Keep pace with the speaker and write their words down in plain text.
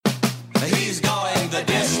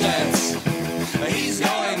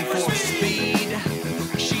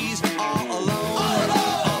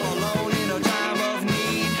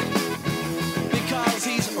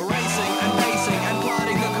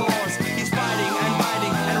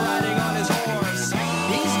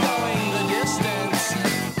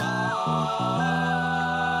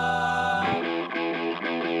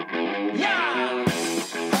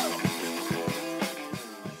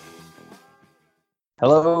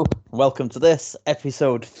Welcome to this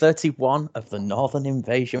episode 31 of the Northern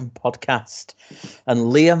Invasion podcast. And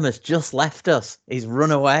Liam has just left us. He's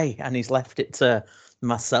run away and he's left it to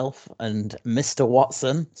myself and Mr.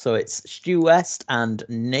 Watson. So it's Stu West and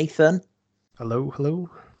Nathan. Hello.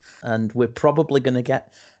 And we're probably going to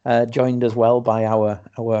get joined as well by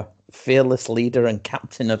our fearless leader and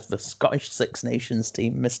captain of the Scottish Six Nations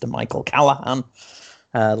team, Mr. Michael Callahan,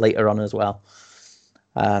 later on as well.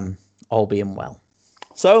 All being well.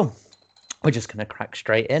 So we're just going to crack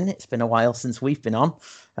straight in. It's been a while since we've been on.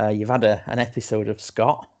 You've had an episode of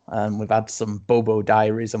Scott. We've had some Bobo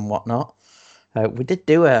diaries and whatnot. We did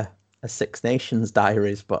do a Six Nations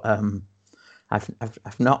diaries, but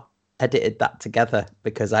I've not edited that together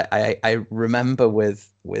because I remember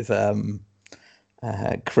with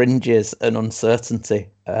cringes and uncertainty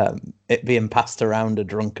it being passed around a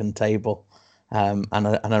drunken table. And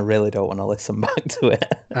I really don't want to listen back to it.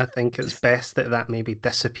 I think it's best that maybe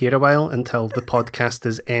disappear a while until the podcast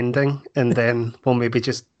is ending, and then we'll maybe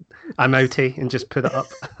just I'm outie and just put it up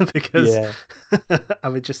because I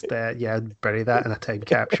would just bury that in a time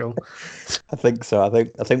capsule. I think so.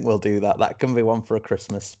 I think we'll do that. That can be one for a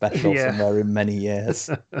Christmas special somewhere in many years.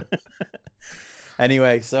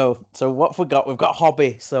 Anyway, so what have we got? We've got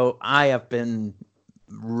hobby. So I have been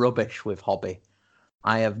rubbish with hobby.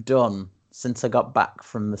 I have done. Since I got back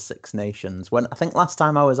from the Six Nations, when I think last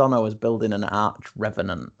time I was on, I was building an Arch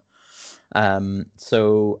Revenant.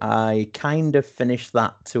 So I kind of finished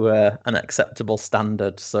that to an acceptable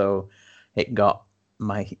standard. So it got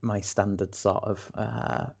my standard sort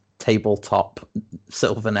of tabletop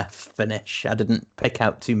Sylvaneth finish. I didn't pick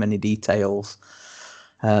out too many details.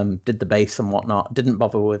 Did the base and whatnot. Didn't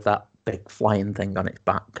bother with that big flying thing on its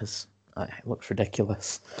back because it looks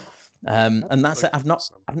ridiculous. And that's it.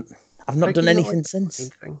 I've not done anything since.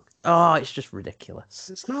 Oh, it's just ridiculous.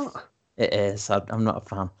 It's not. It is. I'm not a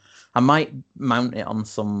fan. I might mount it on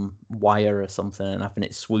some wire or something and having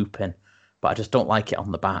it swooping, but I just don't like it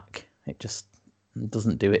on the back. It just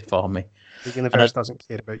doesn't do it for me. The universe doesn't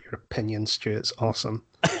care about your opinion, Stu. It's awesome.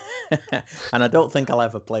 And I don't think I'll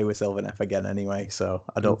ever play with Sylvaneth again anyway, so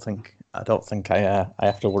I don't think I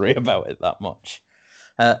have to worry about it that much.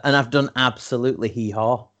 And I've done absolutely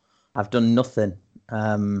hee-haw. I've done nothing.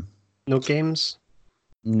 No games?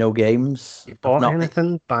 No games. You bought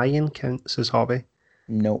anything? Buying counts as hobby?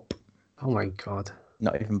 Nope. Oh my god.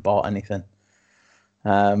 Not even bought anything.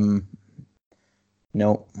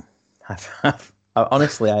 Nope.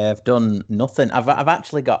 Honestly, I have done nothing. I've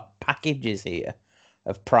actually got packages here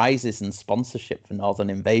of prizes and sponsorship for Northern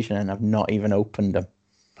Invasion, and I've not even opened them.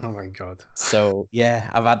 Oh my god. So yeah,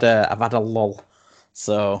 I've had a lull.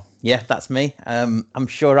 So yeah, that's me. I'm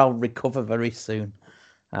sure I'll recover very soon.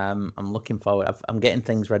 I'm looking forward. I'm getting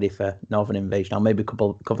things ready for Northern Invasion. I'll maybe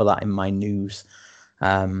cover that in my news.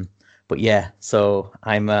 But yeah, so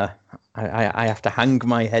I have to hang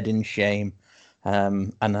my head in shame,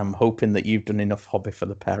 and I'm hoping that you've done enough hobby for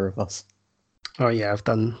the pair of us. Oh yeah, I've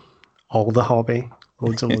done all the hobby,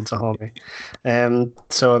 loads and loads of hobby.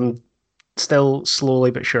 So I'm still slowly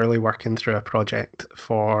but surely working through a project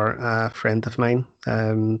for a friend of mine.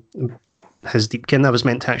 His Deepkin. I was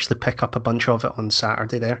meant to actually pick up a bunch of it on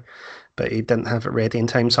Saturday there, but he didn't have it ready in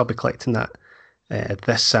time, so I'll be collecting that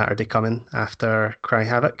this Saturday coming after Cry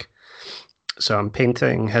Havoc. So I'm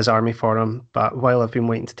painting his army for him, but while I've been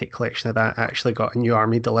waiting to take collection of that, I actually got a new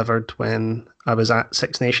army delivered when I was at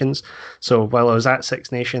Six Nations. So while I was at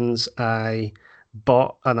Six Nations, I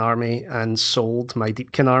bought an army and sold my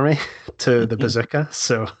Deepkin army to the Bazooka.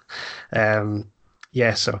 So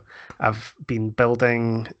so I've been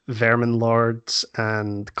building Vermin Lords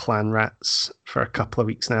and Clan Rats for a couple of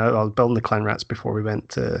weeks now. I was building the Clan Rats before we went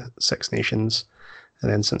to Six Nations. And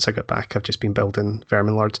then since I got back, I've just been building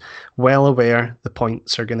Vermin Lords. Well aware the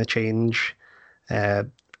points are going to change.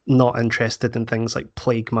 Not interested in things like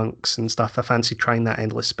Plague Monks and stuff. I fancy trying that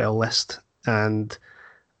endless spell list. And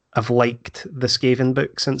I've liked the Skaven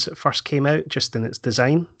book since it first came out, just in its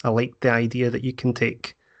design. I like the idea that you can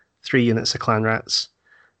take 3 units of Clan Rats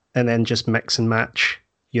and then just mix and match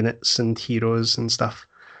units and heroes and stuff.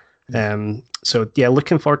 So yeah,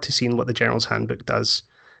 looking forward to seeing what the General's Handbook does.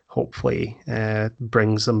 Hopefully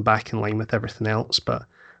brings them back in line with everything else, but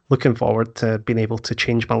looking forward to being able to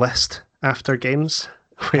change my list after games.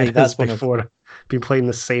 Whereas before, I've been playing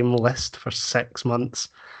the same list for 6 months.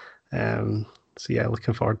 So yeah,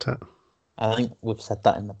 looking forward to it. I think we've said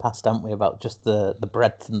that in the past, haven't we, about just the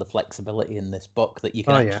breadth and the flexibility in this book, that you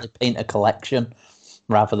can actually paint a collection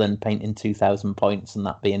rather than painting 2,000 points and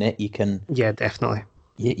that being it. You can, yeah, definitely.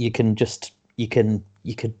 You can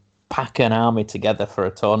pack an army together for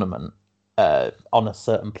a tournament on a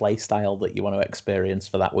certain play style that you want to experience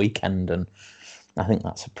for that weekend, and I think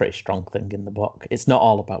that's a pretty strong thing in the book. It's not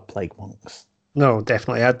all about Plague Monks. No,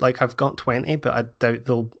 definitely. I've got 20, but I doubt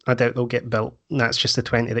they'll get built. And that's just the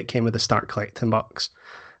 20 that came with the start collecting box.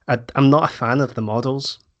 I'm not a fan of the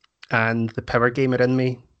models, and the power gamer in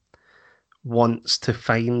me wants to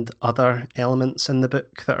find other elements in the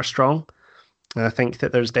book that are strong. And I think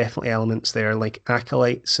that there's definitely elements there, like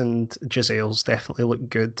Acolytes and Jezzails definitely look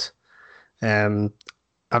good.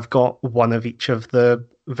 I've got one of each of the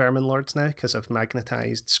Vermin Lords now because I've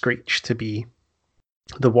magnetized Screech to be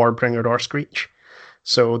the Warbringer or Screech.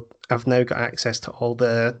 So I've now got access to all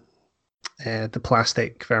the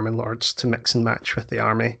plastic Vermin Lords to mix and match with the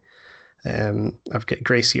army. I've got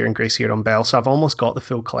Greyseer and Greyseer on Bell, so I've almost got the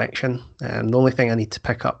full collection. The only thing I need to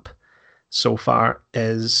pick up so far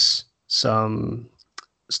is some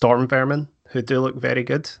Storm Vermin, who do look very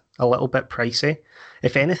good, a little bit pricey.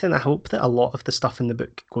 If anything, I hope that a lot of the stuff in the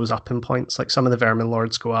book goes up in points, like some of the Vermin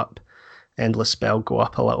Lords go up, Endless Spell go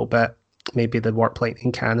up a little bit, maybe the Warp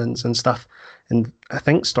Lightning Cannons and stuff. And I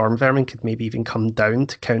think Storm Vermin could maybe even come down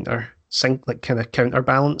to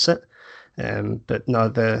counterbalance it. But no,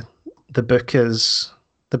 the book is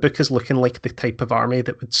looking like the type of army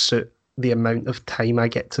that would suit the amount of time I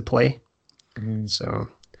get to play. So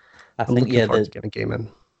I think looking forward to getting a game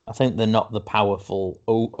in. I think they're not the powerful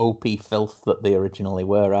OP filth that they originally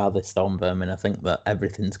were, are they, Storm Vermin? I think that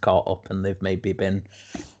everything's caught up and they've maybe been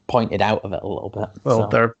pointed out of it a little bit. Well,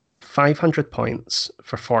 they're 500 points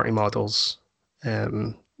for 40 models.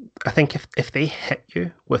 I think if they hit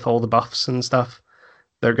you with all the buffs and stuff,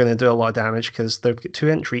 they're going to do a lot of damage because they've got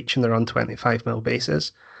 2-inch reach and they're on 25mm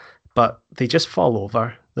bases, but they just fall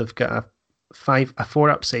over. They've got a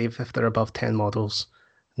 4-up save if they're above 10 models,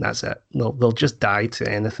 and that's it. They'll just die to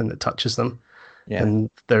anything that touches them. Yeah. And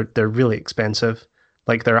they're really expensive.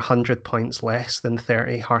 Like they're 100 points less than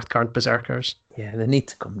 30 Hearthguard Berserkers. Yeah, they need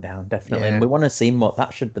to come down, definitely. Yeah. And we want to see more.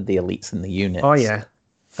 That should be the elites in the units. Oh yeah,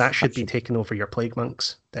 that should be taking over your Plague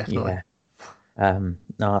Monks, definitely. Yeah.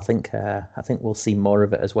 No, I think we'll see more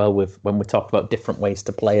of it as well when we talk about different ways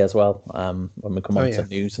to play as well. When we come on to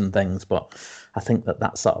news and things, but I think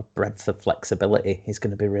that sort of breadth of flexibility is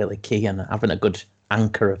going to be really key, and having a good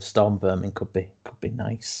anchor of Storm Vermin could be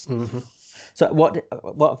nice. Mm-hmm. So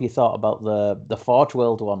what have you thought about the Forge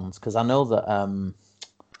World ones? Because I know that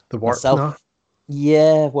the Warp.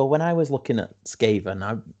 Yeah, well, when I was looking at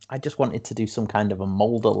Skaven, I just wanted to do some kind of a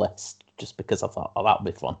molder list just because I thought, oh, that'd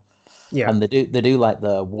be fun. Yeah, and they do like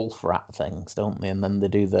the wolf rat things, don't they? And then they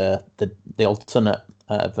do the alternate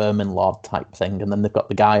vermin lord type thing, and then they've got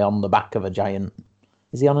the guy on the back of a giant.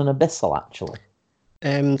 Is he on an abyssal actually?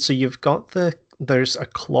 So you've got there's a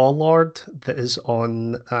claw lord that is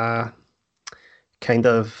on a kind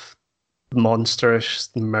of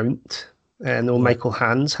monsterish mount. I know Michael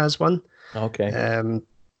Hands has one. Okay.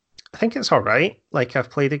 I think it's all right. Like I've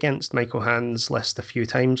played against Michael Hands' list a few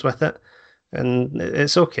times with it, and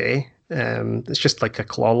it's okay. It's just like a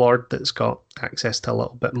claw lord that's got access to a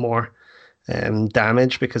little bit more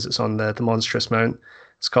damage because it's on the monstrous mount.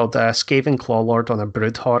 It's called Skaven Claw Lord on a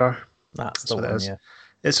Brood Horror. That's the one, yeah.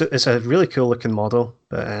 It's a really cool looking model,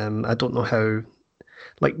 but I don't know how.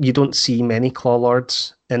 Like you don't see many Claw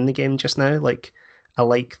Lords in the game just now. Like I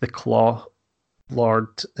like the Claw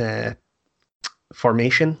Lord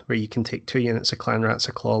formation where you can take 2 units of Clan Rats,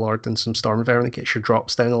 a Claw Lord, and some Storm Vermin that gets your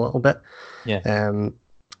drops down a little bit. Yeah.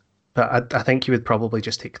 But I think you would probably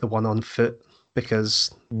just take the one on foot because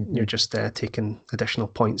you're just taking additional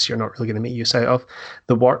points you're not really going to make use out of.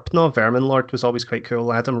 The Warp Vermin Lord was always quite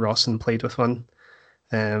cool. Adam Rawson played with one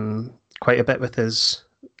quite a bit with his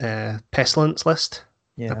Pestilence list.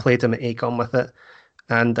 Yeah. I played him at Aegon with it,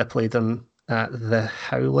 and I played him at the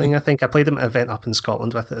Howling, I think. I played him at an event up in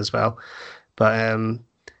Scotland with it as well. But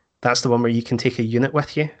that's the one where you can take a unit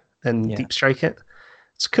with you and deep strike it.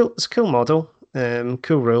 It's cool. It's a cool model.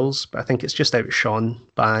 Cool rules, but I think it's just outshone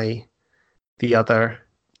by the other,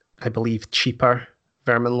 I believe, cheaper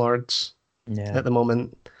Vermin Lords at the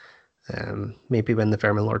moment. Maybe when the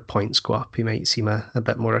Vermin Lord points go up, he might seem a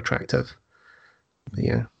bit more attractive. But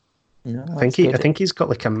yeah, no, I think he's got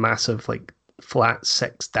like a massive like flat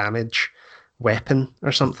 6 damage weapon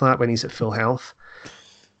or something like that when he's at full health.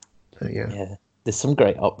 But yeah. There's some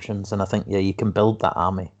great options, and I think you can build that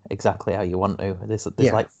army exactly how you want to.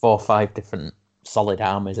 There's like 4 or 5 different solid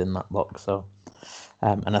armies in that book. So,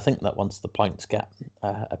 and I think that once the points get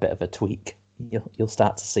a bit of a tweak, you'll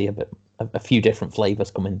start to see a few different flavors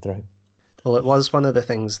coming through. Well, it was one of the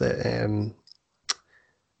things that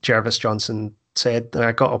Jervis Johnson said.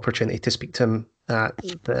 I got opportunity to speak to him at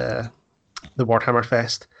the Warhammer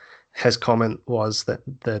Fest. His comment was that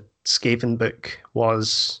the Skaven book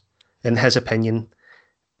was, in his opinion,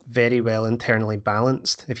 very well internally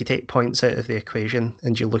balanced. If you take points out of the equation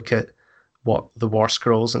and you look at what the War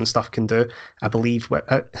Scrolls and stuff can do, I believe,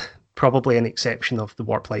 probably an exception of the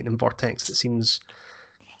Warp Lightning Vortex, it seems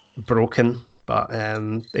broken. But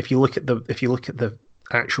if you look at the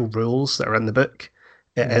actual rules that are in the book,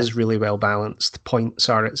 it is really well balanced. Points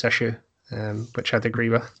are its issue, which I'd agree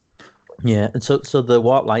with. Yeah, and so the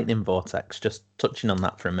Warp Lightning Vortex, just touching on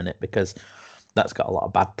that for a minute, because that's got a lot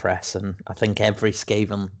of bad press, and I think every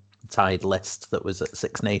Skaven Tide list that was at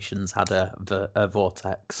Six Nations had a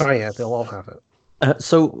vortex. Oh yeah, they'll all have it.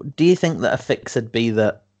 So do you think that a fix would be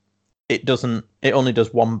that it only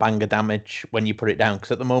does one bang of damage when you put it down?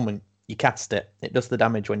 Because at the moment you cast it, it does the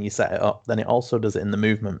damage when you set it up, then it also does it in the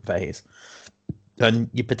movement phase, and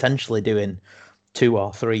you're potentially doing 2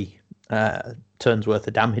 or 3 turns worth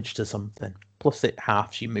of damage to something. Plus it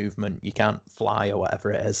halves your movement, you can't fly or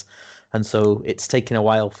whatever it is, and so it's taking a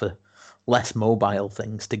while for less mobile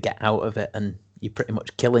things to get out of it, and you're pretty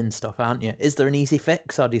much killing stuff, aren't you? Is there an easy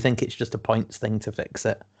fix, or do you think it's just a points thing to fix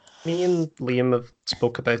it? Me and Liam have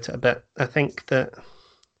spoke about it a bit. I think that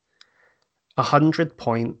 100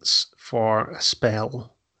 points for a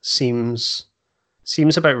spell seems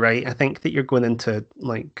about right. I think that you're going into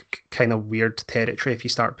like kind of weird territory if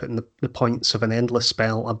you start putting the points of an endless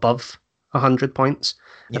spell above 100 points.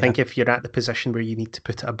 Yeah. I think if you're at the position where you need to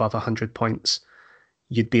put it above 100 points,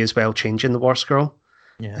 you'd be as well changing the War Scroll.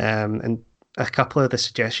 Yeah. And a couple of the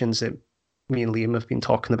suggestions that me and Liam have been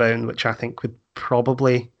talking about, and which I think would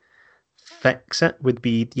probably fix it, would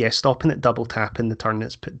be, stopping it double tapping the turn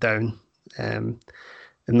it's put down. And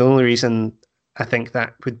the only reason I think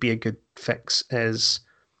that would be a good fix is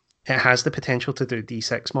it has the potential to do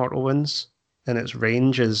D6 mortal wounds, and its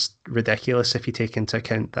range is ridiculous if you take into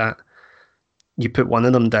account that you put one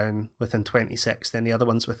of them down within 26, then the other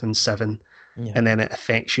one's within 7, and then it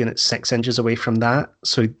affects you and it's 6 inches away from that.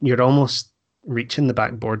 So you're almost reaching the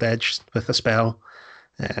backboard edge with a spell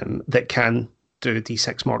that can do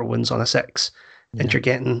D6 mortal wounds on a 6, and you're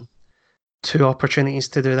getting 2 opportunities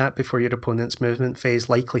to do that before your opponent's movement phase,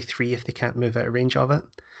 likely 3 if they can't move out of range of it.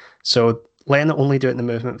 So letting it only do it in the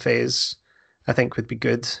movement phase, I think, would be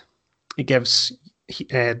good. It gives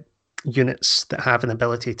units that have an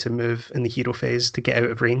ability to move in the hero phase to get out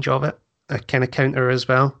of range of it a kind of counter as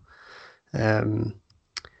well. And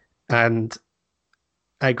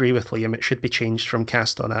I agree with Liam, it should be changed from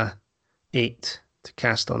cast on a 8 to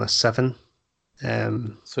cast on a 7.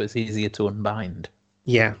 So it's easier to unbind.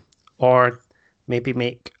 Yeah. Or maybe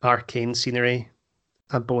make arcane scenery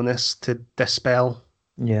a bonus to dispel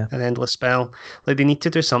an endless spell. Like, they need to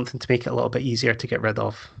do something to make it a little bit easier to get rid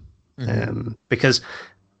of. Because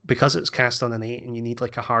it's cast on an 8 and you need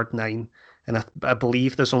like a hard 9, and I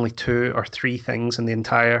believe there's only 2 or 3 things in the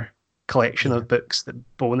entire collection of books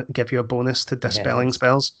that give you a bonus to dispelling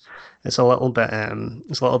spells. It's a little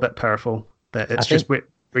bit powerful, but it's just where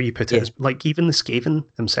you put it. Like, even the Skaven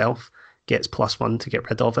himself gets +1 to get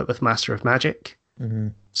rid of it with Master of Magic.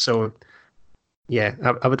 So yeah,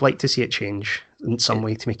 I would like to see it change in some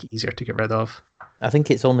way to make it easier to get rid of. I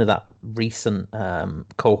think it's only that recent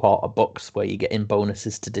cohort of books where you're getting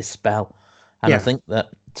bonuses to dispel. And I think that,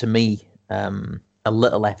 to me, a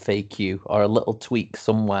little FAQ or a little tweak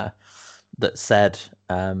somewhere that said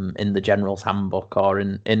in the General's Handbook or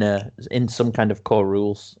in some kind of core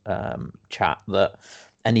rules chat that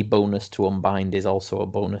any bonus to unbind is also a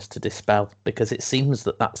bonus to dispel, because it seems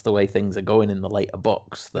that that's the way things are going in the later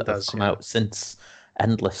books that have come out since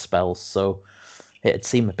Endless Spells. So it'd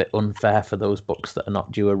seem a bit unfair for those books that are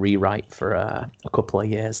not due a rewrite for a couple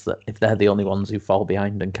of years, that if they're the only ones who fall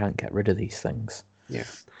behind and can't get rid of these things. Yeah.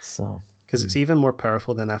 So because it's even more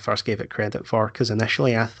powerful than I first gave it credit for, because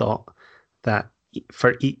initially I thought that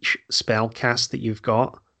for each spell cast that you've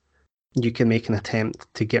got, you can make an attempt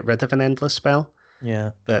to get rid of an endless spell.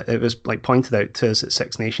 Yeah. But it was like pointed out to us at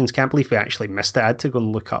Six Nations. Can't believe we actually missed it. I had to go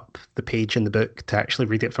and look up the page in the book to actually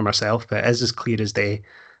read it for myself, but it is as clear as day.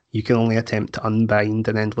 You can only attempt to unbind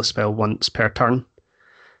an endless spell once per turn.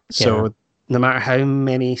 So no matter how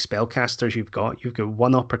many spellcasters you've got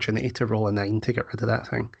 1 opportunity to roll a 9 to get rid of that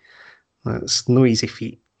thing. It's no easy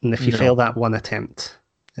feat. And if you fail that 1 attempt,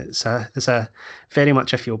 it's a very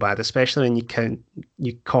much I feel bad, especially when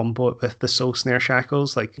you combo it with the Soul Snare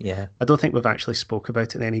Shackles. Like, I don't think we've actually spoke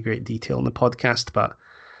about it in any great detail in the podcast, but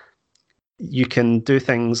you can do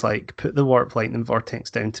things like put the Warp Lightning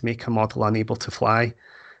Vortex down to make a model unable to fly,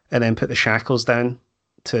 and then put the shackles down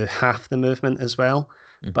to half the movement as well.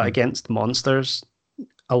 But against monsters,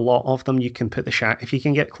 a lot of them, you can put if you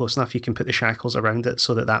can get close enough, you can put the shackles around it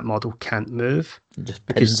so that that model can't move. It just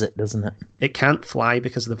pins it, doesn't it? It can't fly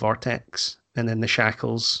because of the vortex, and then the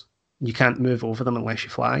shackles, you can't move over them unless you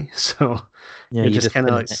fly. So Yeah, you're you just kind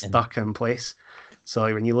of like pin it in. stuck in place. So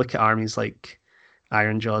like, when you look at armies like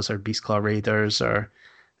Ironjaws or Beastclaw Raiders or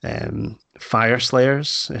Fire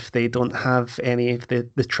Slayers, if they don't have any of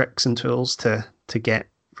the tricks and tools to get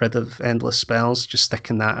rid of endless spells, just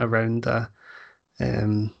sticking that around a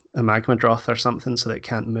Magmadroth or something so that it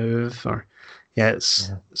can't move, or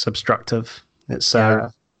it's obstructive. It's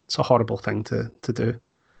a horrible thing to do.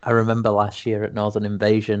 I remember last year at Northern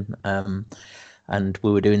Invasion, and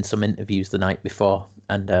we were doing some interviews the night before,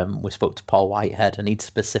 and we spoke to Paul Whitehead, and he'd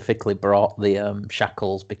specifically brought the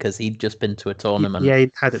shackles because he'd just been to a tournament.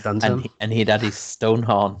 He'd had it done to him. And he'd had his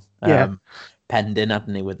Stonehorn penned in,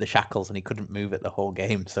 hadn't he, with the shackles, and he couldn't move it the whole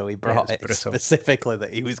game. So he brought it specifically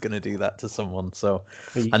that he was going to do that to someone. So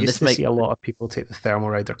you used to see a lot of people take the Thermal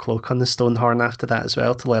Rider cloak on the Stonehorn after that as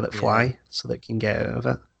well to let it fly so they can get out of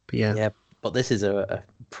it. But but this is a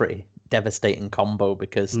pretty devastating combo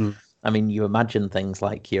because I mean, you imagine things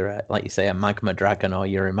like like you say, a Magma Dragon, or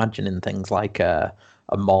you're imagining things like a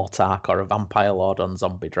Mortark or a Vampire Lord on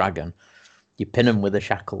Zombie Dragon. You pin them with the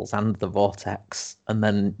shackles and the vortex, and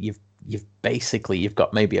then you've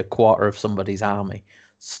got maybe a quarter of somebody's army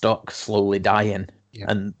stuck, slowly dying,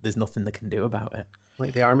 and there's nothing they can do about it.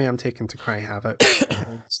 Like the army I'm taking to Cry Havoc,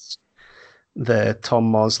 the Tom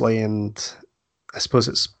Mosley, and I suppose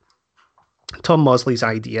it's Tom Mosley's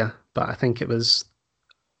idea, but I think it was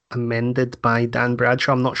amended by Dan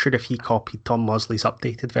Bradshaw. I'm not sure if he copied Tom Mosley's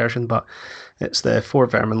updated version, but it's the 4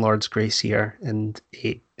 Vermin Lords, Greyseer, and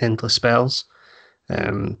 8 Endless Spells.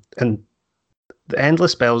 And the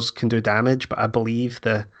Endless Spells can do damage, but I believe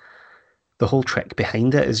the whole trick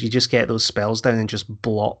behind it is you just get those spells down and just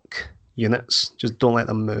block units. Just don't let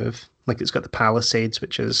them move. Like it's got the Palisades,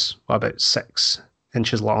 which is about 6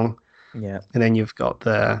 inches long. Yeah. And then you've got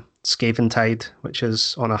the Skaven Tide, which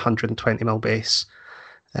is on a 120 mil base.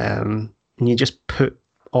 And you just put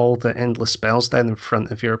all the endless spells down in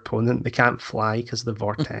front of your opponent. They can't fly because of the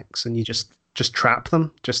vortex, and you just trap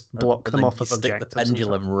them, just block them off of objectives. Stick the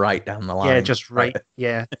pendulum right down the line. Yeah, just right.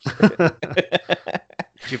 Yeah.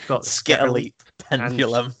 You've got Skitterleap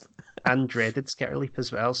pendulum and dreaded Skitterleap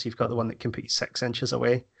as well. So you've got the one that can put you 6 inches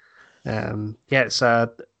away. It's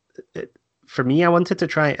for me, I wanted to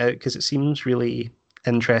try it out because it seems really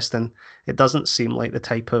interesting. It doesn't seem like the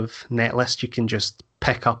type of net list you can just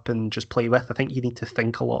pick up and just play with. I think you need to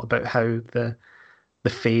think a lot about how the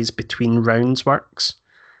phase between rounds works,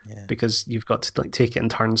 because you've got to take it in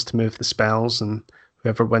turns to move the spells, and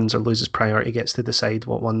whoever wins or loses priority gets to decide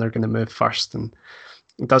what one they're going to move first. And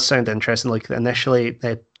it does sound interesting. Like initially,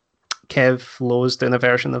 Kev Lowe's doing a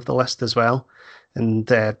version of the list as well, and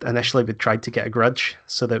initially we tried to get a grudge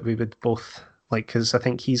so that we would both, like, because I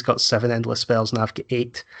think he's got 7 endless spells and I've got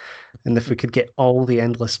 8, and if we could get all the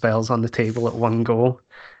endless spells on the table at one go,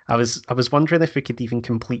 I was wondering if we could even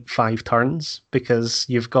complete 5 turns, because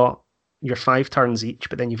you've got your 5 turns each,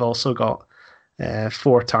 but then you've also got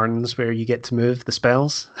 4 turns where you get to move the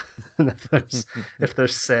spells. And if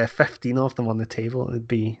there's 15 of them on the table, it would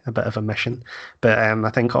be a bit of a mission. But I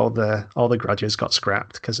think all the grudges got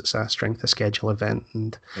scrapped because it's a strength of schedule event,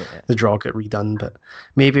 and the draw got redone. But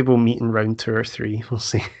maybe we'll meet in round 2 or 3. We'll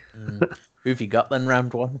see. Who have you got then?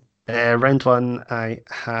 Round 1. Round 1, I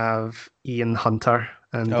have Ian Hunter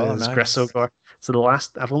and nice. Grissogor. So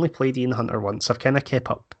I've only played Ian Hunter once. I've kind of kept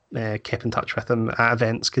in touch with him at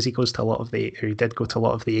events because he did go to a lot of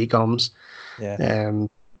the AGOMs. Yeah.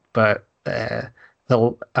 But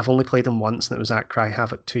I've only played him once, and it was at Cry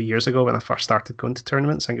Havoc 2 years ago when I first started going to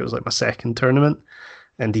tournaments. I think it was like my second tournament,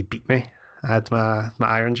 and he beat me. I had my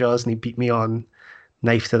Ironjaws, and he beat me on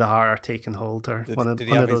Knife to the Heart or Taken Hold, or one of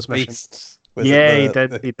those missions. He did.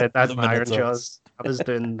 I had my Ironjaws. I was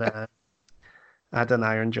doing I had an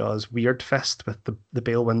Ironjaws Weird Fist with the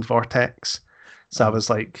Balewind Vortex. So I was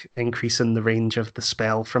like increasing the range of the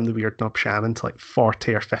spell from the Weird Knob Shaman to like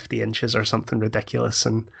 40 or 50 inches or something ridiculous,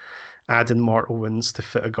 and adding mortal wounds to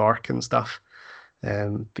Foot of Gork and stuff.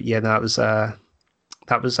 But yeah, that was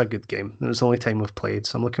a good game. It was the only time we've played,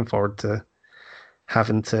 so I'm looking forward to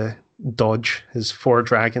having to dodge his 4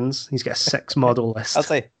 dragons. He's got a 6 model list. Is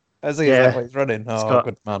that what he's running?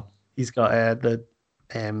 Good man. He's got the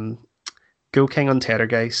Ghoul King on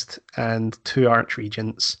Terrorgeist and 2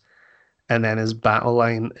 Archregents. And then his battle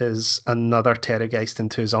line is another Terrorgeist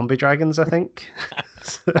and 2 zombie dragons, I think.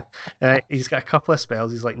 He's got a couple of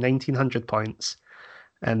spells. He's like 1,900 points.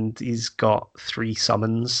 And he's got 3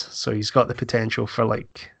 summons. So he's got the potential for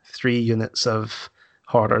like 3 units of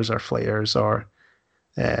Horrors or Flayers, or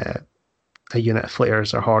a unit of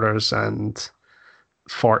flares or horrors and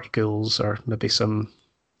 40 ghouls or maybe some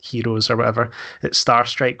heroes or whatever. It's Star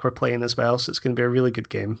Strike we're playing as well, so it's going to be a really good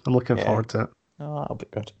game. I'm looking Yeah. forward to it. Oh, that'll be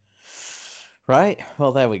good. Right.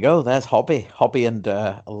 Well, there we go. There's hobby, and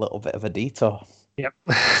a little bit of a detour. Yep,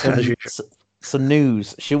 So, as usual. so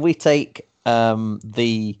news. Should we take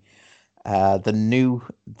the new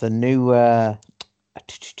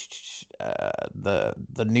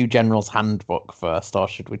the new General's Handbook first, or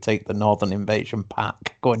should we take the Northern Invasion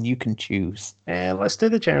pack? Go on, you can choose. Let's do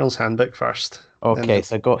the General's Handbook first. Okay,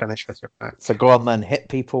 so go finish with your pack. So go on then, hit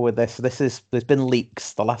people with this. There's been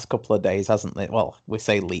leaks the last couple of days, hasn't there? Well, we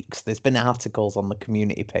say leaks. There's been articles on the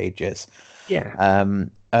community pages. Yeah.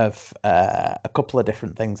 Of a couple of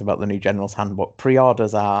different things about the new General's Handbook.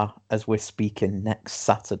 Pre-orders are, as we're speaking, next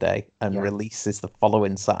Saturday, and release is the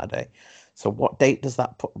following Saturday. So what date does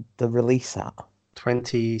that put the release at?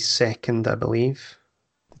 22nd, I believe.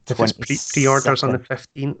 If it's pre-orders on the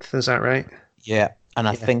 15th, is that right? Yeah, and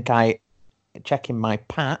I think checking my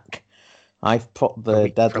pack, I've put the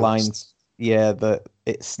deadlines. Yeah,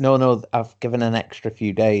 I've given an extra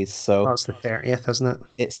few days, so it's the 30th, isn't it?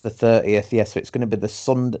 It's the 30th, yeah. So it's going to be the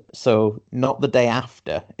Sunday. So not the day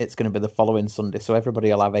after. It's going to be the following Sunday. So everybody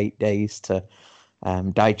will have 8 days to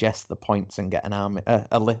digest the points and get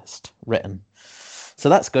a list written. So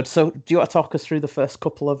that's good. So do you want to talk us through the first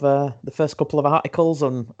couple of articles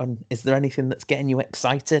on is there anything that's getting you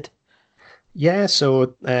excited? Yeah,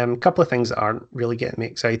 so a couple of things that aren't really getting me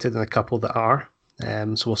excited and a couple that are.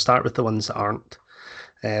 So we'll start with the ones that aren't.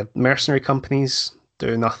 Mercenary companies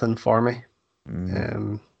do nothing for me.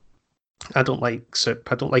 I don't like soup.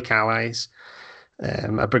 I don't like allies.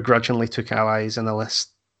 I begrudgingly took allies in a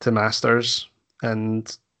list to masters,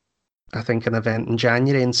 and I think an event in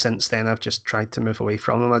January, and since then I've just tried to move away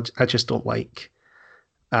from them. I just don't like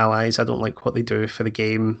allies. I don't like what they do for the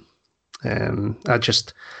game. I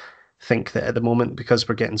just think that at the moment, because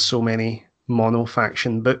we're getting so many mono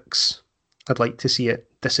faction books, I'd like to see it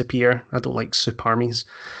disappear. I don't like soup armies.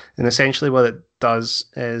 And essentially what it does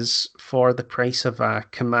is, for the price of a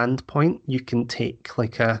command point, you can take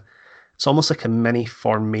it's almost like a mini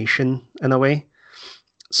formation in a way.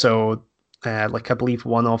 So I believe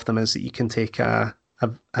one of them is that you can take a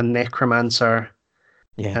necromancer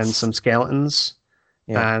and some skeletons,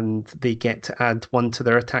 and they get to add 1 to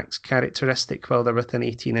their attack's characteristic while they're within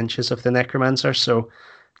 18 inches of the necromancer. So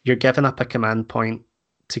you're giving up a command point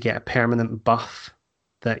to get a permanent buff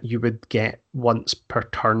that you would get once per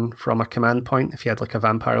turn from a command point if you had like a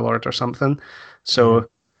vampire lord or something. So,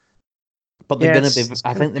 but they're going to be.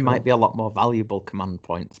 I think they might be a lot more valuable command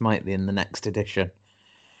points, might they, in the next edition?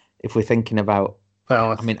 If we're thinking about,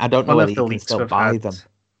 well, I mean, I don't know whether you can still buy them.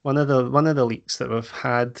 One of the leaks that we've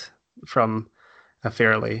had from a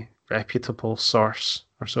fairly reputable source,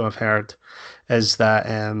 or so I've heard, is that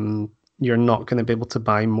you're not going to be able to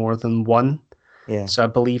buy more than one. Yeah. So I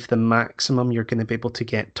believe the maximum you're going to be able to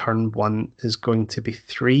get turn 1 is going to be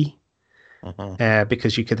 3.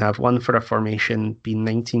 Because you could have 1 for a formation, be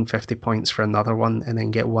 1950 points for another one, and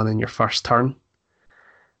then get 1 in your first turn.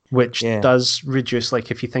 Which does reduce,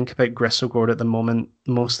 like if you think about Gristlegore at the moment,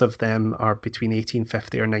 most of them are between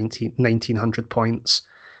 1850 or 1900 points,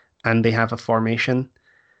 and they have a formation.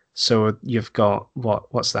 So you've got,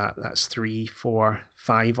 what's that? That's 3, 4,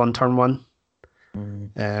 5 on turn 1.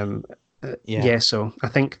 So I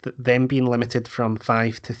think that them being limited from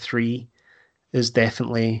 5 to 3 is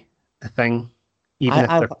definitely a thing, even if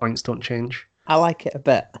their points don't change. I like it a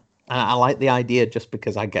bit. I like the idea just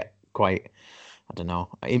because I get quite, I don't know,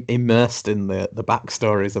 immersed in the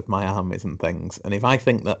backstories of my armies and things. And if I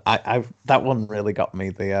think that that one really got me,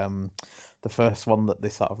 the first one that they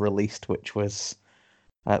sort of released, which was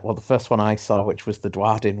the first one I saw, which was the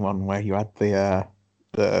Dwarden one, where you had the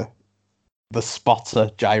spotter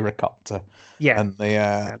gyrocopter, and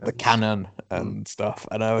the cannon and stuff.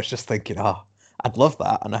 And I was just thinking, I'd love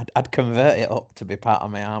that, and I'd convert it up to be part of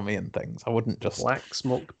my army and things. I wouldn't just Black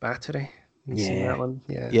Smoke Battery. You seen that one?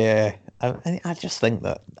 Yeah. I just think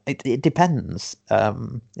that it depends.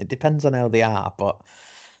 It depends on how they are, but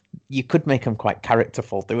you could make them quite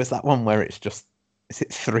characterful. There was that one where it's just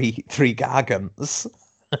three gargants.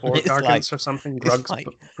 4 gargants or something.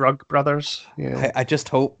 Grug Brothers. Yeah. I just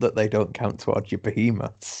hope that they don't count towards your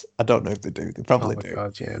behemoths. I don't know if they do. They probably do.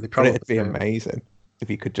 God, yeah, they probably. But it'd be amazing if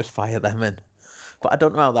you could just fire them in. But I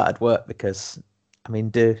don't know how that'd work, because I mean,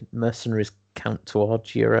 do mercenaries count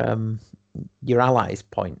towards your allies'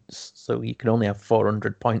 points? So you can only have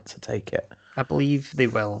 400 points to take it. I believe they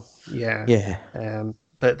will. Yeah. Yeah.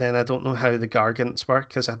 But then I don't know how the gargants work,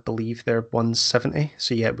 because I believe they're 170.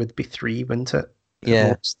 So yeah, it would be 3, wouldn't it?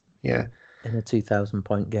 Yeah. Yeah. in a 2,000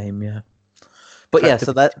 point game, yeah. But Had yeah, to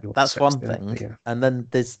so be that's one 60, thing. yeah. And then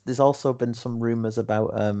there's also been some rumors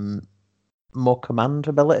about more command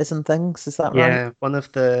abilities and things. Is that right? Yeah, one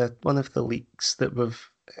of the leaks that we've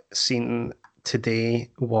seen today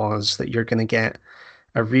was that you're going to get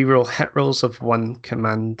a reroll hit rolls of one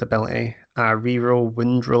command ability, a reroll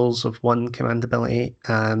wound rolls of one command ability,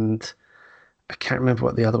 and I can't remember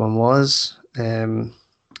what the other one was. Let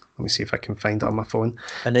me see if I can find it on my phone.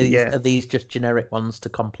 And But yeah, are these just generic ones to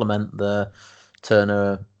complement the turn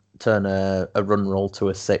a run roll to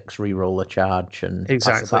a 6, re-roll a charge, and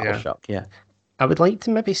pass a exactly. battle Yeah, shock? Yeah. I would like to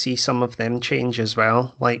maybe see some of them change as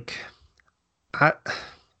well. Like, I,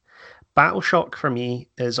 Battle Shock for me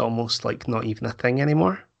is almost like not even a thing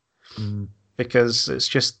anymore Mm. because it's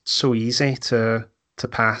just so easy to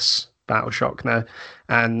pass Battle Shock now,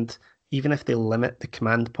 and even if they limit the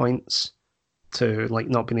command points to like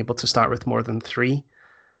not being able to start with more than 3,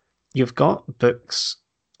 you've got books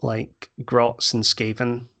like Grotz and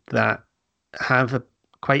Skaven that have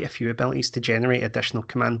quite a few abilities to generate additional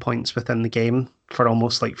command points within the game for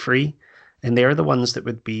almost like free. And they're the ones that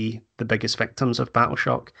would be the biggest victims of Battle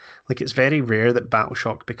Shock. Like, it's very rare that Battle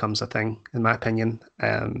Shock becomes a thing, in my opinion.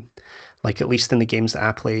 Like, at least in the games that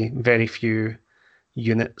I play, very few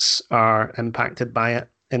units are impacted by it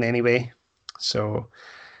in any way. So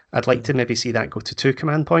I'd like to maybe see that go to 2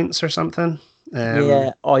 command points or something.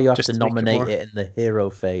 Yeah, or you have to Just to make it nominate more. it in the hero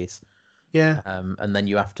phase. Yeah, And then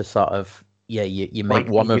you have to sort of you make like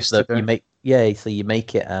they one of used to the you do. make yeah, so you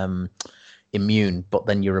make it immune, but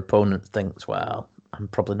then your opponent thinks, well, I'm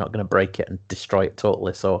probably not going to break it and destroy it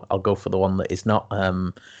totally, so I'll go for the one that is not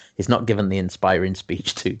given the inspiring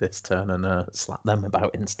speech to this turn and slap them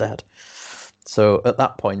about instead. So at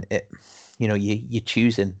that point, you're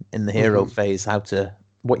choosing in the hero Mhm. phase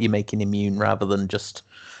what you're making immune rather than just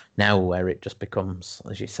now where it just becomes,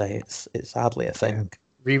 as you say, it's hardly a Yeah. thing.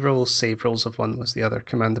 Reroll, save rolls of one was the other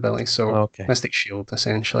command ability. So Okay. Mystic Shield,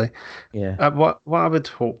 essentially. Yeah. What I would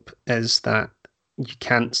hope is that you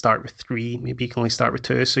can't start with 3. Maybe you can only start with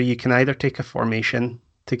 2. So you can either take a formation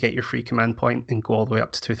to get your free command point and go all the way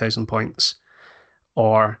up to 2,000 points,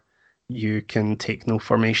 or you can take no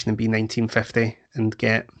formation and be 1950 and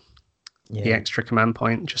get the Yeah. extra command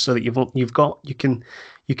point, just so that you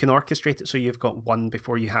can orchestrate it so you've got one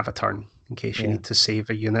before you have a turn in case you Yeah. need to save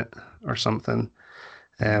a unit or something.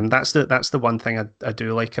 That's the one thing I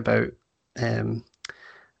do like about um,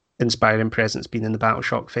 Inspiring Presence being in the Battle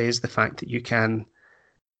Shock phase, the fact that you can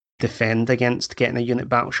defend against getting a unit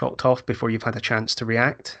battle shocked off before you've had a chance to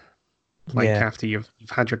react, like Yeah. after you've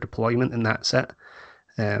had your deployment and that's it.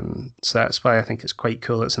 So that's why I think it's quite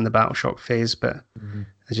cool it's in the Battle Shock phase, but Mhm.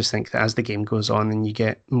 I just think that as the game goes on and you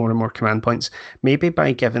get more and more command points, maybe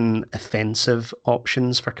by giving offensive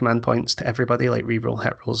options for command points to everybody, like reroll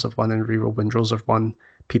hit rolls of 1 and reroll wind rolls of 1,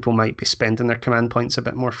 people might be spending their command points a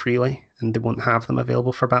bit more freely and they won't have them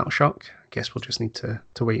available for Battle Shock. I guess we'll just need to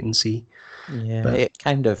wait and see. Yeah, But it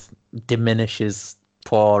kind of diminishes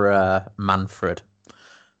poor Manfred.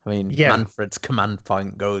 I mean, yeah, Manfred's command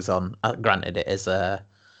point goes on. Granted, it is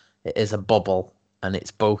a bubble, and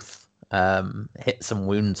it's both hits and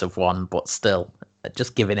wounds of 1, but still,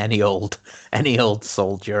 just giving any old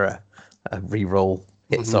soldier a reroll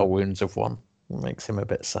hits mhm. or wounds of 1 makes him a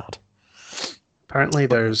bit sad. Apparently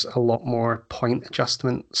But yeah, there's a lot more point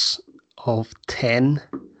adjustments of 10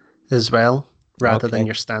 as well, rather than okay.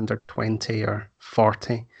 your standard 20 or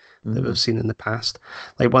 40 that Mm, we've seen in the past.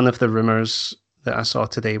 Like, one of the rumors that I saw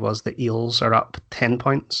today was the Eels are up 10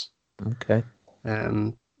 points. okay.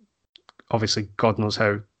 Um, Obviously, God knows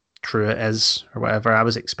how true it is or whatever. I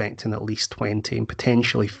was expecting at least 20 and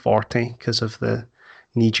potentially 40 because of the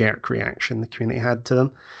knee-jerk reaction the community had to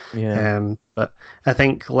them. Yeah. But I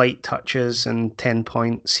think light touches and 10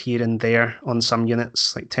 points here and there on some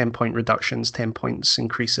units, like 10-point reductions, 10 points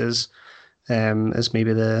increases, is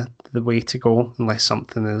maybe the way to go, unless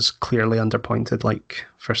something is clearly underpointed. Like,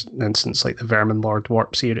 for instance, like the Vermin Lord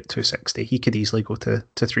warps here at 260. He could easily go to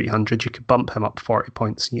 300. You could bump him up 40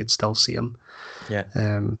 points and you'd still see him. Yeah.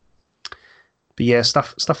 Um, but yeah,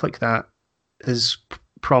 stuff like that is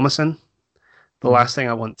promising. The Mhm. last thing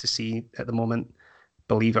I want to see at the moment,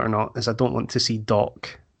 believe it or not, is I don't want to see Doc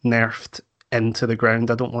nerfed into the ground.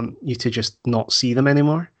 I don't want you to just not see them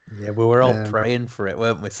anymore. Yeah, we were all Um, praying for it,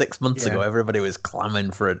 weren't we? 6 months ago, yeah, everybody was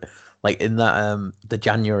clamoring for it. Like in that the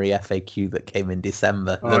January FAQ that came in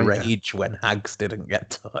December, oh the yeah, rage when hags didn't get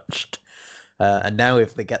touched. And now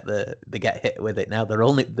if they get hit with it now,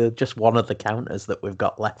 they're just one of the counters that we've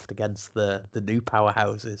got left against the new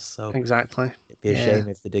powerhouses. So exactly. it'd be a Yeah, shame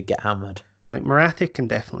if they did get hammered. like Morathi can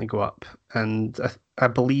definitely go up, and I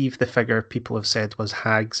believe the figure people have said was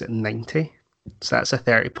Hags at 90, so that's a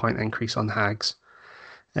 30-point increase on Hags.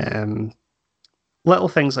 Um, Little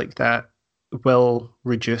things like that will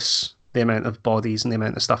reduce the amount of bodies and the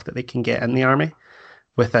amount of stuff that they can get in the army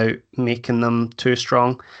without making them too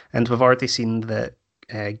strong. And we've already seen that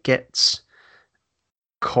Gits,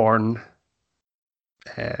 Khorne,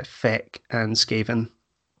 Feck, and Skaven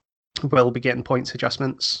will be getting points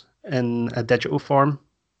adjustments in a digital form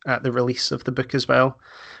at the release of the book as well.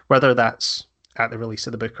 Whether that's at the release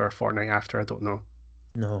of the book or a fortnight after, I don't know.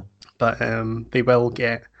 No. But they will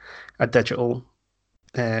get a digital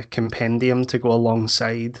compendium to go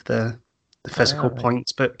alongside the physical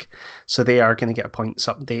points book. So they are going to get a points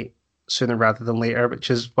update sooner rather than later,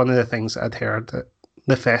 which is one of the things that I'd heard at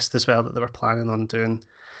the fest as well, that they were planning on doing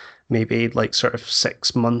maybe like sort of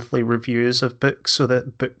 6 monthly reviews of books so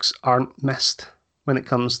that books aren't missed when it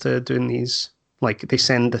comes to doing these. Like they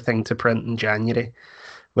send the thing to print in January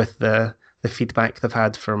with the feedback they've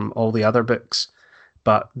had from all the other books,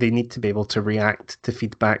 but they need to be able to react to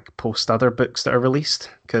feedback post other books that are released,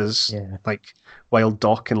 because like Wild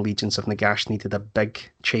Dock and Legions of Nagash needed a big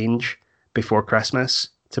change before Christmas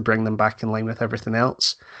to bring them back in line with everything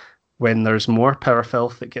else. When there's more Power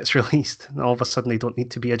Filth that gets released, and all of a sudden they don't need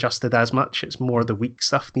to be adjusted as much. It's more the weak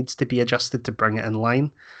stuff needs to be adjusted to bring it in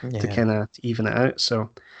line, to kind of even it out. So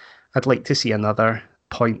I'd like to see another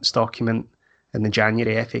points document in the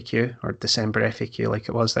January FAQ or December FAQ like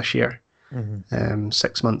it was this year.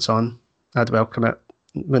 6 months on, I'd welcome it.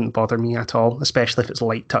 It wouldn't bother me at all, especially if it's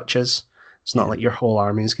light touches. It's not like your whole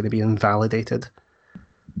army is going to be invalidated.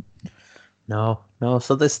 No.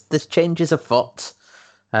 So this changes afoot.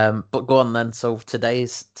 But go on then. So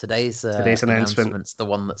today's announcement's the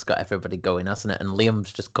one that's got everybody going, hasn't it? And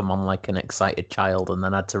Liam's just come on like an excited child, and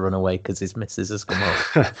then had to run away because his missus has come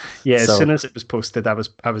up. As soon as it was posted, I was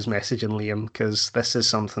messaging Liam, because this is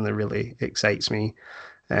something that really excites me.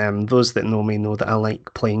 Those that know me know that I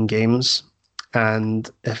like playing games, and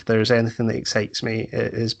if there's anything that excites me,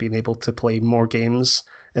 it is being able to play more games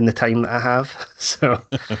in the time that I have. So,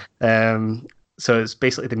 so it's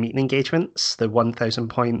basically the meeting engagements, the 1,000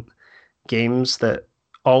 point games that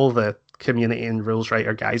all the community and rules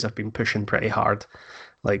writer guys have been pushing pretty hard.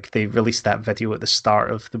 Like they released that video at the start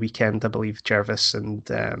of the weekend, I believe. Jervis and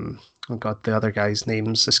oh god, the other guy's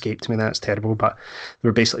names escaped me. That's terrible. But they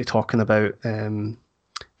were basically talking about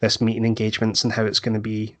this meeting engagements and how it's going to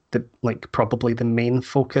be probably the main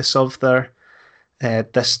focus of their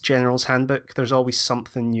this General's Handbook. There's always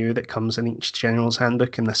something new that comes in each General's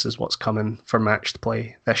Handbook, and this is what's coming for Matched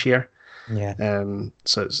Play this year.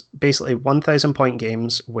 So it's basically 1,000 point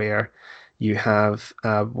games where you have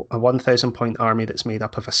a 1,000 point army that's made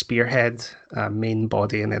up of a spearhead, a main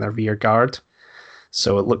body, and then a rear guard.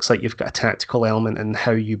 So it looks like you've got a tactical element in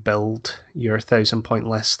how you build your 1,000 point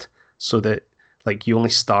list, so that like you only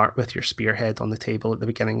start with your spearhead on the table at the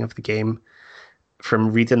beginning of the game.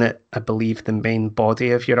 From reading it, I believe the main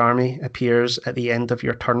body of your army appears at the end of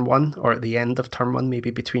your turn one, or at the end of turn one, maybe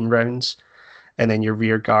between rounds. And then your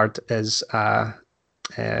rear guard is a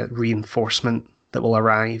reinforcement that will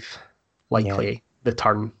arrive, likely the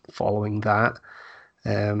turn following that.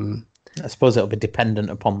 I suppose it'll be dependent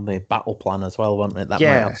upon the battle plan as well, won't it? That might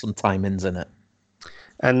have some timings in it.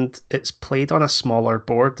 And it's played on a smaller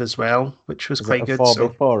board as well, which was quite good.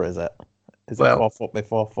 4x4, is it? Is it 4 foot by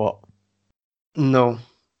 4 foot? No.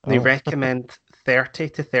 They recommend 30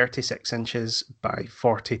 to 36 inches by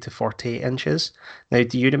 40 to 48 inches. Now,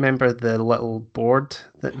 do you remember the little board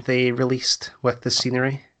that they released with the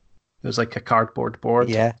scenery? It was like a cardboard board.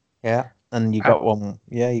 Yeah. And you got one.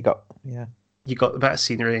 You got a bit of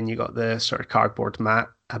scenery, and you got the sort of cardboard mat.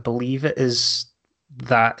 I believe it is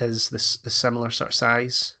the similar sort of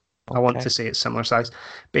size. Okay. I want to say it's similar size.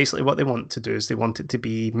 Basically, what they want to do is they want it to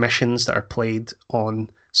be missions that are played on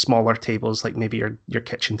smaller tables, like maybe your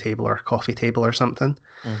kitchen table or coffee table or something,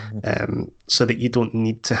 so that you don't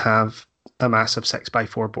need to have a massive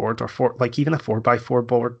 6x4 board, or like even a 4x4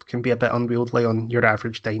 board can be a bit unwieldy on your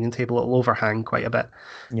average dining table. It'll overhang quite a bit.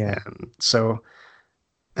 So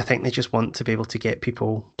I think they just want to be able to get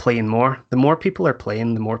people playing more. The more people are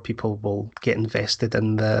playing, the more people will get invested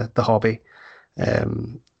in the hobby.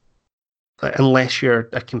 Unless you're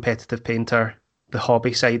a competitive painter, the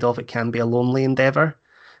hobby side of it can be a lonely endeavor.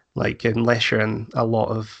 Like, unless you're in a lot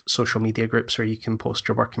of social media groups where you can post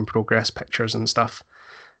your work in progress pictures and stuff,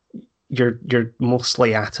 you're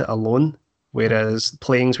mostly at it alone. Whereas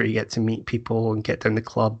playing's where you get to meet people and get down the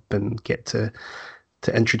club and get to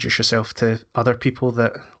introduce yourself to other people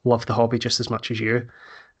that love the hobby just as much as you.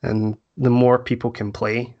 And the more people can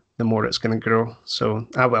play, the more it's going to grow. So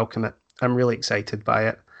I welcome it. I'm really excited by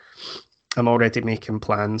it. I'm already making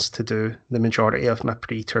plans to do the majority of my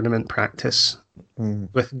pre-tournament practice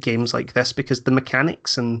with games like this because the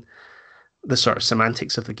mechanics and the sort of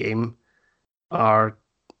semantics of the game are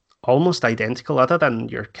almost identical, other than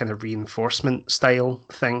your kind of reinforcement style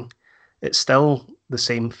thing. It's still the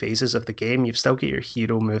same phases of the game. You've still got your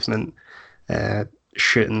hero movement,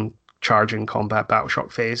 shooting, charging, combat, battle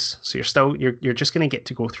shock phase. So you're just going to get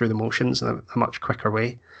to go through the motions in a much quicker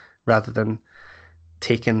way, rather than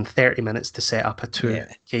taking 30 minutes to set up a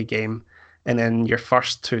 2K game, and then your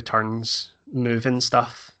first 2 turns moving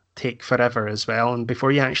stuff take forever as well. And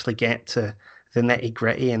before you actually get to the nitty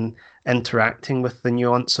gritty and interacting with the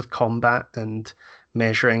nuance of combat and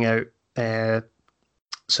measuring out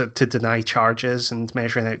so to deny charges and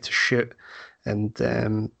measuring out to shoot and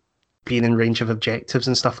being in range of objectives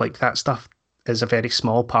and stuff like that stuff is a very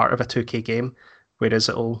small part of a 2K game. Whereas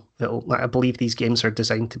it'll I believe these games are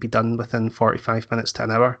designed to be done within 45 minutes to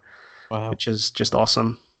an hour, which is just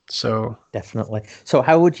awesome. So definitely. So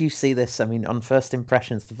how would you see this? I mean, on first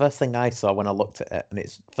impressions, the first thing I saw when I looked at it, and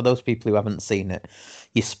it's for those people who haven't seen it,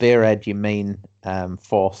 your spearhead, your main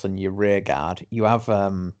force, and your rear guard. You have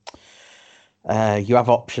options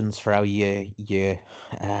for how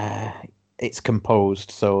it's composed.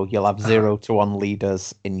 So you'll have 0 to 1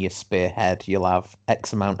 leaders in your spearhead. You'll have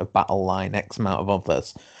X amount of battle line, X amount of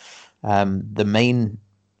others. The main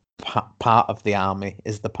part of the army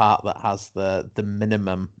is the part that has the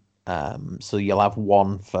minimum. So you'll have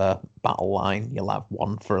 1 for battle line. You'll have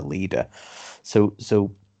 1 for a leader. So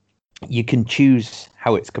you can choose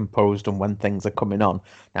how it's composed and when things are coming on.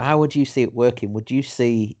 Now, how would you see it working? Would you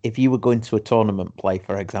see, if you were going to a tournament play,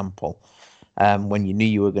 for example, when you knew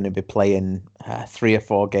you were going to be playing 3 or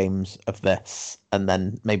 4 games of this, and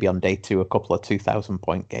then maybe on day 2 a couple of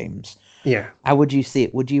 2,000-point games? Yeah. How would you see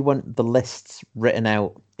it? Would you want the lists written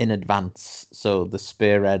out in advance, so the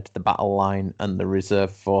spearhead, the battle line, and the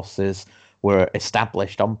reserve forces were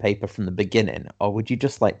established on paper from the beginning, or would you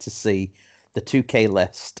just like to see the 2K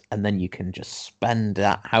list and then you can just spend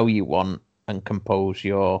that how you want and compose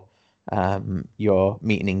your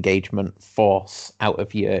meeting engagement force out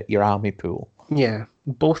of your army pool? Yeah,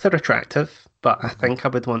 both are attractive, but I think I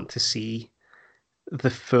would want to see the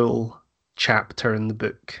full chapter in the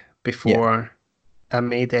book before I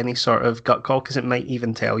made any sort of gut call, because it might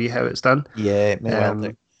even tell you how it's done. Yeah, it may well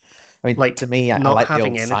do. I mean, like, to me, I not like the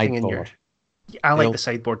having old anything in sideboard. I like the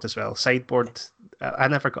sideboard as well. Sideboard, I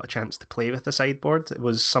never got a chance to play with the sideboard. It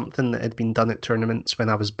was something that had been done at tournaments when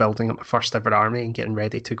I was building up my first ever army and getting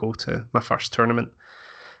ready to go to my first tournament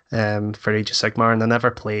for Age of Sigmar. And I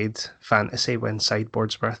never played Fantasy when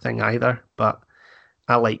sideboards were a thing either. But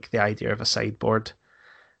I like the idea of a sideboard.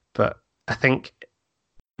 But I think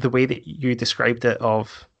the way that you described it,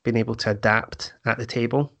 of being able to adapt at the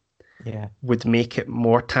table, would make it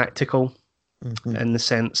more tactical, in the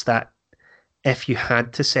sense that if you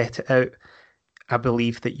had to set it out, I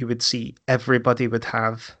believe that you would see everybody would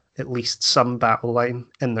have at least some battle line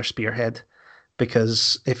in their spearhead.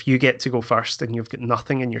 Because if you get to go first and you've got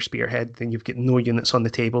nothing in your spearhead, then you've got no units on the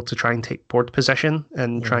table to try and take board position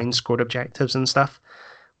and try and score objectives and stuff.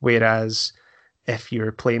 Whereas if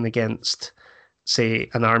you're playing against, say,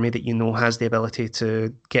 an army that you know has the ability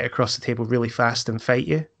to get across the table really fast and fight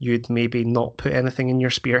you, you'd maybe not put anything in your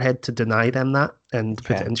spearhead to deny them that and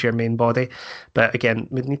put it into your main body. But again,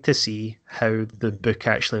 we'd need to see how the book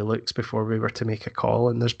actually looks before we were to make a call,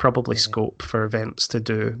 and there's probably scope for events to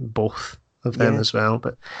do both of them as well.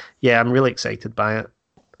 But yeah, I'm really excited by it.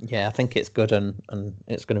 Yeah, I think it's good, and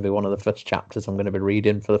it's going to be one of the first chapters I'm going to be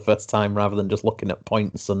reading for the first time, rather than just looking at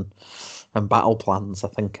points and battle plans. I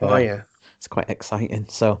think it's quite exciting.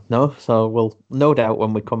 So we'll no doubt,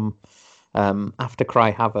 when we come after Cry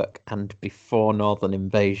Havoc and before Northern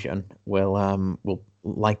Invasion, we'll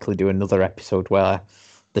likely do another episode where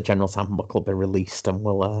the General's Handbook will be released, and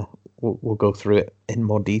we'll go through it in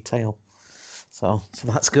more detail. So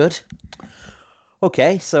that's good.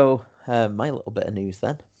 Okay, so my little bit of news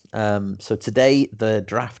then. So today the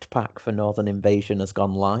draft pack for Northern Invasion has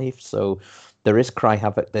gone live. So there is Cry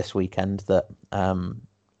Havoc this weekend that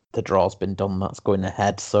the draw's been done. That's going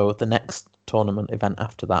ahead. So the next tournament event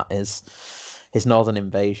after that is Northern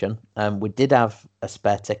Invasion. We did have a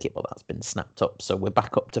spare ticket, but that's been snapped up. So we're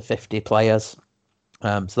back up to 50 players.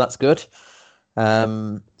 So that's good.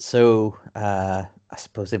 I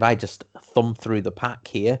suppose if I just thumb through the pack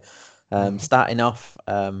here, starting off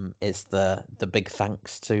is the big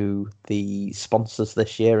thanks to the sponsors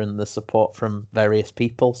this year and the support from various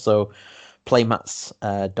people. So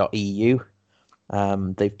playmats.eu,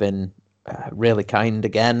 they've been really kind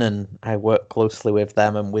again, and I work closely with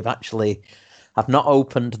them, and we've actually I've not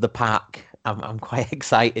opened the pack. I'm quite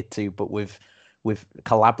excited to, but we've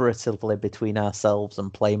collaboratively between ourselves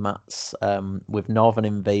and Playmats, with Northern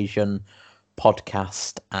Invasion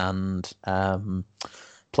podcast and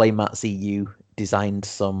Playmats EU designed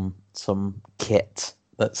some kit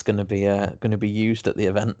that's going to be used at the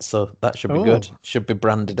event, so that should be good. Should be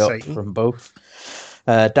branded exciting. Up from both.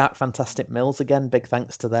 Dark Fantastic Mills again, big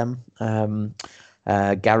thanks to them.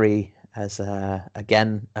 Gary has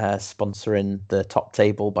again sponsoring the top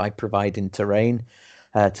table by providing terrain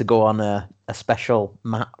to go on a special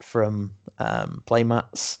mat from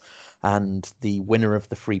Playmats, and the winner of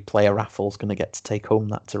the free player raffle is going to get to take home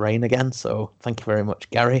that terrain again. So thank you very much,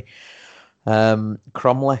 Gary.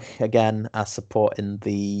 Cromlech again are supporting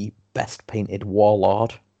the best painted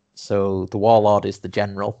warlord. So the warlord is the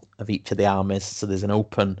general of each of the armies. So there's an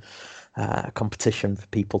open competition for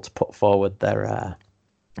people to put forward their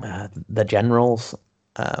generals.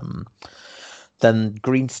 Then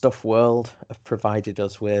Green Stuff World have provided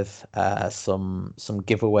us with some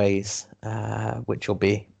giveaways, which will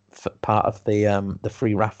be part of the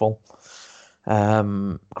free raffle.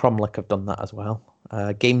 Cromlech have done that as well.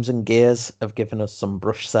 Games and Gears have given us some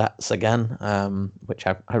brush sets again, which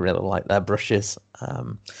I really like their brushes.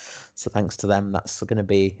 So thanks to them, that's going to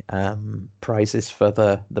be prizes for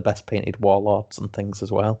the best painted warlords and things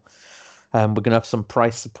as well. We're going to have some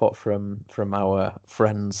prize support from our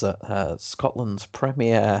friends at Scotland's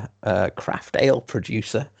premier craft ale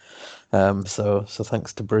producer. So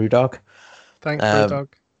thanks to Brewdog. Thanks, Brewdog.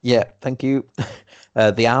 Yeah, thank you.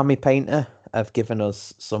 The Army Painter have given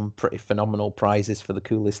us some pretty phenomenal prizes for the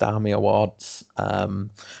coolest army awards, and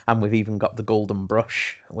we've even got the Golden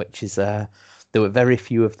Brush, which is there were very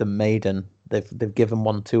few of them made, and they've given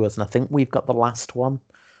one to us, and I think we've got the last one.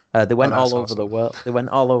 They went all over the world. They went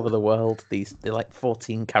all over the world. They're like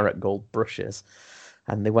 14 karat gold brushes,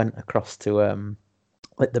 and they went across to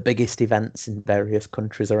like the biggest events in various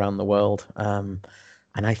countries around the world. And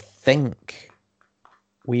I think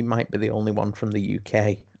we might be the only one from the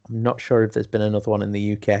UK. I'm not sure if there's been another one in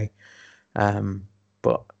the UK,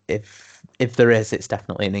 but if there is, it's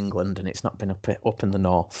definitely in England, and it's not been up in the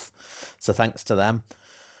north. So thanks to them.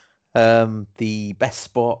 The Best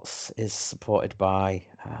Sports is supported by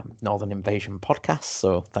Northern Invasion podcast,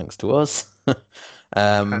 so thanks to us.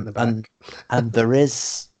 And there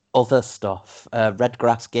is other stuff.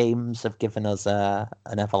 Redgrass Games have given us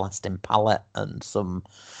an Everlasting palette and some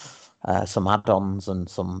add-ons and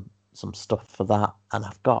some stuff for that, and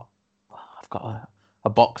I've got a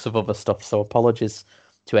box of other stuff. So apologies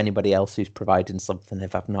to anybody else who's providing something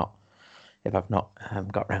if I've not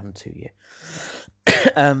got round to you.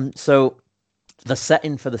 So the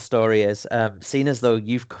setting for the story is seen as though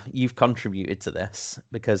you've contributed to this,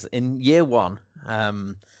 because in year one,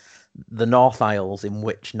 the North Isles in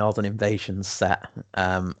which Northern Invasion's set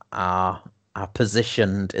are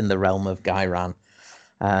positioned in the realm of Ghyran.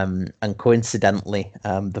 And coincidentally,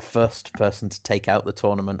 the first person to take out the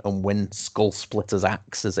tournament and win Skull Splitter's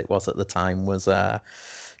Axe, as it was at the time, was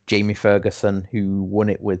Jamie Ferguson, who won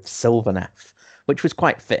it with Sylvaneth, which was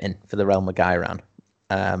quite fitting for the realm of Ghyran.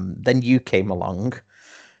 Then you came along,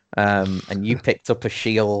 and you picked up a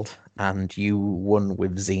shield, and you won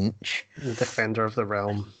with Tzeentch, the Defender of the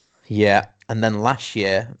Realm. Yeah, and then last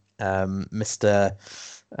year, Mr.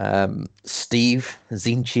 Steve,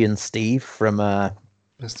 Tzeentchian Steve from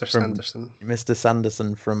Mr.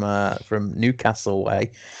 Sanderson from Newcastle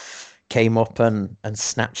way came up and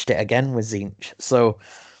snatched it again with Tzeentch. So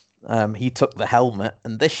he took the helmet,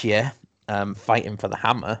 and this year, fighting for the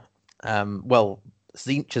hammer,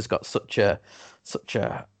 Tzeentch has got such a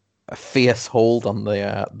fierce hold on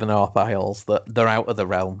the North Isles that they're out of the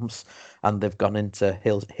realms, and they've gone into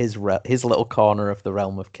his little corner of the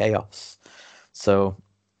realm of chaos. So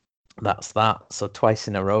that's that. So twice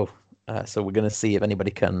in a row. So we're going to see if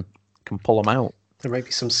anybody can pull them out. There might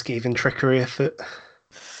be some Skaven trickery afoot.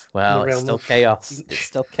 Well, it's still chaos. It's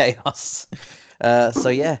still chaos.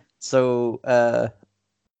 So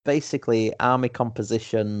basically, army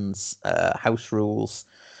compositions, house rules.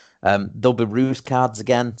 There'll be ruse cards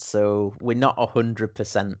again, so we're not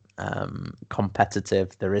 100%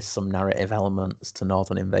 competitive. There is some narrative elements to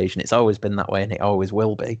Northern Invasion. It's always been that way, and it always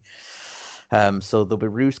will be. So there'll be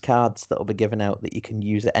ruse cards that will be given out that you can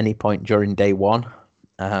use at any point during day one.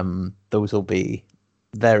 Those will be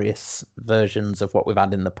various versions of what we've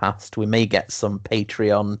had in the past. We may get some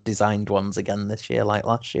Patreon designed ones again this year, like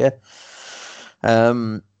last year.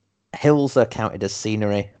 Hills are counted as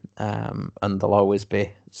scenery, and they'll always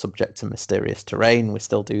be subject to mysterious terrain. We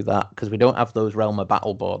still do that because we don't have those Realm of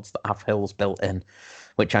Battle boards that have hills built in,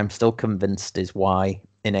 which I'm still convinced is why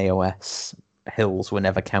in AOS hills were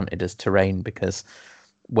never counted as terrain, because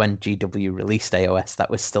when GW released AOS, that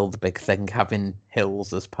was still the big thing, having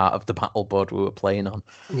hills as part of the battle board we were playing on.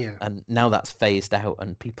 Yeah. And now that's phased out,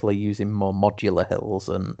 and people are using more modular hills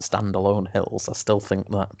and standalone hills. I still think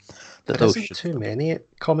that There those isn't should too many at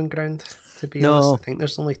Common Ground, to be No. honest. I think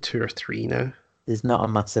there's only 2 or 3 now. There's not a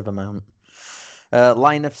massive amount.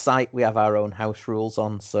 Line of sight, we have our own house rules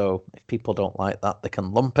on, so if people don't like that, they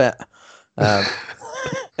can lump it.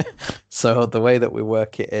 So the way that we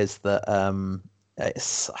work it is that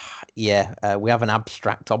we have an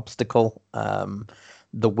abstract obstacle,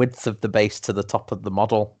 the width of the base to the top of the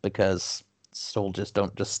model, because soldiers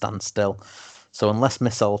don't just stand still. So unless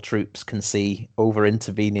missile troops can see over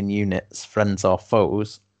intervening units, friends or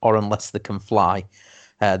foes, or unless they can fly,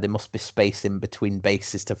 there must be space in between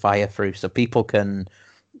bases to fire through, so people can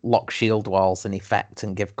lock shield walls in effect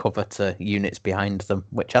and give cover to units behind them,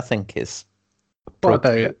 which I think is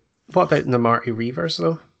appropriate. What about Namarti Reavers,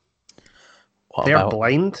 though? They're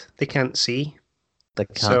blind. They can't see. They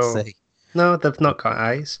can't see. No, they've not got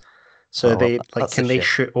eyes. So can they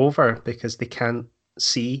shoot over because they can't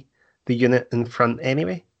see the unit in front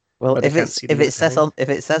anyway? Well, if it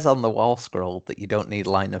says on the wall scroll that you don't need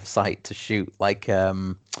line of sight to shoot, like I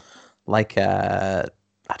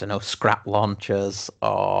don't know, scrap launchers,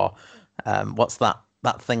 or what's that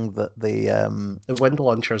thing that the wind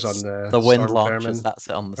launchers on the wind launchers, that's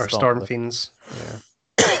it, on the Storm Fiends. Yeah.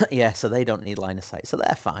 Yeah, so they don't need line of sight, so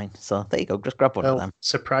they're fine. So there you go, just grab one of them.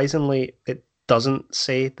 Surprisingly, it doesn't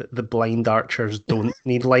say that the blind archers don't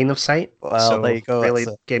need line of sight. Well, so there you go. Really,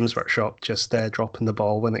 Games Workshop just dropping the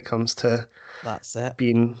ball when it comes to that's it.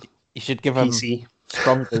 Being you should give PC. them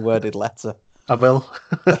strongly worded letter. I will.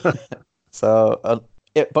 So,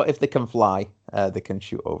 but if they can fly, they can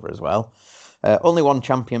shoot over as well. Only one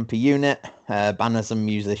champion per unit. Banners and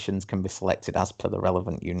musicians can be selected as per the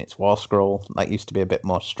relevant unit's war scroll. That used to be a bit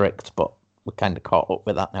more strict, but we're kind of caught up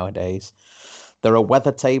with that nowadays. There are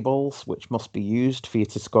weather tables, which must be used for you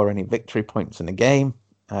to score any victory points in a game.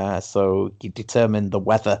 So you determine the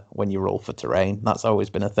weather when you roll for terrain. That's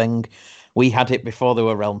always been a thing. We had it before there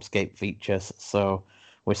were Realmscape features, so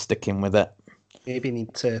we're sticking with it. Maybe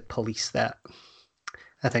need to police that.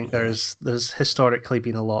 I think there's historically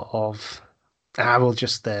been a lot of we'll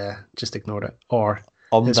just ignore it, or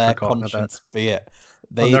on their conscience be it.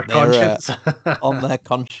 On their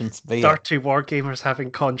conscience be it. Start 2 wargamers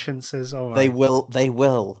having consciences. Oh, they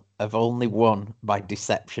will have only won by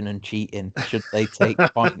deception and cheating should they take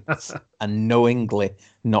points and knowingly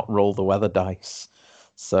not roll the weather dice.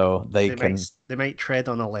 So they might tread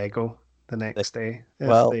on a Lego the next day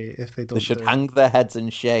if they don't. They should hang their heads in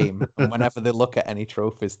shame, and whenever they look at any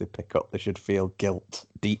trophies they pick up, they should feel guilt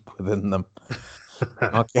deep within them.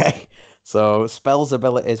 Okay, so spells,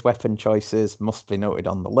 abilities, weapon choices must be noted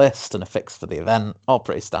on the list and affixed for the event. All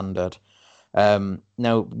pretty standard.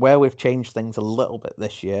 Now, where we've changed things a little bit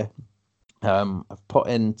this year, I've put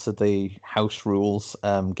into the house rules,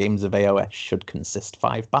 games of AOS should consist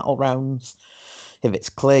 5 battle rounds. If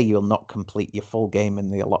it's clear you'll not complete your full game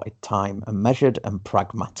in the allotted time, a measured and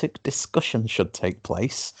pragmatic discussion should take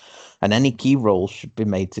place, and any key rolls should be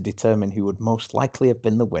made to determine who would most likely have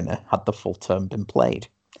been the winner had the full term been played.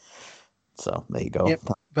 So there you go. Yep.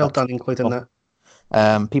 Well done, including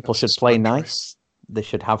that. People should play nice. They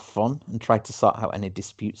should have fun and try to sort out any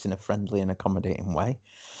disputes in a friendly and accommodating way.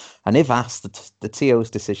 And if asked, the TO's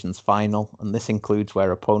decision's final, and this includes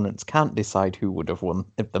where opponents can't decide who would have won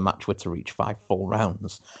if the match were to reach 5 full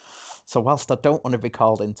rounds. So whilst I don't want to be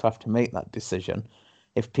called in to have to make that decision,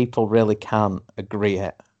 if people really can't agree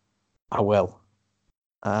it, I will.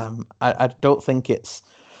 I don't think it's...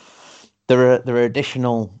 There are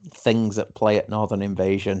additional things at play at Northern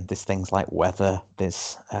Invasion. There's things like weather.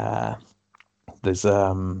 There's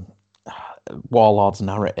warlords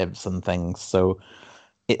narratives and things. So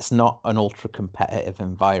it's not an ultra competitive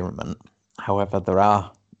environment. However, there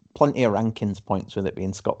are plenty of rankings points with it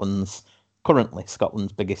being currently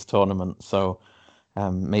Scotland's biggest tournament. So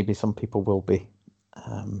maybe some people will be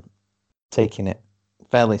taking it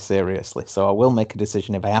fairly seriously. So I will make a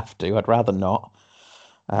decision if I have to. I'd rather not.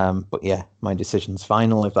 But yeah, my decision's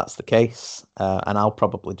final if that's the case. And I'll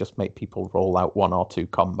probably just make people roll out 1 or 2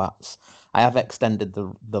 combats. I have extended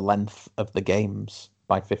the length of the games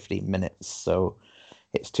by 15 minutes. So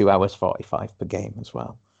it's 2 hours 45 per game as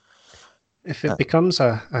well. If it becomes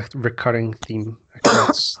a recurring theme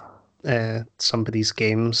across somebody's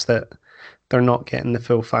games that they're not getting the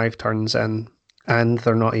full 5 turns in, and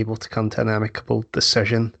they're not able to come to an amicable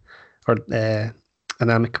decision or an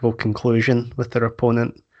amicable conclusion with their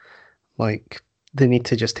opponent, like they need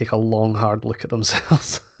to just take a long, hard look at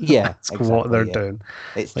themselves. Yeah, Ask what they're exactly. Yeah, doing.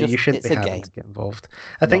 it's Like, you just shouldn't it's be a having game. to get involved.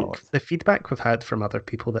 I No, think the feedback we've had from other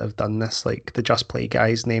people that have done this, like the Just Play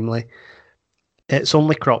guys, namely, it's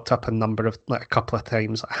only cropped up a number of like a couple of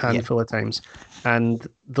times, a yeah, handful of times, and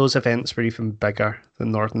those events were even bigger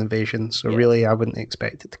than Northern Invasion. So yeah, really, I wouldn't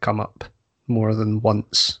expect it to come up more than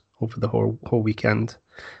once over the whole weekend.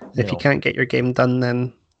 If you no, can't get your game done,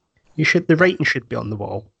 then you should. The writing should be on the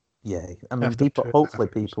wall yeah. I mean, after people. 2.5 Hopefully,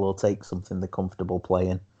 years. people will take something they're comfortable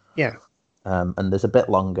playing. Yeah. And there's a bit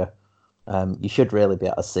longer. You should really be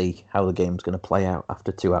able to see how the game's going to play out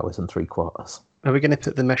after 2 hours and 3/4. Are we going to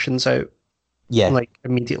put the missions out Yeah, like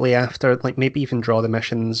immediately after? Like maybe even draw the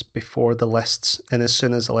missions before the lists, and as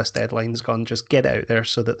soon as the list deadline's gone, just get it out there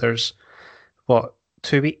so that there's what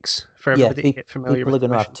 2 weeks for yeah. everybody to get familiar People are with the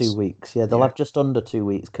going to have missions. 2 weeks. Yeah, they'll Yeah, have just under 2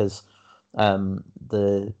 weeks because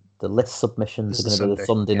the list submissions this are is a going to be the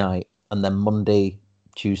Sunday. Sunday Yeah, night, and then Monday,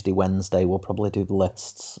 Tuesday, Wednesday we'll probably do the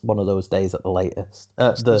lists. One of those days at the latest.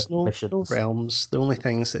 The there's no missions. realms. The only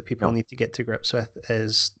things that people No. need to get to grips with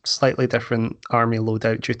is slightly different army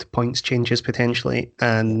loadout due to points changes potentially,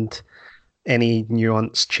 Yeah. and any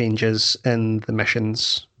nuance changes in the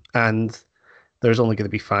missions. And there's only going to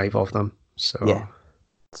be 5 of them, Yeah.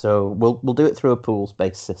 so So we'll do it through a pools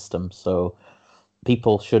based system. So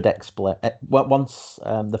people should explain once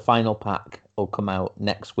the final pack will come out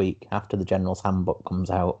next week after the general's handbook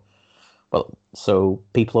comes out. Well, so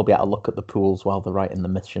people will be able to look at the pools while they're writing the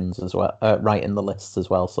missions as well, writing the lists as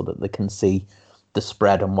well, so that they can see the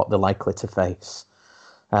spread and what they're likely to face.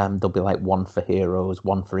 There'll be like one for heroes,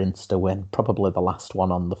 one for insta win. Probably the last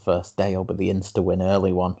one on the first day will be the insta win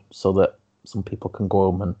early one, so that some people can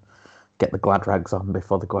go home and get the glad rags on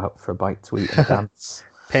before they go out for a bite to eat and dance.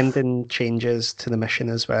 pending changes to the mission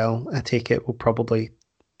as well. I take it we'll probably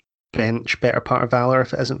bench Better Part of Valor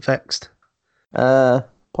if it isn't fixed. Uh,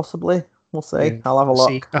 Possibly. We'll Yeah, see. I'll have a we'll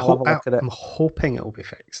see. look. I'll have a look at it. I'm hoping it will be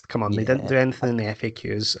fixed. Come on, they didn't Yeah, do anything in the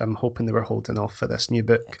FAQs. I'm hoping they were holding off for this new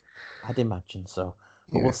book. I'd imagine so.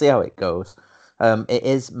 But Yeah. we'll see how it goes. It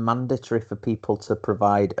is mandatory for people to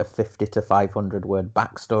provide a 50 to 500 word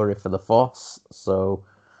backstory for the Force, so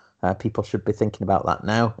people should be thinking about that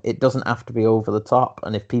now. It doesn't have to be over the top,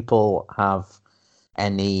 and if people have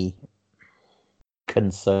any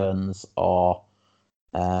concerns or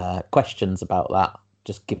questions about that,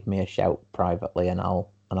 just give me a shout privately, and I'll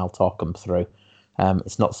talk them through.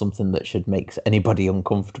 It's not something that should make anybody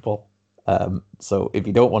uncomfortable. So if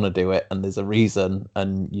you don't want to do it and there's a reason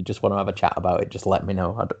and you just want to have a chat about it, just let me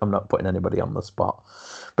know. I'm not putting anybody on the spot,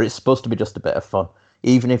 but it's supposed to be just a bit of fun.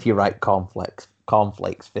 Even if you write cornflakes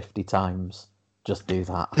 50 times, just do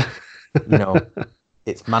that. You know,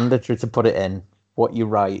 it's mandatory to put it in. What you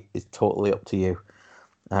write is totally up to you.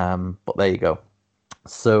 But there you go.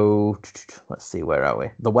 So let's see, where are we?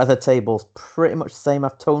 The weather table's pretty much the same.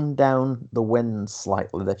 I've toned down the winds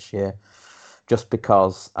slightly this year, just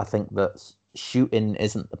because I think that shooting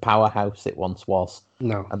isn't the powerhouse it once was.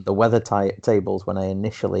 No. And the weather tables, when I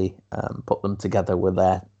initially put them together, were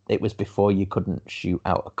there. It was before you couldn't shoot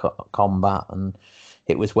out of combat, and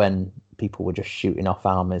it was when people were just shooting off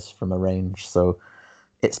armies from a range. So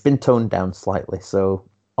it's been toned down slightly. So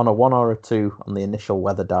on a 1 or a 2 on the initial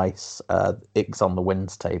weather dice, it's on the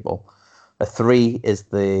winds table. A 3 is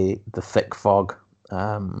the thick fog,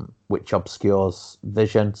 which obscures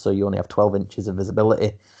vision, so you only have 12 inches of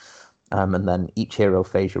visibility. And then each hero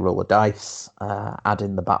phase you roll a dice, add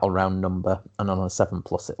in the battle round number, and on a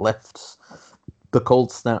 7+ it lifts. The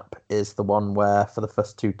cold snap is the one where for the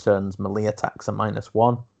first 2 turns melee attacks are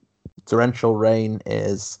 -1. Torrential rain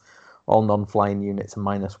is all non-flying units are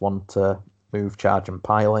 -1 to move, charge, and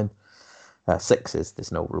piling. 6s,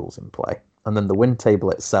 there's no rules in play. And then the wind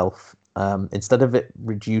table itself, instead of it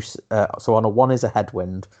reduce, so on a 1 is a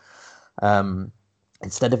headwind.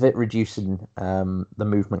 Instead of it reducing the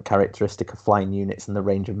movement characteristic of flying units and the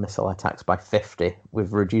range of missile attacks by 50,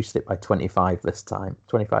 we've reduced it by 25 this time,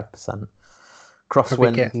 25%. Are we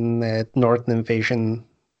Crosswind. getting Northern Invasion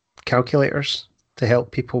calculators to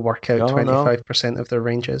help people work out No, 25% of their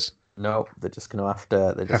ranges? No, they're just going to have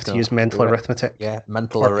to. They're just Have to going use mental arithmetic. Yeah,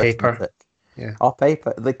 mental or paper. arithmetic. Yeah. Or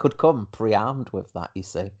paper. They could come pre-armed with that. You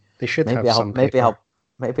see. They should Maybe have I'll some paper.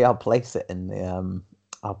 maybe I'll place it in the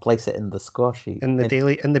I'll place it in the score sheet. In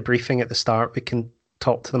the briefing at the start, we can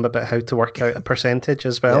talk to them about how to work out a percentage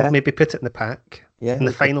as well. Yeah. Maybe put it in the pack. Yeah, In the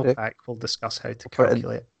we could final do. pack, we'll discuss how to Put it in-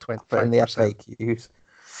 calculate Put it in the 25%. FAQs.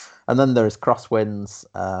 And then there's crosswinds,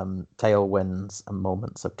 tailwinds, and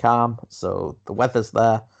moments of calm. So the weather's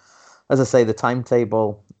there. As I say, the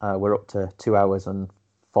timetable, we're up to 2 hours and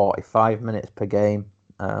 45 minutes per game.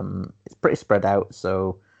 It's pretty spread out,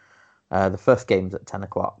 so The first game's at 10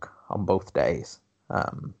 o'clock on both days.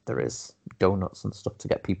 There is donuts and stuff to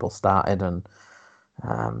get people started, and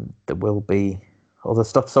there will be other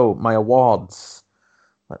stuff. So my awards,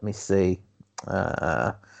 let me see.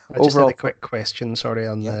 I just had a quick question, sorry,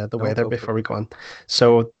 on the weather before we go on.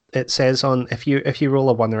 So it says on if you roll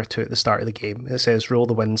a 1 or a 2 at the start of the game, it says roll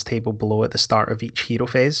the wins table below at the start of each hero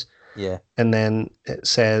phase. Yeah. And then it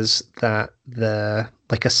says that a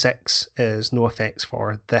 6 is no effects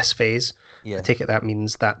for this phase. Yeah. I take it that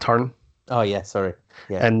means that turn. Oh yeah, sorry.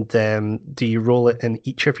 Yeah. And do you roll it in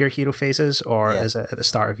each of your hero phases, or is it at the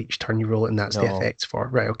start of each turn you roll it and that's the effects for?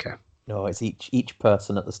 Right, okay. No, it's each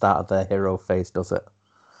person at the start of their hero phase does it.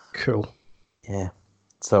 Cool. Yeah.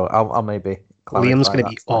 So I'll maybe Liam's going to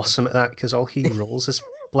be awesome at that because all he rolls is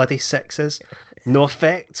bloody 6s. No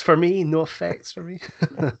effects for me. No effects for me.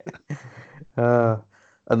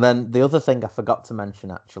 And then the other thing I forgot to mention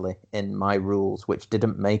actually in my rules, which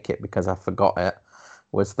didn't make it because I forgot it,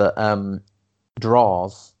 was that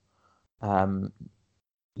draws,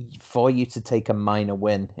 for you to take a minor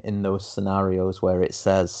win in those scenarios where it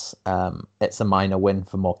says it's a minor win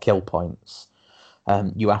for more kill points,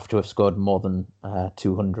 you have to have scored more than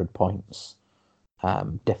 200 points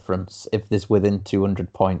difference. If there's within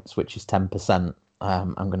 200 points, which is 10%,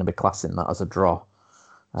 I'm going to be classing that as a draw.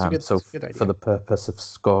 So for the purpose of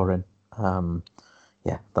scoring,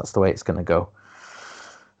 that's the way it's going to go.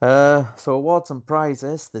 So awards and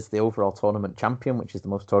prizes. There's the overall tournament champion, which is the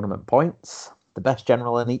most tournament points. The best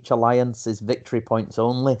general in each alliance is victory points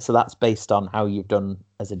only. So that's based on how you've done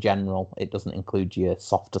as a general. It doesn't include your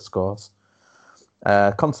softer scores.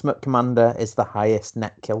 Consummate commander is the highest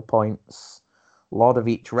net kill points. Lord of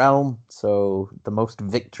each realm. So the most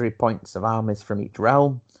victory points of armies from each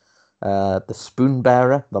realm. The spoon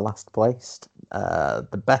bearer, the last placed.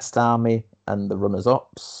 The best army and the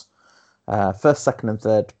runners-ups. First, second, and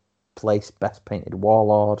third place best painted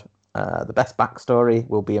warlord. The best backstory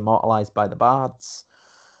will be immortalized by the bards.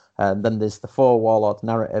 Then there's the 4 warlord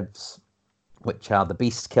narratives, which are the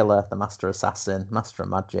Beast Killer, the Master Assassin, Master of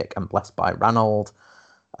Magic, and Blessed by Ranald.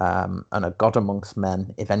 And a God Amongst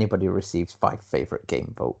Men. If anybody receives 5 favorite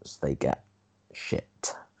game votes, they get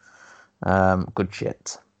shit. Good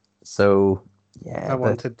shit. So yeah, I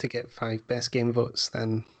wanted to get 5 best game votes,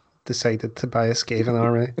 then decided to buy a Skaven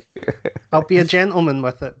army. I'll be a gentleman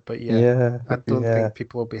with it, but I don't think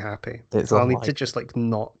people will be happy. I'll need to just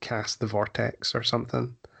not cast the Vortex or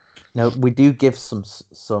something. Now we do give some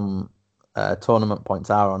tournament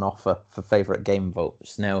points are on offer for favorite game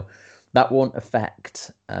votes. Now that won't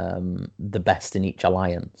affect the best in each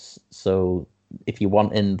alliance. So if you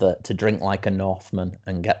want to drink like a Northman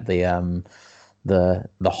and get the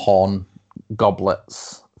horn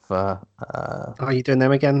goblets for are you doing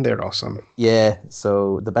them again? They're awesome. Yeah,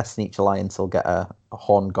 so the best in each alliance will get a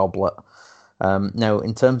horn goblet. Now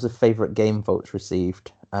in terms of favorite game votes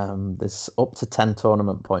received, there's up to 10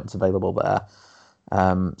 tournament points available there.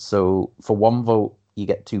 So for 1 vote you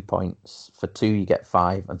get 2 points, for 2 you get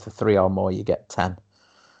 5, and for 3 or more you get 10.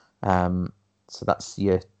 So that's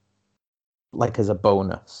your as a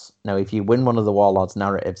bonus. Now, if you win one of the Warlords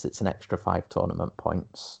narratives, it's an extra 5 tournament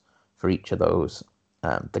points for each of those.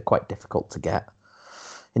 They're quite difficult to get.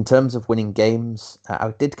 In terms of winning games,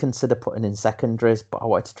 I did consider putting in secondaries, but I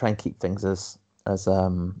wanted to try and keep things as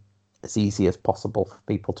easy as possible for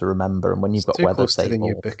people to remember. And when you've got weather close to the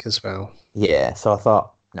new book as well. Yeah, so I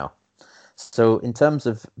thought no. So in terms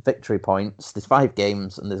of victory points, there's 5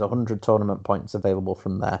 games and there's 100 tournament points available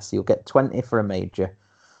from there. So you'll get 20 for a major,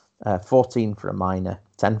 14 for a minor,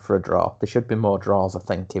 10 for a draw. There should be more draws, I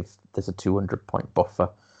think, if there's a 200-point buffer.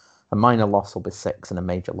 A minor loss will be 6 and a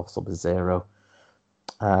major loss will be 0.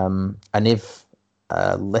 And if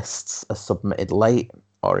lists are submitted late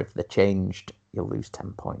or if they're changed, you'll lose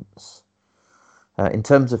 10 points. In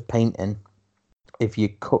terms of painting, if you're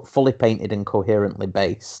fully painted and coherently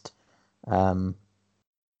based,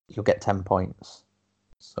 you'll get 10 points.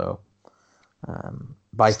 So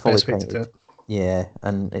by fully painted, yeah,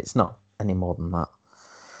 and it's not any more than that.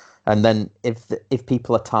 And then if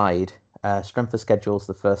people are tied, strength of schedule is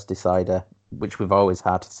the first decider, which we've always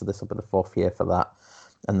had. So this will be the 4th year for that.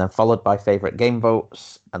 And then followed by favorite game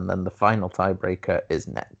votes, and then the final tiebreaker is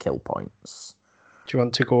net kill points. Do you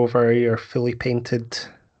want to go over your fully painted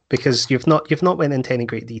because you've not went into any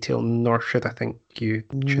great detail, nor should I think you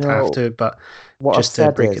should have No, to, but what I've just to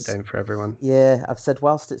said break it is, down for everyone. yeah, I've said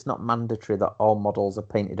whilst it's not mandatory that all models are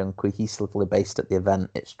painted and cohesively based at the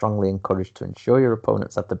event, it's strongly encouraged to ensure your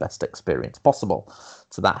opponents have the best experience possible.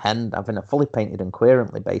 To that end, having a fully painted and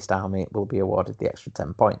coherently based army will be awarded the extra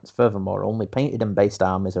 10 points. Furthermore, only painted and based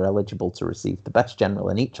armies are eligible to receive the best general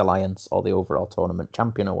in each alliance or the overall tournament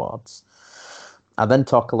champion awards. I then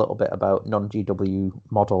talk a little bit about non-GW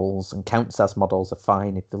models, and counts as models are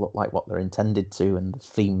fine if they look like what they're intended to and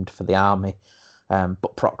themed for the army.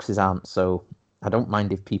 But proxies aren't, so I don't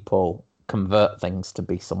mind if people convert things to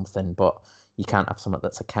be something, but you can't have something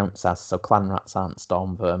that's a counts as, so clan rats aren't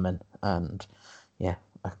storm vermin, and yeah,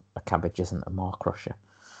 a cabbage isn't a maw crusher.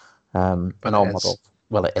 And all models,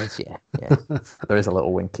 well, it is, yeah. There is a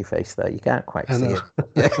little winky face there. You can't quite see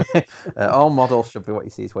it. All models should be what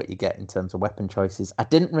you see is what you get in terms of weapon choices. I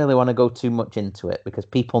didn't really want to go too much into it because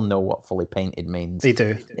people know what fully painted means. They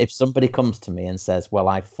do. If somebody comes to me and says, well,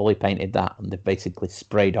 I fully painted that, and they've basically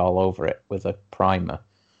sprayed all over it with a primer,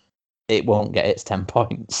 it won't get its 10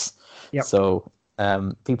 points. Yep. So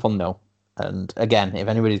people know. And again, if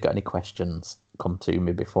anybody's got any questions, come to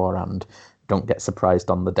me beforehand. Don't get surprised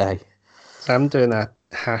on the day. So I'm doing a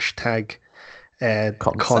hashtag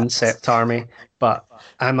concept army, but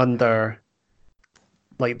I'm under,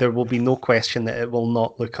 like, there will be no question that it will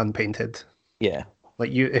not look unpainted. Yeah.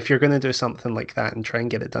 Like, if you're going to do something like that and try and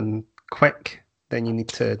get it done quick, then you need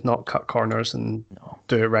to not cut corners and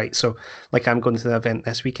do it right. So, like, I'm going to the event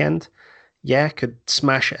this weekend. Yeah, I could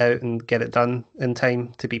smash it out and get it done in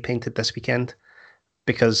time to be painted this weekend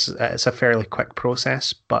because it's a fairly quick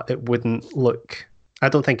process, but it wouldn't look, I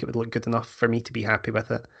don't think it would look good enough for me to be happy with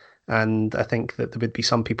it. And I think that there would be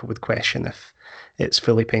some people would question if it's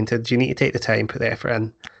fully painted. You need to take the time, put the effort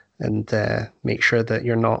in, and make sure that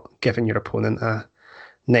you're not giving your opponent a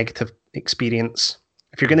negative experience.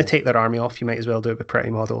 If you're going to take their army off, you might as well do it with pretty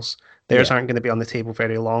models. Theirs aren't going to be on the table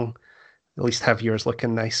very long. At least have yours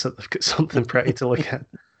looking nice so they've got something pretty to look at.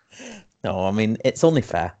 No, I mean, it's only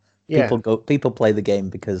fair. Yeah. People play the game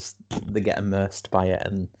because they get immersed by it,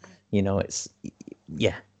 and it's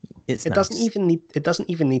nice. Doesn't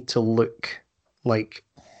even need to look like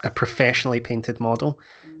a professionally painted model.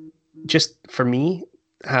 Just for me,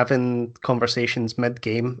 having conversations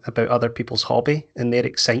mid-game about other people's hobby and their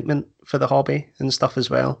excitement for the hobby and stuff as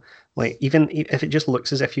well. Like, even if it just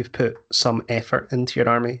looks as if you've put some effort into your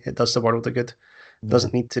army, it does the world a good. It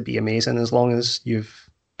doesn't need to be amazing as long as you've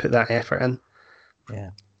put that effort in.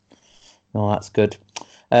 Yeah. No, that's good.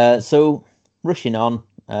 So, rushing on,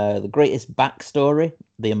 the greatest backstory,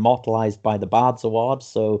 the Immortalized by the Bards Award.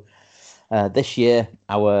 So, this year,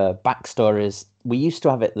 our backstories, we used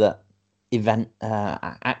to have it that event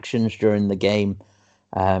actions during the game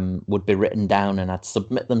would be written down and I'd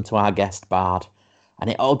submit them to our guest bard, and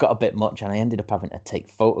it all got a bit much and I ended up having to take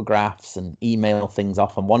photographs and email things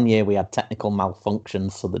off, and one year we had technical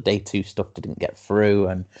malfunctions so the day 2 stuff didn't get through,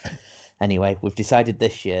 and anyway we've decided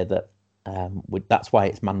this year that that's why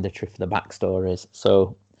it's mandatory for the backstories.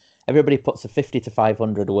 So everybody puts a 50 to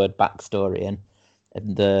 500 word backstory in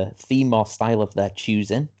the theme or style of their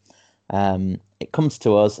choosing. It comes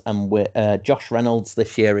to us, and Josh Reynolds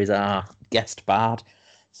this year is our guest bard.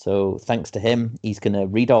 So thanks to him, he's going to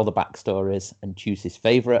read all the backstories and choose his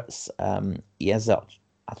favourites. He has, I'm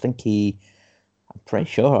pretty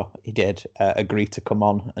sure he did agree to come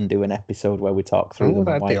on and do an episode where we talk through them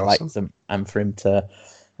and why he likes them, and for him to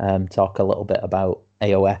talk a little bit about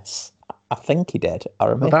AOS. I think he did.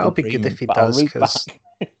 Well, that'll be good if he does, because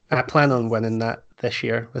I plan on winning that this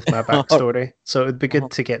year with my backstory. So it'd be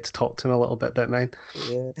good to get to talk to him a little bit about mine.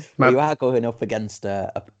 Yeah. You are going up against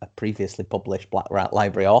a previously published Black Rat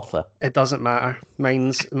Library author. It doesn't matter.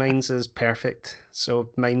 Mine's is perfect.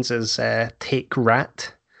 So mine's is Take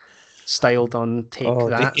Rat, styled on Take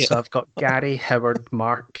That. So I've got Gary, Howard,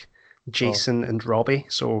 Mark, Jason, and Robbie.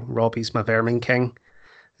 So Robbie's my Vermin King.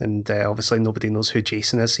 And obviously nobody knows who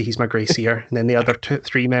Jason is, so he's my Grey Seer. And then the other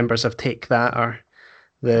 3 members of Take That are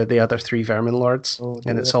the other 3 Vermin Lords,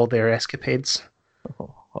 and it's all their escapades.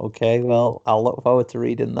 Okay, well, I'll look forward to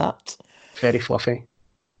reading that. Very fluffy.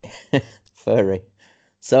 Furry.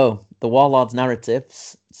 So, the Warlords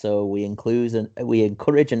narratives. So we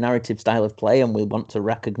encourage a narrative style of play, and we want to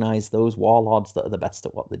recognise those Warlords that are the best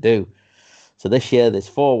at what they do. So this year there's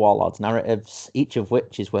 4 Warlords narratives, each of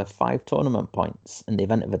which is worth 5 tournament points. In the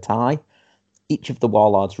event of a tie, each of the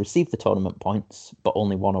Warlords receive the tournament points, but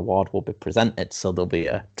only one award will be presented, so there'll be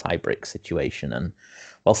a tie-break situation. And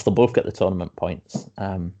whilst they'll both get the tournament points,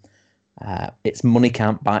 it's money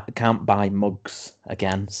can't buy mugs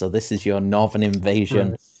again. So this is your Northern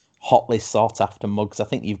Invasion hotly sought after mugs. I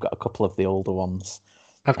think you've got a couple of the older ones.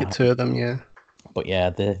 I've got two of them, yeah. But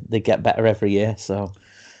yeah, they get better every year. So,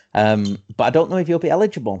 but I don't know if you'll be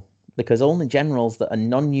eligible because only generals that are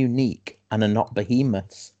non-unique and are not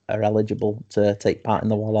behemoths are eligible to take part in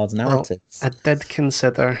the Warlords narratives. Well, I did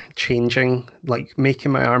consider changing, like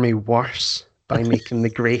making my army worse by making the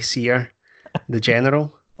Grey Seer the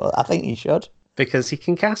general. Well, I think you should. Because he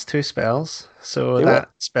can cast 2 spells. So Do that it.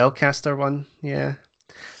 spellcaster one, yeah.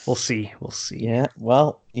 We'll see. Yeah,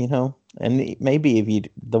 well, and maybe if you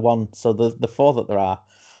the one, so the 4 that there are,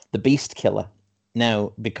 the Beast Killer.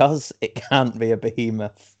 Now, because it can't be a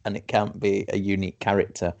behemoth and it can't be a unique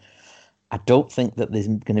character, I don't think that there's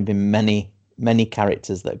going to be many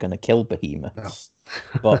characters that are going to kill behemoths.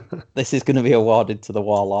 No. But this is going to be awarded to the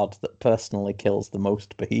warlord that personally kills the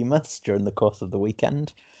most behemoths during the course of the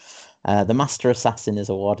weekend. The Master Assassin is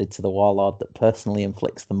awarded to the warlord that personally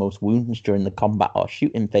inflicts the most wounds during the combat or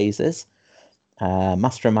shooting phases.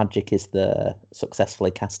 Master of Magic is the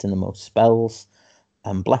successfully casting the most spells.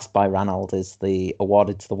 And Blessed by Ranald is the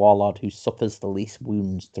awarded to the warlord who suffers the least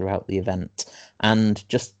wounds throughout the event. And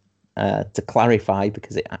just to clarify,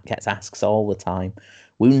 because it gets asked all the time,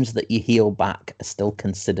 wounds that you heal back are still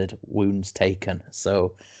considered wounds taken.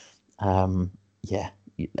 So,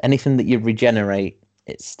 anything that you regenerate,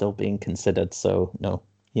 it's still being considered. So, no,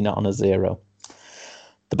 you're not on a 0.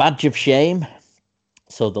 The Badge of Shame.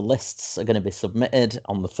 So the lists are going to be submitted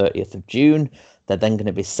on the 30th of June. They're then going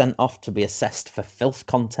to be sent off to be assessed for filth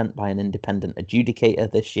content by an independent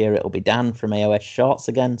adjudicator. This year it'll be Dan from AOS Shorts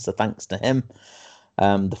again, so thanks to him.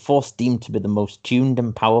 The force deemed to be the most tuned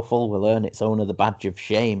and powerful will earn its owner the Badge of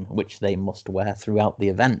Shame, which they must wear throughout the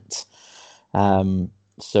event.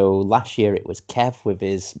 So last year it was Kev with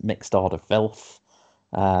his Mixed Order Filth.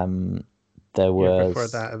 There was... before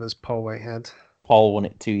that it was Paul Whitehead. Paul won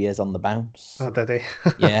it 2 years on the bounce. Oh, did he?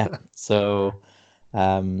 Yeah, so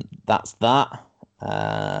that's that.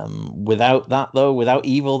 Without that, though, without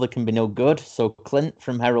evil, there can be no good. So Clint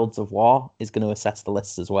from Heralds of War is going to assess the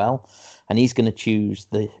lists as well. And he's going to choose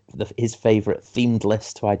his favourite themed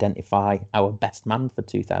list to identify our best man for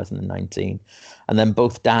 2019. And then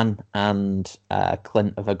both Dan and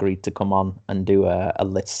Clint have agreed to come on and do a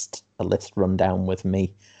list rundown with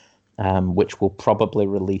me. Which will probably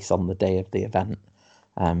release on the day of the event,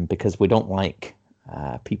 because we don't like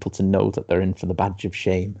people to know that they're in for the Badge of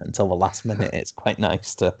Shame until the last minute. It's quite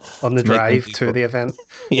nice to on the drive to the event.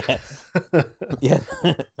 Yeah, yeah.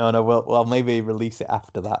 No, we'll maybe release it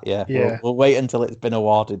after that. Yeah, yeah. We'll wait until it's been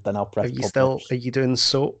awarded, then I'll press. Are you doing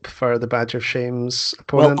soap for the Badge of Shame's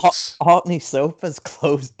opponents? Well, Orkney Soap has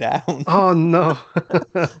closed down. Oh no!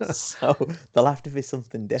 So there'll have to be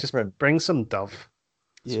something different. Just bring some Dove.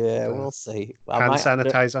 Yeah, we'll see. Hand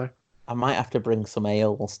sanitizer. I might have to bring some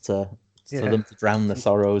ales for them to drown the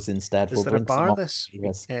sorrows instead. Is there a bar this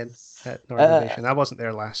weekend at Northern Nation? I wasn't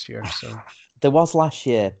there last year, so there was last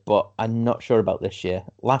year, but I'm not sure about this year.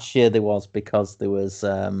 Last year there was because there was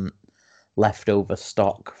leftover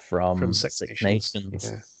stock from Six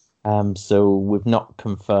Nations. Yeah. So we've not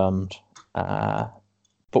confirmed, but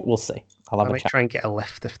we'll see. I might try and get a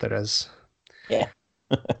lift if there is. Yeah,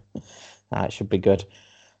 it should be good.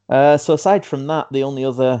 So aside from that, the only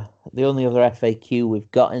other FAQ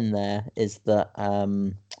we've got in there is that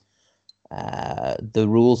the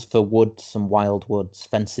rules for woods and wild woods,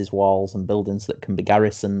 fences, walls, and buildings that can be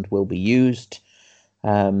garrisoned will be used.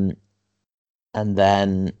 And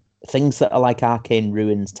then things that are like arcane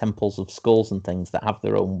ruins, temples of skulls, and things that have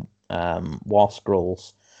their own war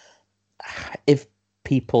scrolls. If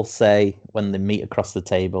people say when they meet across the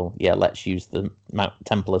table, yeah, let's use the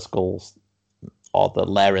Temple of Skulls or the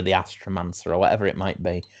Lair of the Astromancer or whatever it might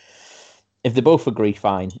be. If they both agree,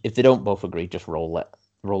 fine. If they don't both agree, just roll it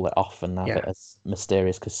off and have it as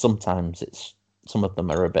mysterious, because sometimes some of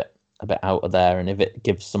them are a bit out of there, and if it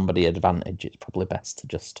gives somebody advantage, it's probably best to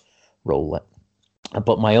just roll it.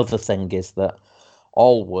 But my other thing is that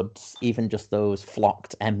all woods, even just those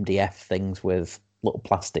flocked MDF things with little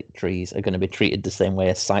plastic trees, are going to be treated the same way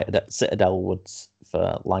as Citadel woods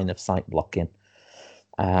for line of sight blocking.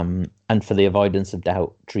 And for the avoidance of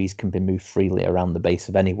doubt, trees can be moved freely around the base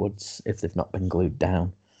of any woods if they've not been glued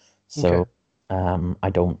down. So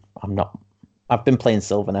I've been playing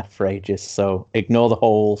Sylvaneth for ages, so ignore the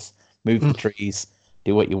holes, move the trees,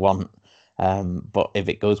 do what you want. But if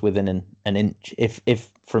it goes within an inch,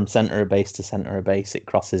 if from center of base to center of base it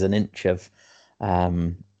crosses an inch of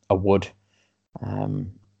a wood,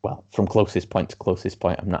 well, from closest point to closest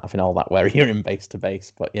point, I'm not having all that where you're in base to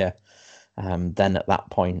base, but yeah. Then at that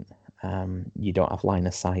point, you don't have line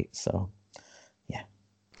of sight. So, yeah.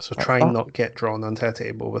 So That's try and that. not get drawn onto a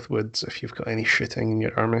table with woods if you've got any shooting in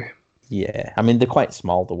your army. Yeah, I mean they're quite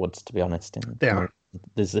small, the woods, to be honest. They are.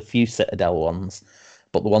 There's a few Citadel ones,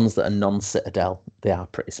 but the ones that are non-Citadel, they are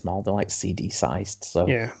pretty small. They're like CD sized, so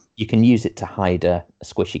Yeah. you can use it to hide a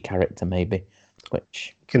squishy character, maybe.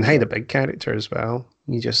 Which You can hide a big character as well.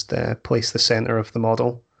 You just place the center of the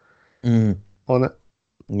model on it.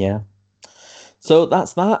 Yeah. So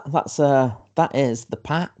that's that. That is the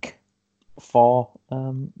pack for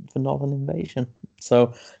Northern Invasion.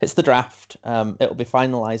 So it's the draft. It'll be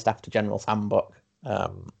finalised after General's Handbook.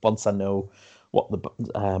 Once I know what the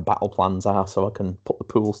battle plans are, so I can put the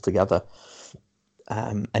pools together.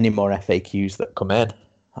 Any more FAQs that come in,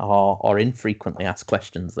 or infrequently asked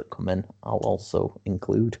questions that come in, I'll also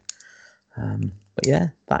include. But yeah,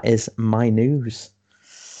 that is my news.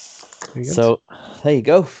 So there you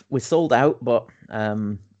go. We're sold out, but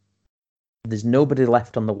there's nobody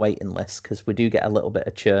left on the waiting list because we do get a little bit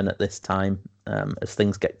of churn at this time as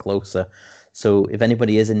things get closer. So if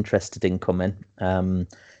anybody is interested in coming,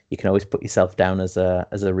 you can always put yourself down as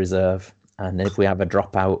a reserve. And if we have a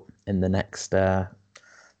dropout in the next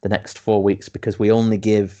 4 weeks, because we only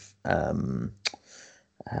give oh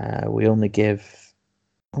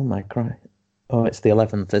my Christ, it's the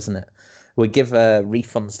 11th, isn't it? We give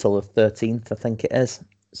refunds till the 13th, I think it is.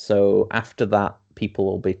 So after that, people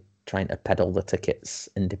will be trying to peddle the tickets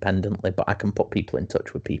independently, but I can put people in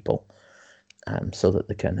touch with people so that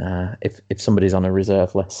they can, if somebody's on a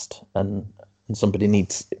reserve list and somebody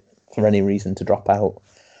needs, for any reason, to drop out,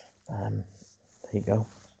 there you go.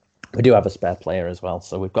 We do have a spare player as well,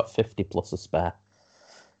 so we've got 50 plus a spare.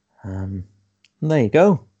 There you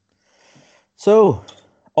go. So,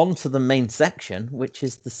 on to the main section, which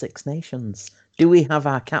is the Six Nations. Do we have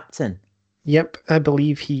our captain? Yep, I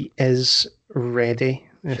believe he is ready.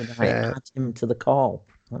 Should I add him to the call?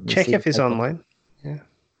 Check if he's online. Yeah.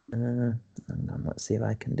 Hang on, let's see if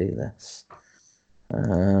I can do this.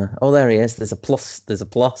 Oh, there he is. There's a plus.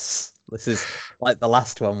 This is like the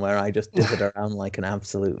last one where I just dithered around like an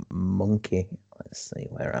absolute monkey. Let's see,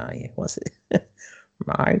 where are you? What's it?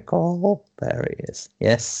 Michael. There he is.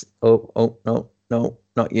 Yes. Oh, no,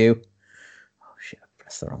 not you. Oh shit, I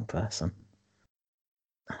pressed the wrong person.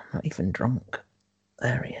 I'm not even drunk.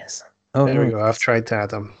 There he is. Oh, there we go. I've tried to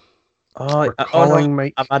add him. Oh, calling no.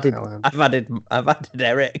 Mike. I've added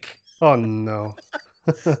Eric. Oh no.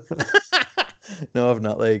 No, I've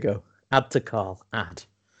not. There you go. Add to call. Add.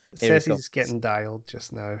 It says he's getting dialed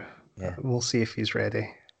just now. Yeah. We'll see if he's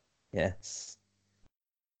ready. Yes.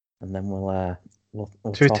 And then we'll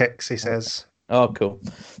 2 ticks, he says. Oh, cool.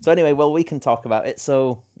 So anyway, well, we can talk about it.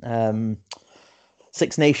 So,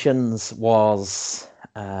 Six Nations was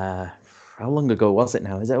how long ago was it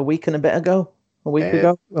now? Is it a week and a bit ago? A week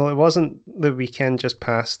ago? Well, it wasn't the weekend just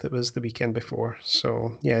passed. It was the weekend before.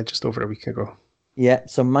 So, yeah, just over a week ago. Yeah,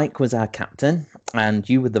 so Mike was our captain, and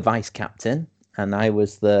you were the vice captain, and I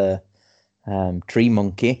was the tree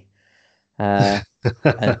monkey. And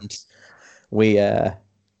we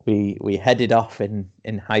headed off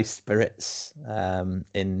in high spirits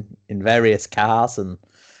in various cars, and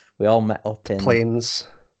we all met up in planes.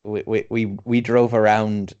 We drove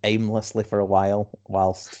around aimlessly for a while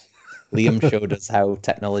whilst Liam showed us how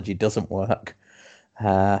technology doesn't work.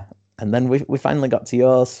 And then we finally got to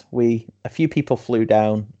yours. A few people flew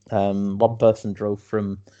down. One person drove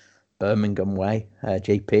from Birmingham way,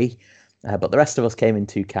 JP. But the rest of us came in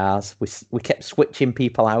 2 cars. We kept switching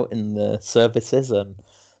people out in the services and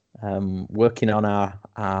working on our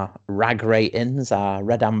RAG ratings, our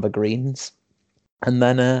red, amber, greens. And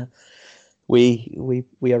then we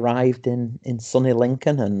arrived in sunny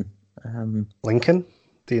Lincoln. And Lincoln?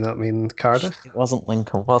 Do you not mean Cardiff? It wasn't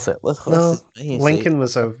Lincoln, was it? No, Lincoln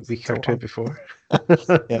was a week or 2 before.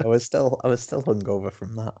 Yeah, I was still hungover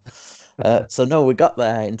from that. So no, we got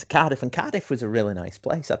there into Cardiff, and Cardiff was a really nice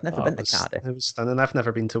place. I've never been to Cardiff. It was stunning. I've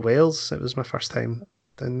never been to Wales. It was my first time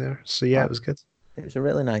down there. So yeah, it was good. It was a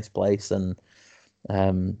really nice place, and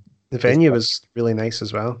the venue was really nice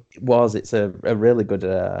as well. It was. It's a really good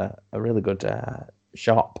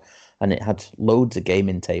shop. And it had loads of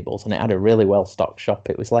gaming tables, and it had a really well stocked shop.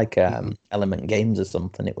 It was like Element Games or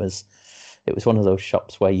something. It was one of those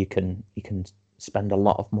shops where you can spend a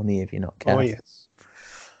lot of money if you're not careful. Oh yes.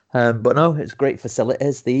 But no, it's great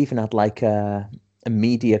facilities. They even had like a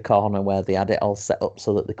media corner where they had it all set up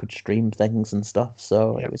so that they could stream things and stuff.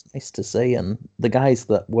 So It was nice to see. And the guys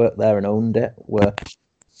that worked there and owned it were.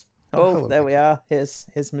 Oh, there we are. Here's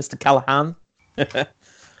Mr. Callahan.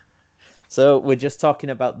 So we're just talking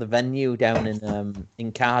about the venue down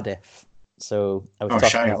in Cardiff. So I was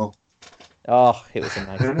talking about. Oh, it was a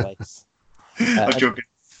nice place. I'm joking.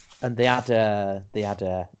 and they had a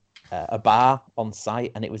bar on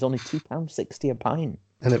site, and it was only £2.60 a pint.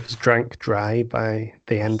 And it was drank dry by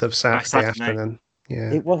the end of Saturday Saturday night. afternoon.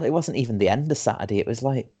 Yeah. It wasn't even the end of Saturday. It was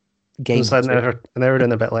like It game was like 2. an hour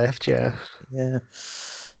and a bit left, yeah. Yeah.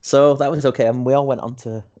 So that was okay. And we all went on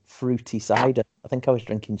to fruity cider. I think I was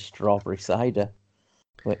drinking strawberry cider,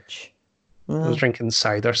 which... I was drinking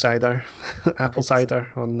cider, apple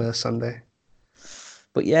cider on the Sunday.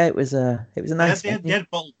 But yeah, it was a nice. They had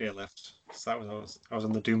bottled beer left. So I was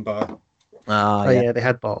on the Doom bar. Oh yeah, they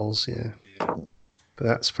had bottles, yeah. But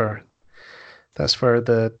that's for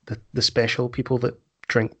the special people that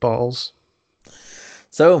drink bottles.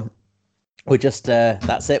 So we just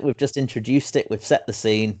that's it. We've just introduced it. We've set the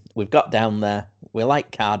scene. We've got down there. We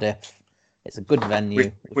like Cardiff. It's a good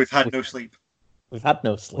venue. We've had no sleep. We've had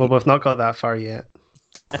no sleep. Well, we've not got that far yet.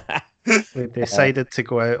 We decided to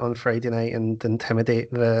go out on Friday night and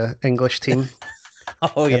intimidate the English team.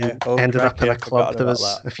 Oh yeah. Ended up in a club. There was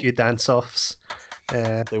that. a few dance-offs.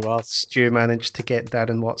 There was. Stu managed to get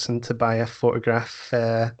Darren Watson to buy a photograph.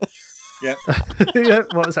 Yeah.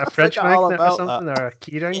 What was that, a fridge magnet or something, or a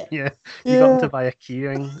keyring? Yeah. You got him to buy a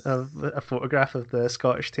keyring of a photograph of the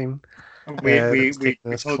Scottish team. We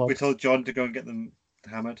told John to go and get them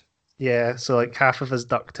hammered. Yeah, so like half of us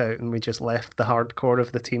ducked out, and we just left the hardcore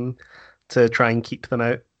of the team to try and keep them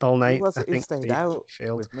out all night. I think stayed out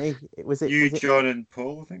with me. Was it John and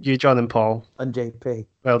Paul? I think you, John, and Paul, and JP.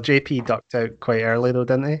 Well, JP ducked out quite early though,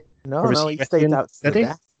 didn't he? No, he stayed out to the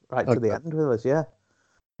death, right to the end with us. Yeah.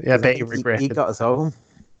 Yeah, I bet he regretted. He got us home.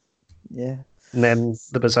 Yeah. And then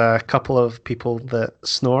there was a couple of people that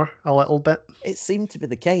snore a little bit. It seemed to be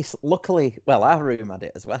the case. Luckily, well, our room had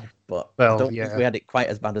it as well, but I don't think we had it quite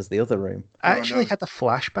as bad as the other room. I actually had a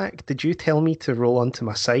flashback. Did you tell me to roll onto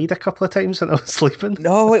my side a couple of times when I was sleeping?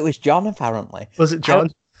 No, it was John, apparently. Was it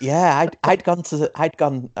John? I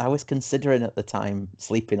was considering at the time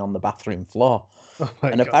sleeping on the bathroom floor. Oh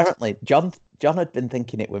my and God. Apparently John had been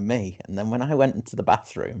thinking it was me, and then when I went into the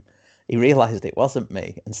bathroom, he realised it wasn't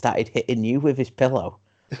me and started hitting you with his pillow,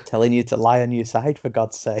 telling you to lie on your side, for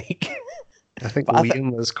God's sake. I think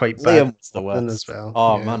Liam was quite bad. Liam was the worst as well.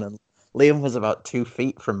 Oh yeah. Man, and Liam was about 2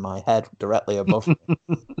 feet from my head, directly above me,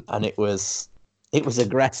 and it was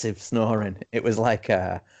aggressive snoring. It was like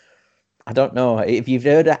I don't know if you've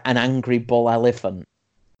heard an angry bull elephant.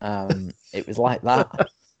 It was like that.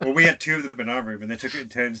 Well, we had 2 of them in our room, and they took it in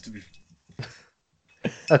turns to be.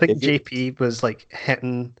 I think JP was like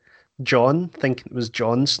hitting John, thinking it was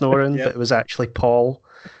John snoring, but it was actually Paul.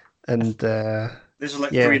 And this was like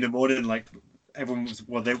 3 in the morning. Like everyone was,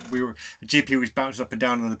 JP was bouncing up and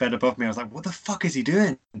down on the bed above me. I was like, "What the fuck is he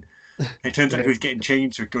doing?" And it turns out he was getting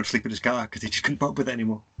changed to go to sleep in his car because he just couldn't put up with it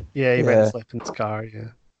anymore. Yeah, he went to sleep in his car. Yeah.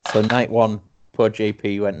 So night 1, poor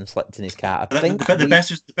JP went and slept in his car. The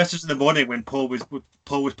best was in the morning when Paul was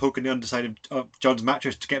poking the underside of John's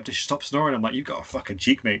mattress to get him to stop snoring. I'm like, you got a fucking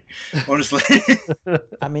cheek, mate. Honestly.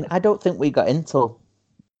 I mean, I don't think we got until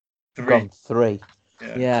 3.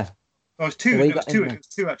 Yeah. Oh, it was 2. It was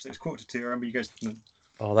 2 actually. It was 1:45. I remember you guys.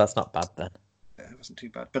 Oh, that's not bad then. Yeah, it wasn't too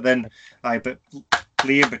bad. But then, but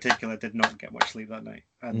Lee in particular did not get much sleep that night.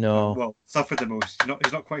 And, no. Well, suffered the most.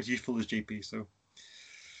 He's not quite as useful as JP, so.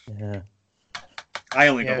 Yeah. I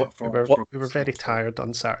only got 4. We were very tired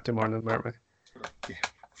on Saturday morning, weren't we? Yeah.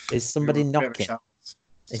 Is somebody knocking?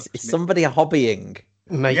 Is somebody hobbying?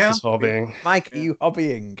 Mike is hobbying. Mike, are you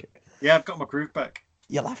hobbying? Yeah, I've got my groove back.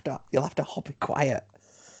 You'll have to hobby quiet.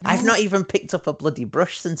 No. I've not even picked up a bloody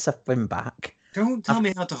brush since I've been back. Don't tell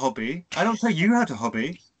me how to hobby. I don't tell you how to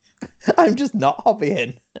hobby. I'm just not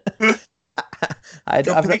hobbying. Go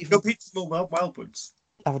paint some more wildwoods.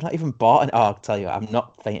 I've not even bought an. Oh, I'll tell you, I'm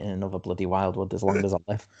not painting another bloody wildwood as long as I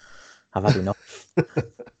live. I've had enough.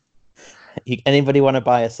 Anybody want to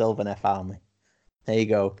buy a Sylvaneth army? There you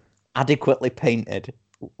go. Adequately painted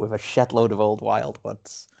with a shed load of old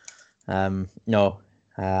wildwoods. No,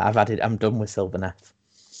 I've had it. I'm done with Sylvaneth.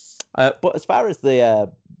 But as far as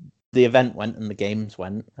the event went and the games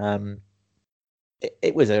went,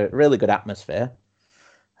 it was a really good atmosphere,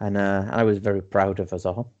 and I was very proud of us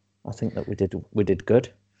all. I think that we did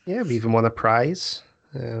good. Yeah, we even won a prize.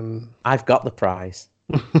 I've got the prize.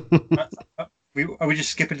 Are we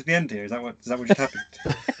just skipping to the end here? Is that what just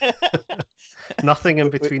happened? Nothing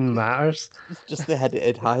in between matters. Just the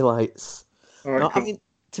edited highlights. All right, no, cool. I mean,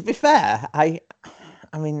 to be fair, I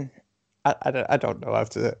don't know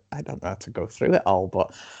how to go through it all,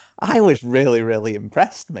 but I was really, really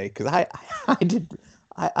impressed, mate, because I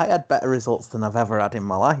had better results than I've ever had in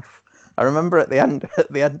my life. I remember at the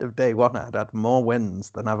end of day 1, I'd had more wins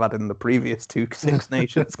than I've had in the previous 2 Six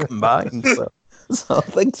Nations combined. So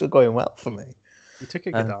things were going well for me. You took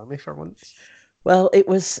a good army for once. Well,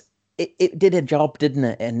 it did a job, didn't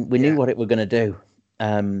it? And we knew what it were going to do.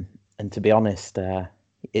 And to be honest,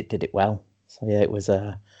 it did it well. So yeah, it was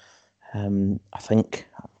I think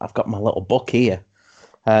I've got my little book here.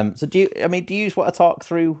 So do you just want to talk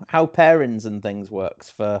through how pairings and things works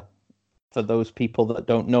for those people that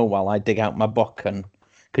don't know while I dig out my book? And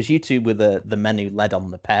because you two were the men who led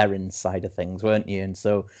on the pairings side of things, weren't you? And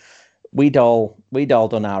so we'd all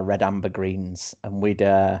done our red, amber, greens, and we'd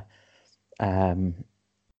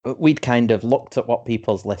kind of looked at what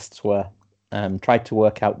people's lists were, tried to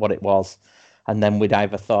work out what it was, and then we'd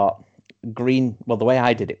either thought green. Well, the way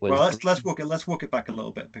I did it was. Well, let's walk it back a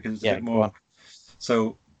little bit because it's a bit more.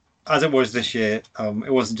 So, as it was this year,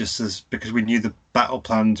 it wasn't just because we knew the battle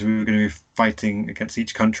plans we were going to be fighting against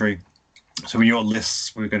each country. So we knew what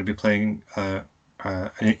lists we were going to be playing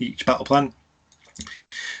in each battle plan.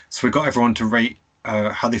 So we got everyone to rate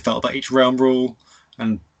how they felt about each realm rule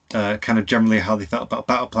and kind of generally how they felt about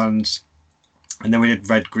battle plans. And then we did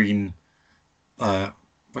red, green.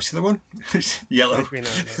 What's the other one? Yellow. Red, green,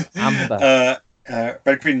 amber.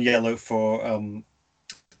 Red, green, yellow for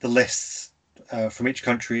the lists from each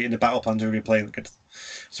country in the battle plans we're going to be playing against.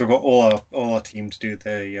 So we've got all our teams do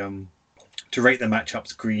the to rate the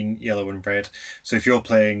matchups green, yellow, and red. So if you're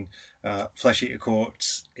playing Flesh Eater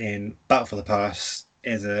Courts in Battle for the Pass,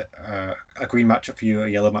 is a green matchup for you, a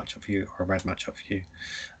yellow matchup for you, or a red matchup for you,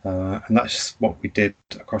 and that's what we did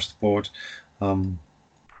across the board.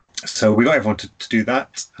 So we got everyone to do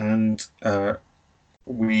that, and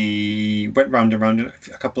we went round and round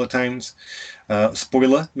a couple of times.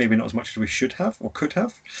 Spoiler, maybe not as much as we should have or could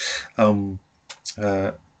have,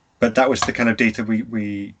 but that was the kind of data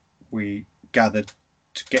we gathered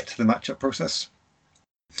to get to the matchup process,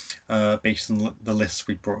 based on the lists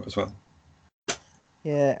we brought as well.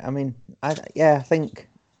 Yeah, I think,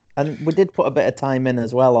 and we did put a bit of time in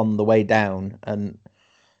as well on the way down, and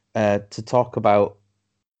to talk about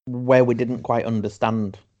where we didn't quite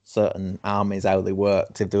understand certain armies, how they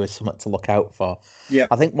worked, if there was something to look out for. Yeah,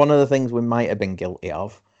 I think one of the things we might have been guilty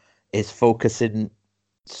of is focusing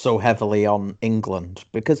so heavily on England,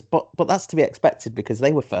 but that's to be expected because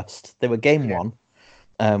they were first. They were game one.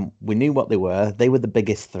 We knew what they were. They were the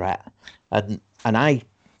biggest threat, and I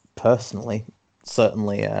personally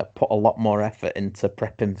certainly put a lot more effort into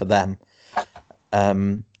prepping for them.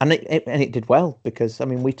 And it did well because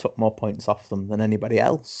we took more points off them than anybody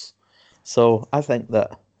else. So I think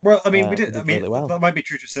that. Well, we did. Really well. That might be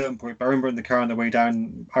true to a certain point, but I remember in the car on the way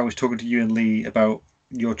down, I was talking to you and Lee about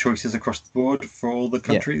your choices across the board for all the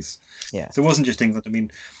countries. Yeah. So it wasn't just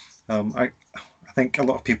England. I think a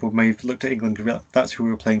lot of people may have looked at England because that's who we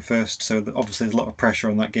were playing first. So obviously there's a lot of pressure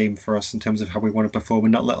on that game for us in terms of how we want to perform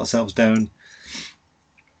and not let ourselves down.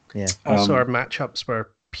 Yeah. Also, our matchups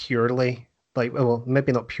were purely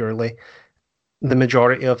maybe not purely. The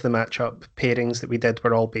majority of the matchup pairings that we did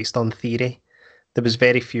were all based on theory. There was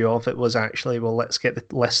very few of it was actually, well, let's get the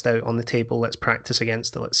list out on the table, let's practice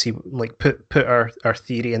against it, let's see, put our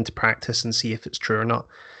theory into practice and see if it's true or not.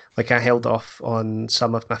 I held off on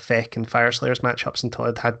some of my Feck and Fyreslayers matchups until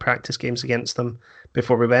I'd had practice games against them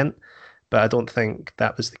before we went, but I don't think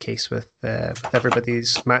that was the case with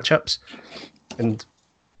everybody's matchups. And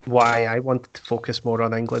why I wanted to focus more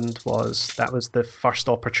on England was that was the first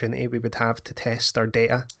opportunity we would have to test our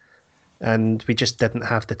data, and we just didn't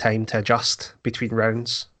have the time to adjust between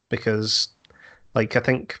rounds because, I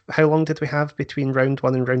think, how long did we have between round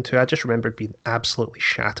 1 and round 2? I just remember being absolutely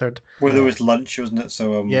shattered. Well, there was lunch, wasn't it?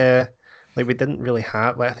 So yeah, we didn't really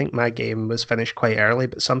have. I think my game was finished quite early,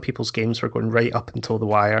 but some people's games were going right up until the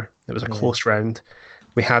wire. It was a close round.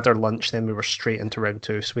 We had our lunch, then we were straight into round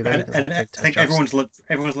 2. So we then I think everyone's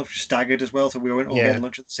lunch staggered as well, so we weren't all getting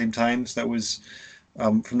lunch at the same time. So that was,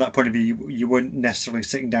 from that point of view, you weren't necessarily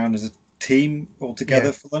sitting down as a team all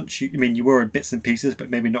together for lunch. You were in bits and pieces, but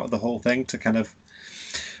maybe not the whole thing to kind of.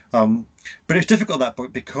 But it's difficult at that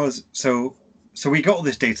point because so we got all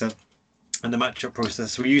this data and the matchup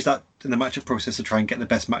process. So we used that in the matchup process to try and get the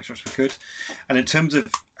best matchups we could. And in terms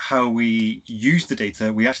of how we used the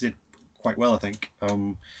data, we actually did quite well, I think.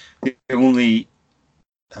 The only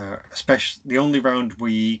round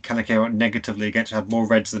we kind of came out negatively against, had more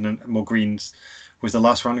reds than more greens, was the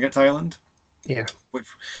last round against Ireland. Yeah, but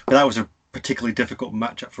that was a particularly difficult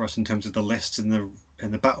matchup for us in terms of the lists and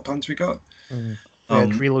the battle plans we got.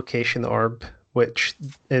 Relocation Orb, which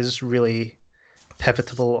is really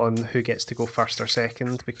pivotal on who gets to go first or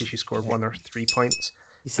second because you score 1 or 3 points.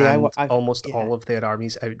 You see, almost all of their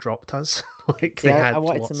armies outdropped us. I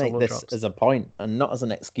wanted to make this as a point and not as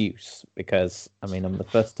an excuse, because I mean I'm the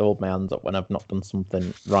first to hold my hands up when I've not done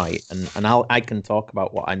something right, and I can talk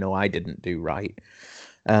about what I know I didn't do right.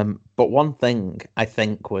 But one thing I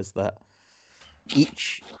think was that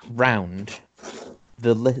each round,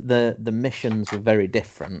 the missions were very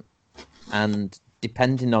different, and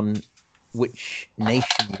depending on which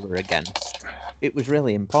nation you were against, it was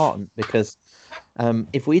really important, because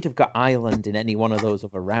if we'd have got Ireland in any one of those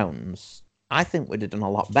other rounds, I think we'd have done a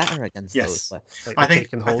lot better against those. Like I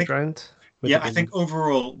think round. Yeah, I think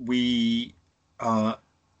overall we. I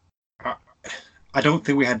don't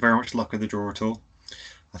think we had very much luck with the draw at all.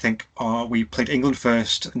 I think we played England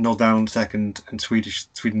first, Northern Ireland second, and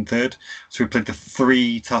Sweden third. So we played the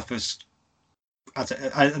three toughest,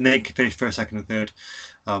 and they finished first, second, and third.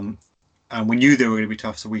 And we knew they were going to be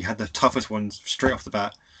tough, so we had the toughest ones straight off the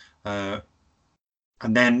bat.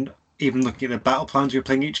 And then, even looking at the battle plans we were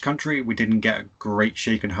playing each country, we didn't get a great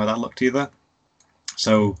shake on how that looked either.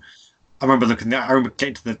 So I remember looking at,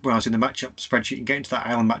 getting to when I was in the matchup spreadsheet and getting to that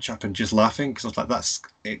Ireland matchup and just laughing, because I was like, that's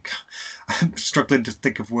it. I'm struggling to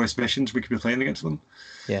think of worse missions we could be playing against them.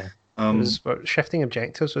 Yeah. Shifting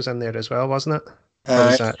objectives was in there as well, wasn't it? Or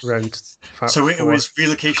was that round so it was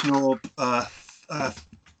relocation orb,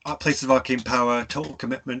 places of arcane power, total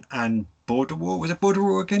commitment, and border war. Was it border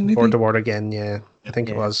war again? Maybe? Border war again, yeah. I think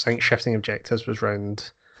it was. I think shifting objectives was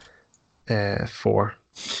round 4.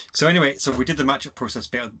 So anyway, so we did the matchup process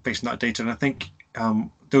based on that data, and I think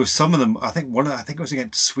there was some of them. I think it was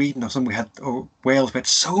against Sweden or something. Wales. We had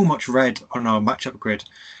so much red on our matchup grid,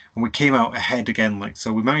 and we came out ahead again.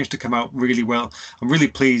 So we managed to come out really well. I'm really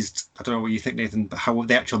pleased. I don't know what you think, Nathan, but how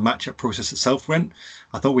the actual matchup process itself went.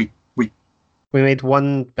 I thought we made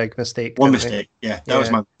one big mistake. Yeah, that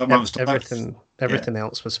was my mistake. Everything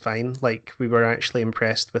else was fine. Like, we were actually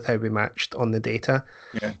impressed with how we matched on the data.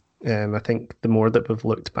 Yeah. I think the more that we've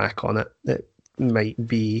looked back on it, it might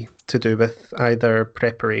be to do with either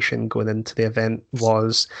preparation going into the event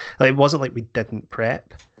it wasn't like we didn't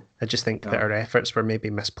prep. I just think that our efforts were maybe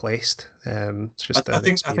misplaced. It's just I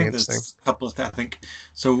think there's a couple of things. I think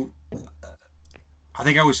so. I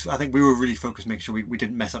think we were really focused, making sure we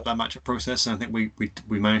didn't mess up that matchup process, and I think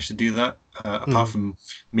we managed to do that. Apart from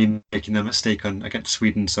me making a mistake against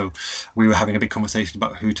Sweden, so we were having a big conversation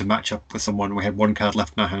about who to match up with someone. We had one card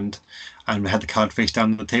left in our hand, and we had the card face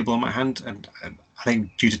down on the table on my hand, and I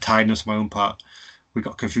think due to tiredness on my own part, we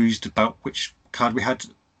got confused about which card we had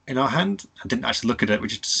in our hand and didn't actually look at it. We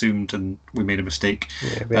just assumed, and we made a mistake.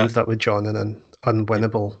 Yeah, we ended up with John in an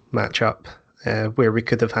unwinnable matchup. Where we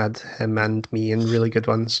could have had him and me in really good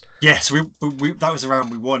ones. Yes, we that was the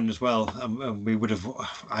round we won as well. We would have.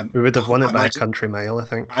 We would have won it by a country mile, I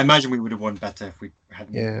think. I imagine we would have won better if we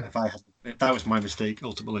had. Yeah. If that was my mistake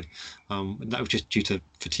ultimately. That was just due to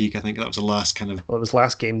fatigue. I think that was the last kind of. Well, it was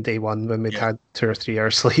last game day 1 when we'd had 2 or 3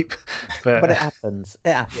 hours sleep. But it happens.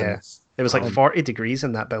 It happens. Yeah. It was like 40 degrees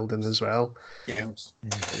in that building as well. Yeah, it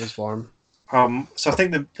was warm. So I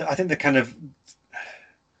think the kind of.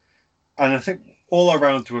 And I think all our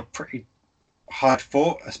rounds were pretty hard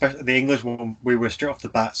fought, especially the English one. We were straight off the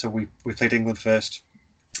bat, so we played England first.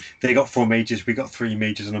 They got 4 mages, we got 3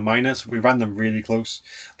 mages and a minor, so we ran them really close.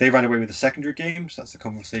 They ran away with the secondary games. That's the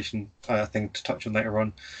conversation thing to touch on later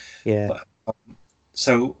on. Yeah. But,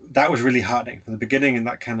 so that was really heartening from the beginning, and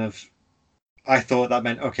that kind of, I thought that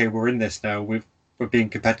meant, okay, we're in this now. We're being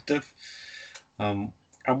competitive, and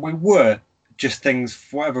we were. Just things,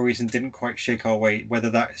 for whatever reason, didn't quite shake our way,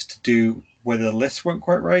 whether that is to do whether the lists weren't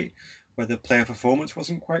quite right, whether player performance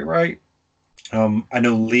wasn't quite right. I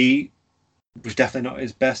know Lee was definitely not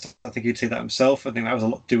his best. I think he'd say that himself. I think that was a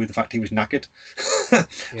lot to do with the fact he was knackered,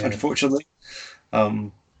 unfortunately.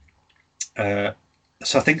 So I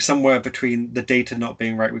think somewhere between the data not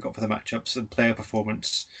being right we got for the matchups and player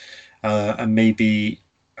performance, and maybe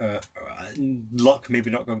luck maybe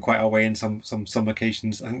not going quite our way in some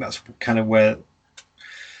occasions. I think that's kind of where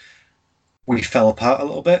we fell apart a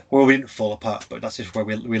little bit. Well, we didn't fall apart, but that's just where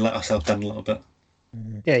we let ourselves down a little bit.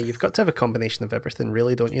 Yeah, you've got to have a combination of everything,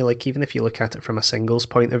 really, don't you? Like, even if you look at it from a singles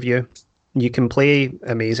point of view, you can play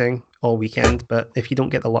amazing all weekend, but if you don't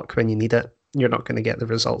get the luck when you need it, you're not going to get the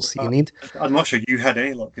results that you need. I'm not sure you had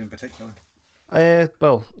any luck in particular.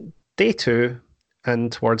 Well, day 2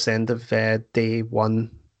 and towards the end of day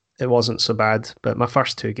 1, it wasn't so bad, but my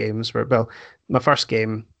first 2 games were, my first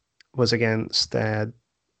game was against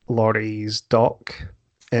Laurie's Doc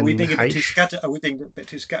in Are we being a bit too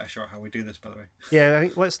scattershot how we do this, by the way? Yeah, I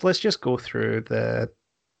think let's just go through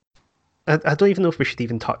I don't even know if we should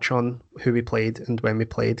even touch on who we played and when we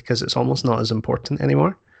played, because it's almost not as important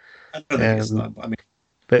anymore. I don't think it's not, but I mean...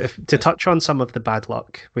 But to touch on some of the bad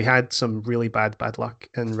luck, we had some really bad luck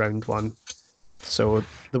in round 1. So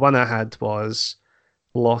the one I had was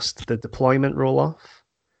lost the deployment roll-off,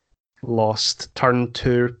 lost turn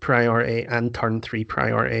 2 priority and turn 3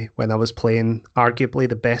 priority when I was playing arguably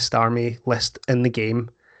the best army list in the game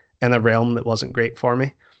in a realm that wasn't great for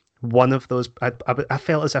me. One of those, I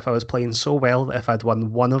felt as if I was playing so well that if I'd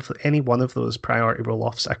won any one of those priority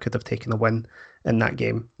roll-offs, I could have taken a win in that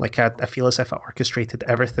game. Like I feel as if I orchestrated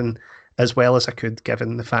everything as well as I could,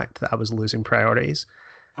 given the fact that I was losing priorities.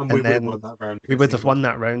 And we would have won that round. We would have won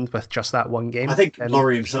that round with just that one game. I think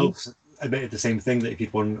Laurie himself admitted the same thing, that if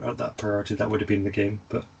he'd won at that priority, that would have been the game.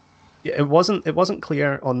 But yeah, it wasn't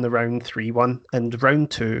clear on the round 3 one, and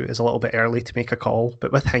round 2 is a little bit early to make a call.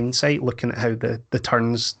 But with hindsight, looking at how the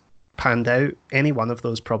turns panned out, any one of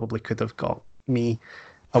those probably could have got me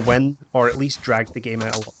a win, or at least dragged the game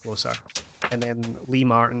out a lot closer. And then Lee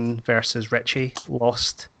Martin versus Richie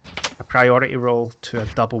lost a priority roll to a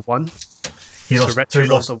double 1. He lost 2.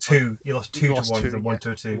 He lost 2 to 1 and 1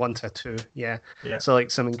 to a 2. 1 to 2, yeah. So like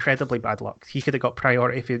some incredibly bad luck. He could have got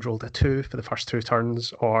priority if he'd rolled a 2 for the first 2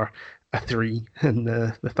 turns, or a 3 in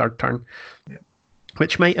the third turn. Yeah.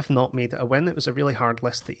 Which might have not made it a win. It was a really hard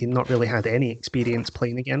list that he'd not really had any experience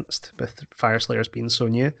playing against, with Fyreslayers being so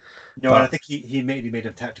new. No, and I think he made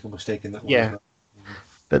a tactical mistake in that one. Yeah.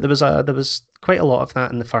 But there was quite a lot of that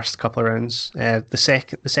in the first couple of rounds. The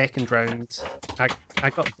second round, I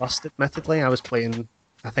got busted. Admittedly, I was playing,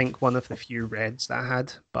 I think, one of the few reds that I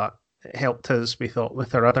had, but it helped us, we thought,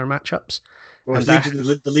 with our other matchups. Well,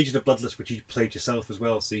 the Legion of Bloodless, which you played yourself as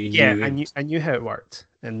well, so you knew. Yeah, I knew how it worked,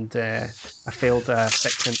 and I failed a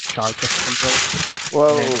 6-inch charge with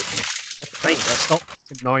Whoa! Right, stop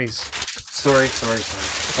making noise. Sorry.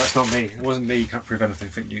 That's not me. It wasn't me. You can't prove anything.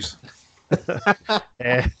 Fake news.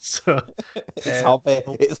 It's Hobby.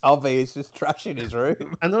 He's just trashing his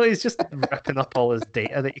room. I know, he's just ripping up all his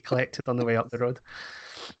data that he collected on the way up the road.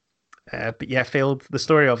 But yeah, failed. The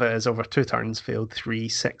story of it is over 2 turns, failed 3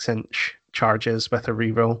 6-inch charges with a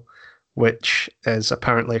reroll, which is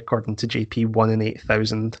apparently, according to JP, 1 in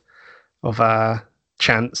 8,000 of a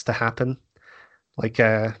chance to happen. Like,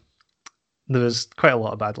 there was quite a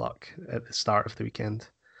lot of bad luck at the start of the weekend.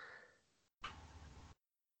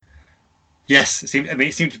 Yes, it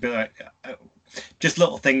seemed to be like just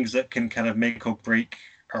little things that can kind of make or break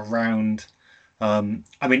around.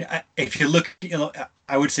 If you look,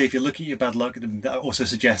 I would say if you look at your bad luck, that also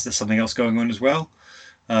suggests there's something else going on as well,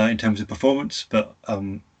 in terms of performance. But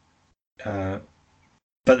at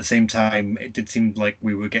the same time, it did seem like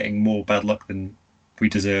we were getting more bad luck than we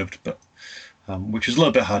deserved. But which was a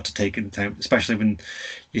little bit hard to take in time, especially when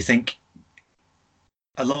you think.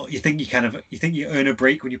 You think you earn a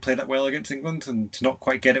break when you play that well against England, and to not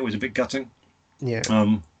quite get it was a bit gutting. Yeah.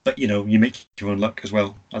 But you make your own luck as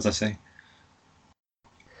well, as I say.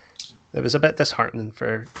 It was a bit disheartening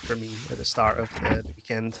for me at the start of the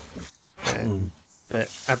weekend.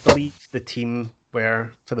 But I believe the team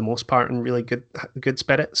were, for the most part, in really good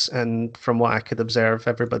spirits, and from what I could observe,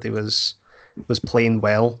 everybody was playing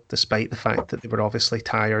well, despite the fact that they were obviously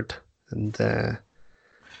tired. And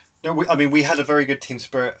no, we had a very good team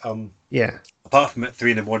spirit. Yeah. Apart from at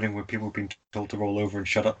 3 a.m, where people were being told to roll over and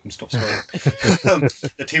shut up and stop swearing,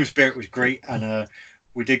 the team spirit was great, and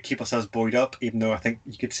we did keep ourselves buoyed up, even though I think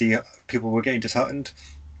you could see people were getting disheartened.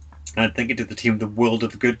 And I think it did the team the world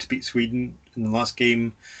of good to beat Sweden in the last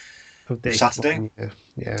game Saturday.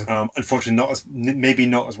 Yeah. Unfortunately, maybe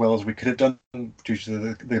not as well as we could have done due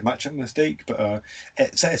to the matchup mistake, but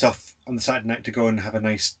it set us off on the Saturday night to go and have a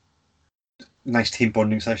nice team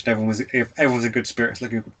bonding session. Everyone's in good spirits,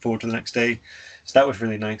 looking forward to the next day. So that was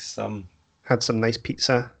really nice. Had some nice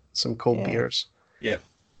pizza, some cold beers. Yeah.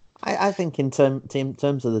 I think in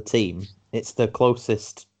terms of the team, it's the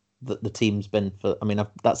closest that the team's been for.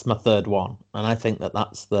 That's my third one, and I think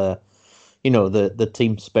that's the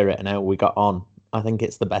team spirit and how we got on. I think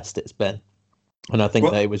it's the best it's been, and I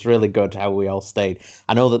think that it was really good how we all stayed.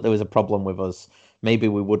 I know that there was a problem with us. Maybe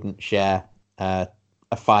we wouldn't share a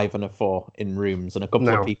 5 and a 4 in rooms, and a couple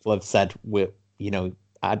of people have said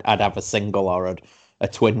I'd have a single or a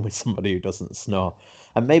twin with somebody who doesn't snore.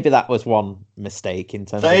 And maybe that was one mistake in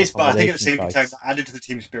terms of. But I think at the same time that added to the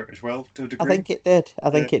team spirit as well, to a degree. I think it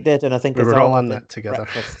did, and I think we were all on that together.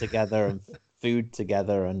 Breakfast together and food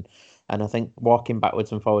together, and I think walking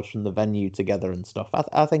backwards and forwards from the venue together and stuff.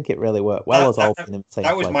 I think it really worked well as all in the same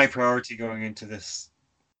That was place. my priority going into this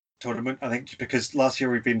tournament. I think because last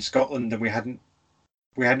year we'd been in Scotland and we hadn't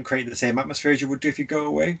created the same atmosphere as you would do if you go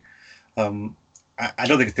away. I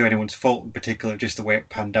don't think it's through anyone's fault in particular, just the way it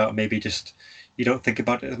panned out. Maybe just you don't think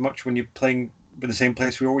about it as much when you're playing in the same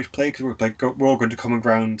place we always play because we're all going to common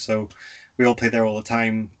ground, so we all play there all the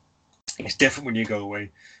time. It's different when you go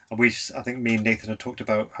away. And I think me and Nathan had talked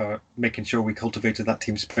about making sure we cultivated that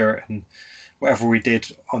team spirit, and whatever we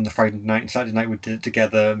did on the Friday night and Saturday night, we did it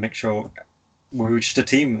together, make sure we were just a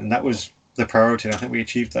team, and that was the priority. And I think we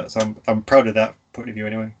achieved that, so I'm proud of that point of view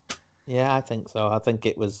anyway. Yeah, I think so. I think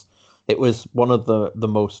it was one of the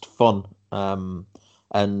most fun,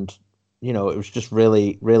 and you know, it was just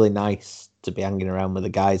really, really nice to be hanging around with the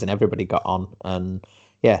guys, and everybody got on, and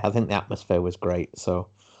yeah, I think the atmosphere was great. So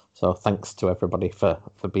thanks to everybody for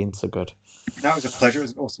being so good. That was a pleasure. It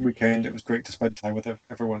was an awesome weekend. It was great to spend time with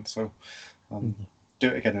everyone. So do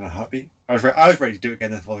it again in a heartbeat. I was ready to do it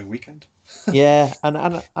again the following weekend. Yeah,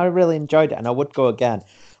 and I really enjoyed it, and I would go again.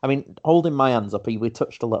 I mean, holding my hands up, we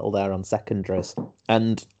touched a little there on secondaries,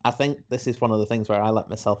 and I think this is one of the things where I let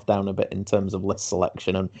myself down a bit in terms of list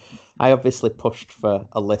selection, and I obviously pushed for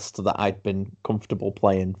a list that I'd been comfortable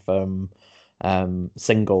playing from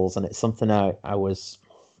singles, and it's something I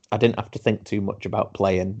didn't have to think too much about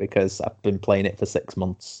playing because I've been playing it for 6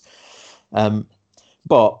 months.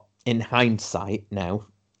 But in hindsight now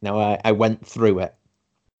I went through it.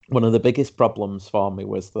 One of the biggest problems for me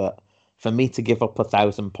was that for me to give up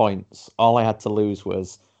 1,000 points, all I had to lose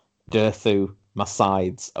was Durthu, my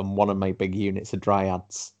sides, and one of my big units of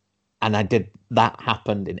Dryads. And that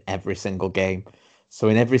happened in every single game. So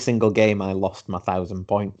in every single game, I lost my 1,000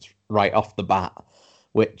 points right off the bat,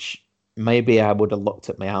 which maybe I would have looked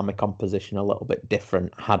at my army composition a little bit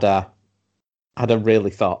different had I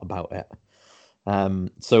really thought about it.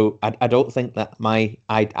 So I don't think that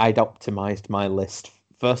I'd optimized my list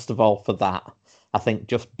first of all for that. I think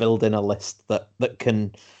just building a list that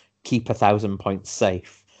can keep 1,000 points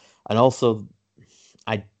safe, and also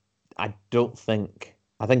I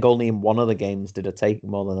think only in one of the games did I take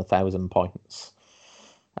more than 1,000 points.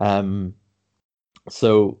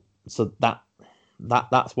 So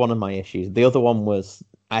that's one of my issues. The other one was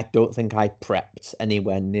I don't think I prepped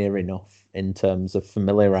anywhere near enough in terms of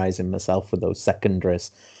familiarizing myself with those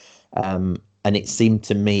secondaries, and it seemed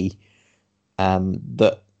to me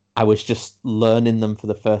that I was just learning them for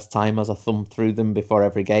the first time as I thumbed through them before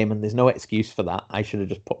every game, and there's no excuse for that. I should have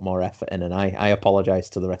just put more effort in, and I apologize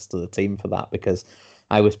to the rest of the team for that because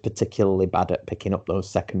I was particularly bad at picking up those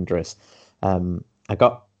secondaries. I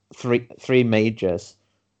got three majors,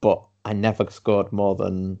 but I never scored more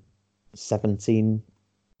than 17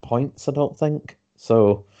 points, I don't think.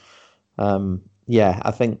 So, yeah,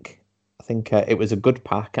 I think it was a good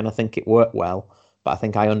pack, and I think it worked well. But I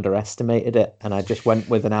think I underestimated it, and I just went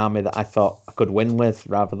with an army that I thought I could win with,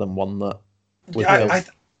 rather than one that was.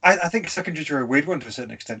 I think secondaries are a weird one to a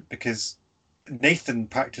certain extent because Nathan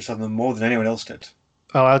practiced on them more than anyone else did.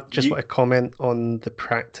 Well, I just want to comment on the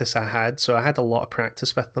practice I had. So I had a lot of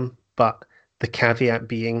practice with them, but the caveat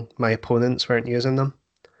being my opponents weren't using them.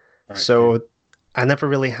 Right, so yeah. I never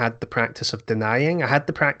really had the practice of denying. I had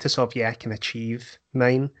the practice of, I can achieve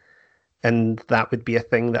mine, and that would be a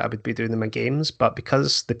thing that I would be doing in my games. But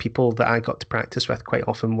because the people that I got to practice with quite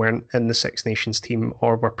often weren't in the Six Nations team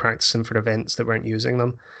or were practicing for events that weren't using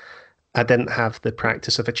them, I didn't have the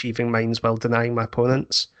practice of achieving mines while denying my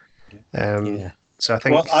opponents. So I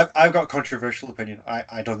think... Well, I've got a controversial opinion.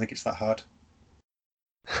 I don't think it's that hard.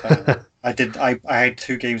 I had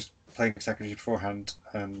 2 games playing secondary beforehand,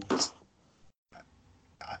 and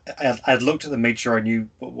I'd looked at them, made sure I knew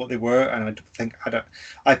what they were, and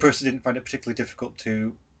I personally didn't find it particularly difficult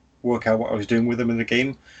to work out what I was doing with them in the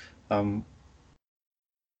game. I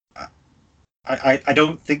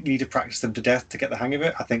don't think you need to practice them to death to get the hang of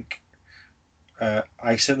it. I think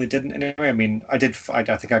I certainly didn't anyway. I mean,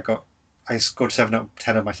 I scored 7 out of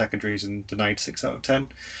 10 of my secondaries and denied 6 out of 10,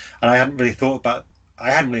 and I hadn't really thought about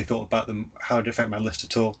them, how it affect my list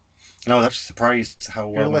at all. And I was actually surprised how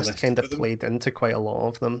well your list kind of played into quite a lot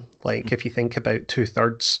of them. Like if you think about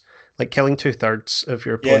 2/3, like killing 2/3 of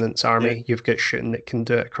your opponent's army, you've got shooting that can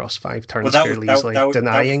do it across 5 turns fairly easily.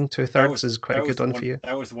 Denying 2/3 is quite a good one for you.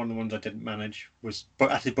 That was one of the ones I didn't manage.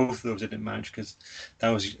 But actually both of those I didn't manage because that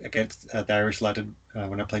was against the Irish lad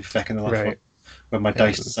when I played Feck in the last one. When my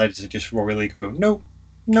dice decided to just really go, no,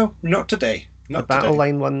 not today. The battle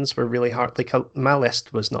line ones were really hard. Like my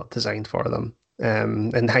list was not designed for them.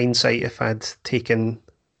 In hindsight, if I'd taken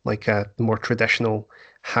like a more traditional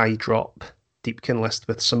high drop Deepkin list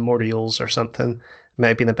with some more reels or something, it might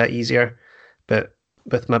have been a bit easier. But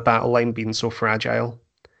with my battle line being so fragile,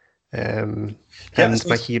 and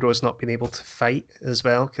my heroes not being able to fight as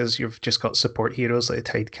well, because you've just got support heroes like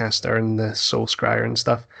the Tidecaster and the Soul Scryer and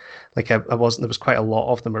stuff. Like there was quite a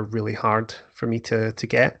lot of them are really hard for me to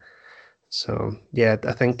get. So yeah,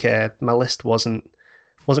 I think my list wasn't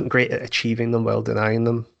wasn't great at achieving them while denying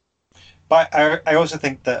them. But I also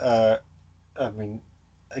think that I mean,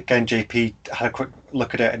 again, JP had a quick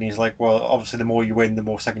look at it and he's like, well, obviously the more you win, the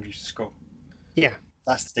more secondaries you score. Yeah,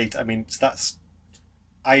 that's the data. I mean, that's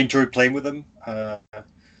I enjoy playing with them,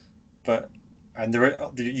 but and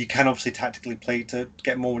you can obviously tactically play to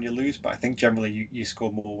get more when you lose, but I think generally you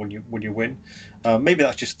score more when you win. Maybe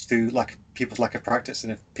that's just through people's lack of practice,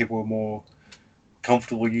 and if people were more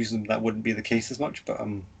comfortable using them, that wouldn't be the case as much. But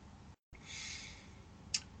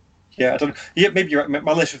yeah, I don't. Yeah, maybe you're right.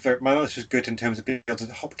 My list was good in terms of being able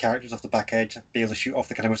to hop characters off the back edge, be able to shoot off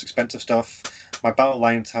the kind of most expensive stuff. My battle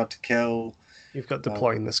line's hard to kill. You've got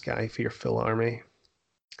deploying this guy for your full army.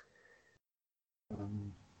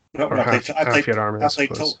 No, or half your army, I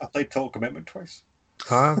played Total Commitment twice.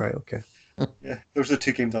 Ah, right, okay. Yeah, those are the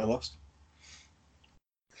 2 games I lost.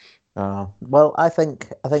 Well, I think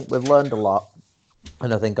we've learned a lot,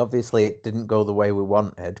 and I think obviously it didn't go the way we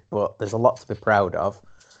wanted, but there's a lot to be proud of,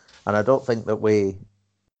 and I don't think that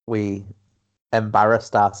we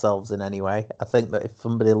embarrassed ourselves in any way. I think that if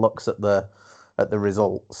somebody looks at the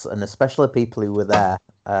results, and especially people who were there,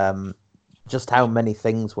 just how many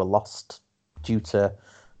things were lost due to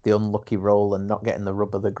the unlucky roll and not getting the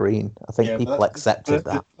rub of the green. I think people accepted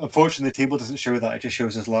that. Unfortunately, the table doesn't show that; it just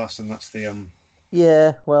shows us lost, and that's the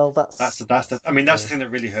Yeah, well, that's the. I mean, that's the thing that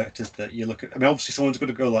really hurt is that you look at. I mean, obviously, someone's going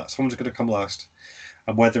to go last. Someone's going to come last,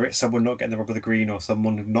 and whether it's someone not getting the rub of the green or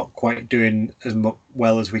someone not quite doing as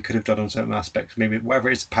well as we could have done on certain aspects, maybe whatever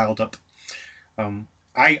it's piled up.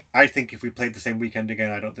 I think if we played the same weekend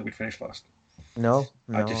again, I don't think we'd finish last. No.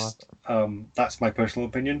 That's my personal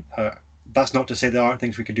opinion. That's not to say there aren't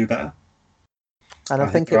things we can do better. And I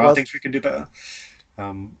think there are things we can do better.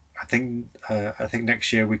 I think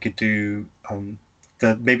next year we could do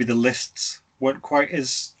maybe the lists weren't quite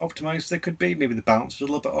as optimized as they could be. Maybe the balance was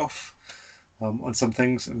a little bit off on some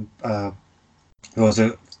things. And there was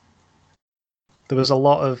a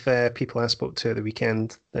lot of people I spoke to at the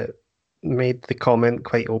weekend that made the comment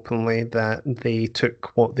quite openly that they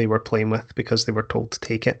took what they were playing with because they were told to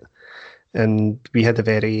take it. And we had a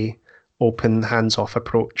very open, hands-off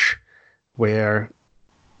approach where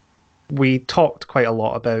we talked quite a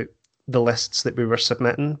lot about the lists that we were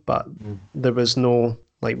submitting, but there was no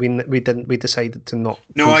we decided to not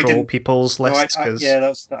control people's lists.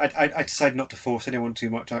 I decided not to force anyone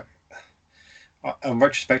too much. In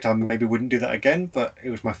retrospect, I maybe wouldn't do that again, but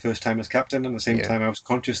it was my first time as captain, and at the same time I was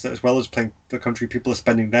conscious that as well as playing the country, people are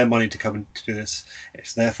spending their money to come and to do this.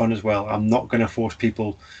 It's their fun as well. I'm not going to force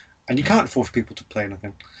people, and you can't force people to play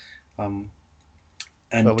anything. And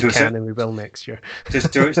we can, and we will next year.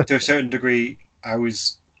 to a certain degree, I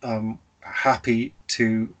was happy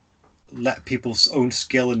to let people's own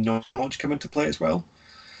skill and knowledge come into play as well.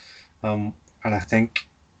 And I think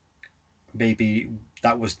maybe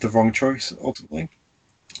that was the wrong choice ultimately.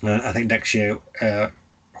 I think next year,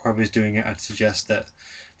 whoever's doing it, I'd suggest that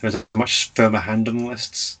there's a much firmer hand on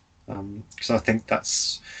lists, because I think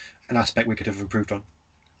that's an aspect we could have improved on.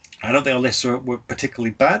 I don't think our lists were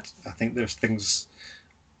particularly bad. I think there's things.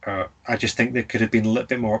 I just think they could have been a little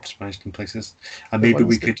bit more optimized in places, and maybe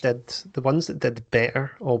we could. The ones that did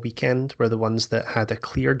better all weekend were the ones that had a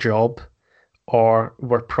clear job, or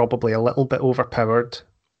were probably a little bit overpowered,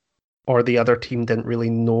 or the other team didn't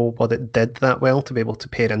really know what it did that well to be able to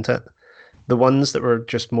pair into it. The ones that were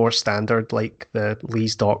just more standard, like the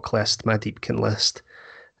Lee's Dock list, my Deepkin list,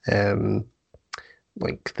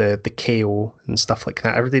 like the KO and stuff like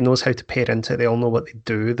that. Everybody knows how to pair into it. They all know what they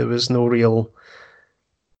do. There was no real,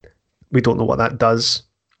 we don't know what that does.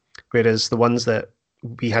 Whereas the ones that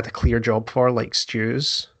we had a clear job for, like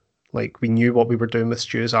Stu's, like we knew what we were doing with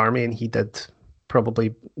Stu's army, and he did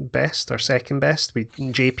probably best or second best.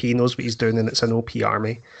 JP knows what he's doing, and it's an OP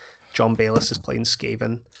army. John Bayliss is playing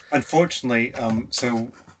Skaven. Unfortunately, so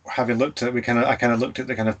having looked at, I kind of looked at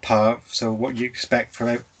the kind of par. So what you expect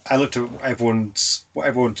from, I looked at everyone's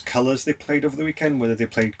colours they played over the weekend, whether they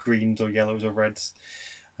played greens or yellows or reds,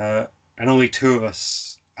 and only 2 of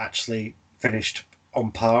us actually finished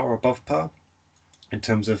on par or above par in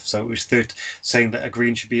terms of. So it was saying that a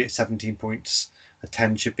green should be at 17 points, a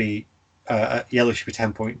 10 should be. Yellow should be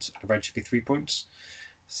 10 points, and red should be 3 points.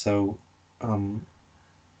 So,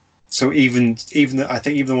 so even I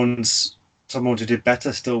think even the ones someone who did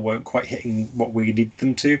better still weren't quite hitting what we needed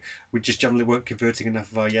them to. We just generally weren't converting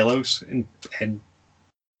enough of our yellows, and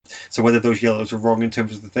so whether those yellows were wrong in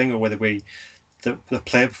terms of the thing, or whether the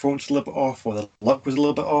player performance was a little bit off, or the luck was a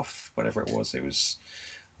little bit off, whatever it was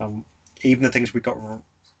even the things we got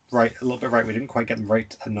right a little bit right, we didn't quite get them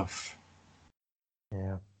right enough.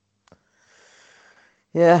 Yeah.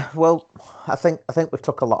 Yeah, well, I think we've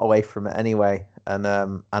took a lot away from it anyway, and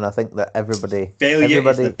I think that Failure is the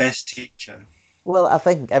everybody. best teacher. Well, I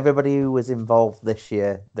think everybody who was involved this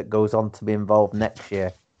year that goes on to be involved next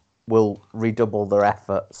year will redouble their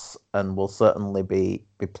efforts and will certainly be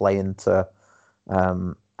playing to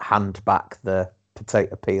hand back the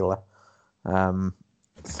potato peeler. Um,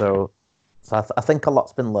 so I think a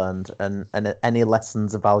lot's been learned, and any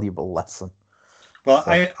lesson's a valuable lesson. Well,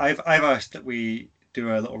 So I've asked that we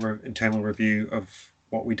do a little internal review of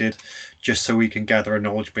what we did, just so we can gather a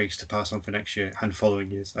knowledge base to pass on for next year and following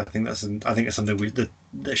years. I think it's something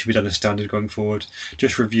that should be done as standard going forward.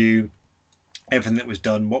 Just review everything that was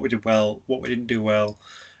done, what we did well, what we didn't do well,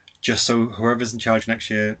 just so whoever's in charge next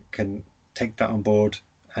year can take that on board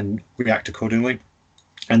and react accordingly.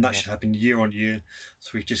 And that should happen year on year,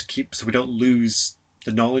 so we don't lose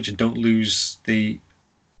the knowledge and don't lose the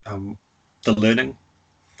learning.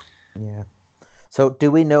 yeah. So do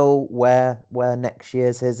we know where next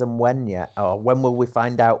year's is and when yet, or when will we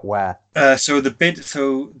find out where? So the bid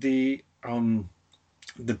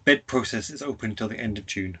process is open until the end of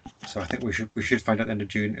June. So I think we should find out the end of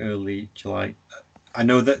June, early July. I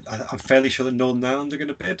know that I'm fairly sure that Northern Ireland are going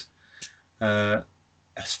to bid.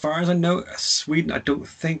 As far as I know, Sweden I don't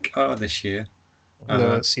think are this year.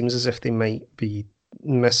 No, it seems as if they might be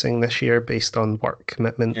missing this year based on work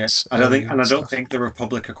commitments. Yeah, I don't think the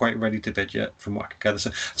Republic are quite ready to bid yet, from what I can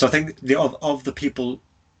gather. So I think of the people.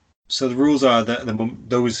 So the rules are that at the moment,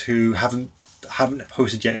 those who haven't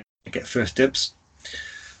posted yet get first dibs.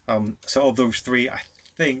 So of those three, I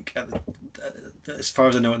think, as far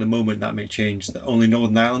as I know at the moment, that may change. That only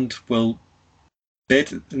Northern Ireland will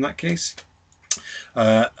bid in that case.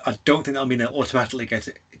 I don't think that'll mean they'll automatically get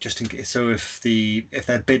it, just in case. So if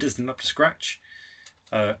their bid isn't up to scratch,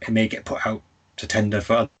 it may get put out to tender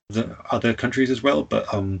for other countries as well. But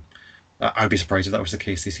I'd be surprised if that was the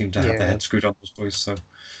case. They seem to have their heads screwed on, those boys. So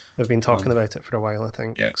they've been talking about it for a while, I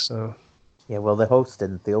think. Yeah. So Yeah, well, they're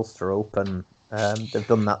hosting the Ulster Open. They've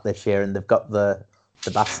done that this year, and they've got the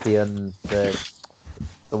Bastion, the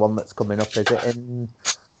one that's coming up. Is it in?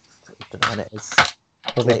 I don't know when it is.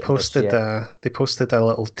 Well, they posted a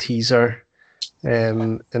little teaser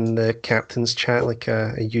in the captain's chat, like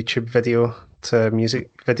a YouTube video to a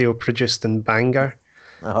music video produced in Bangor.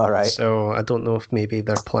 All right. So I don't know if maybe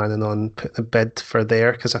they're planning on putting a bid for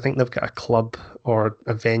there, because I think they've got a club or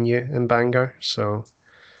a venue in Bangor. So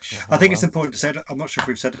I think it's important to say that. I'm not sure if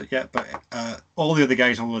we've said it yet, but all the other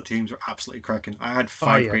guys on all the teams are absolutely cracking. I had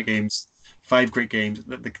five great games.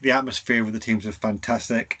 The atmosphere with the teams was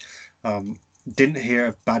fantastic. Didn't hear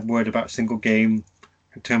a bad word about a single game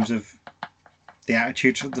in terms of the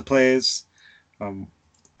attitudes of the players.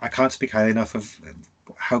 I can't speak highly enough of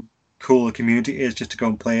how cool the community is just to go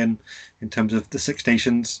and play in terms of the Six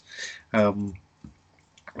Nations. I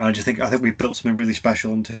think we've built something really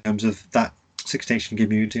special in terms of that Six Nation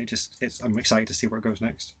community. I'm excited to see where it goes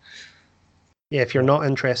next. Yeah, if you're not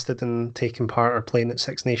interested in taking part or playing at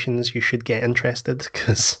Six Nations, you should get interested,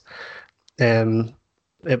 because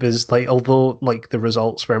it was like, although like the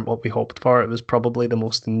results weren't what we hoped for, it was probably the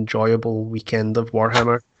most enjoyable weekend of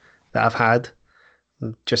Warhammer that I've had.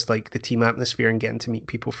 Just like the team atmosphere and getting to meet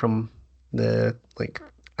people from the like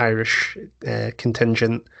Irish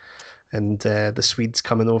contingent and the Swedes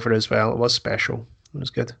coming over as well. It was special. It was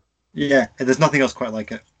good. Yeah, there's nothing else quite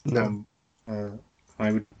like it. No.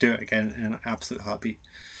 I would do it again in an absolute heartbeat.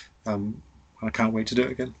 I can't wait to do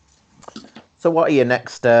it again. So what are your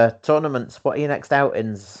next tournaments? What are your next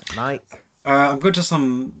outings, Mike? I'm going to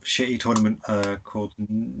some shitty tournament called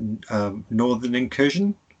Northern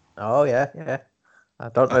Incursion. Oh, yeah. I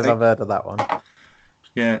don't know if I've heard of that one.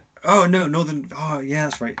 Yeah. Oh, no, Northern... Oh, yeah,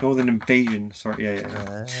 that's right. Northern Invasion. Sorry,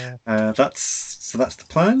 yeah. That's the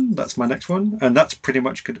plan. That's my next one. And that's pretty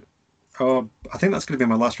much good. Oh, I think that's going to be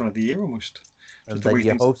my last one of the year, almost. And then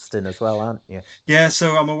you're hosting as well, aren't you? Yeah,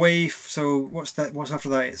 so I'm away. So what's after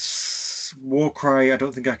that? It's Warcry. I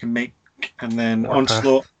don't think I can make. And then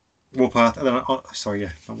Onslaught, Warpath. And then not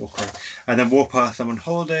Warcry. And then Warpath. I'm on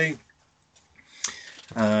holiday.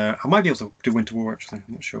 I might be able to do Winter War, actually.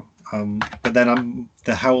 I'm not sure. But then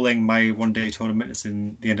the Howling. My one-day tournament is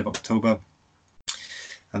in the end of October,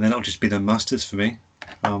 and then it'll just be the Masters for me,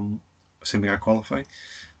 assuming I qualify.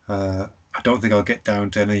 I don't think I'll get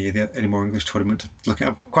down to any more English tournament.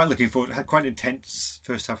 I'm quite looking forward. I had quite an intense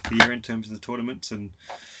first half of the year in terms of the tournaments and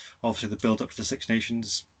obviously the build up to the Six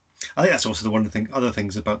Nations. I think that's also other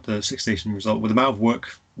things about the Six Nations result. With the amount of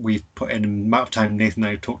work we've put in, and the amount of time Nathan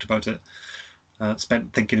and I talked about it,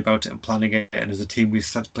 spent thinking about it and planning it, and as a team we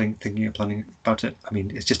started thinking and planning about it. I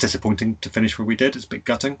mean, it's just disappointing to finish where we did. It's a bit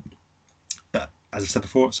gutting, but as I said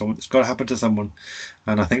before, it's got to happen to someone,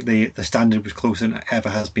 and I think the standard was closer than it ever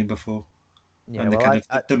has been before. Yeah, and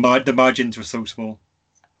the margins were so small.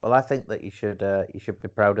 Well, I think that you should be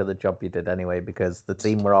proud of the job you did anyway, because the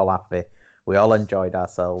team were all happy. We all enjoyed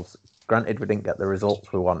ourselves. Granted, we didn't get the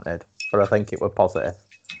results we wanted, but I think it was positive.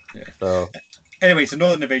 Yeah. So anyway, so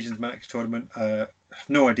Northern Invasion's my next tournament. I have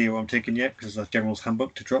no idea what I'm taking yet because there's a General's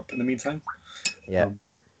Handbook to drop in the meantime. Yeah.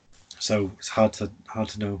 So it's hard to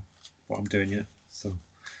know what I'm doing yet. So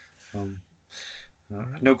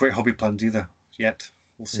no great hobby plans either yet.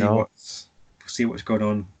 We'll see what's going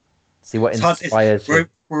on. See what inspires you.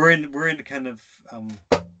 We're in kind of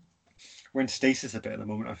we're in stasis a bit at the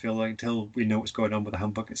moment. I feel like until we know what's going on with the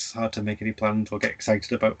handbook, it's hard to make any plans or get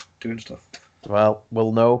excited about doing stuff. Well,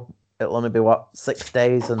 we'll know. It'll only be 6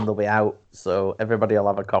 days and they'll be out, so everybody will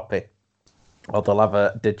have a copy, or they'll have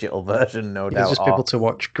a digital version, no doubt. You'll just be able to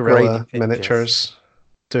watch Guerrilla Miniatures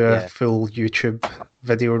do a full YouTube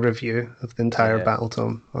video review of the entire Battle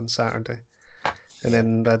Tome on Saturday, and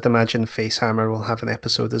then I'd imagine Facehammer will have an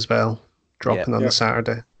episode as well, dropping on the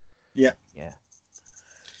Saturday. Yeah.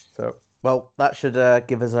 So, well, that should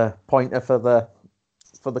give us a pointer for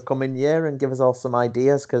the coming year and give us all some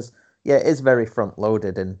ideas, because it is very front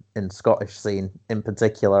loaded in Scottish scene in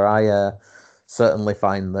particular. I certainly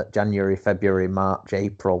find that January, February, March,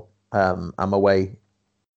 April, I'm away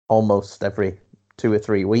almost every 2 or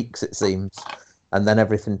 3 weeks, it seems, and then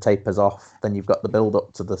everything tapers off. Then you've got the build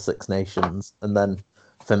up to the Six Nations, and then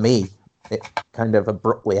for me it kind of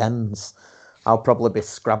abruptly ends. I'll probably be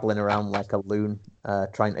scrabbling around like a loon,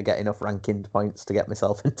 trying to get enough ranking points to get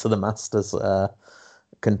myself into the Masters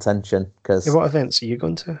contention. Because what events are you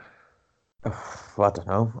going to? I don't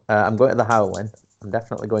know. I'm going to the Howling. I'm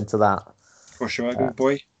definitely going to that. For sure, good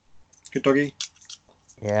boy. Good doggy.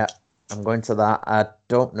 Yeah, I'm going to that. I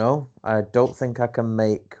don't know. I don't think I can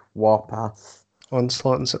make Warpath.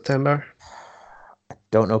 Onslaught in September? I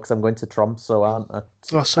don't know, because I'm going to Tromsø, aren't I?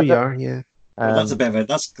 Oh, so you are, yeah. That's a bit of a,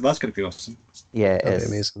 that's going to be awesome. Yeah, it That'd is.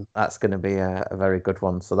 be amazing. That's going to be a very good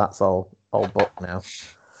one. So that's all booked now.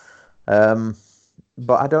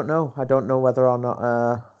 But I don't know. I don't know whether or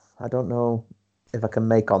not. I don't know if I can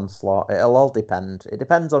make Onslaught. It'll all depend. It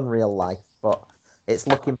depends on real life, but it's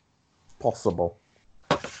looking possible.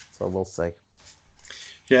 So we'll see.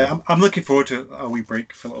 Yeah, I'm looking forward to a wee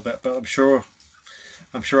break for a little bit, but I'm sure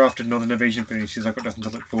after Northern Invasion finishes, I've got nothing to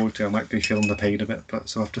look forward to. I might be feeling the pain a bit, but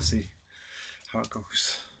so I have to see how it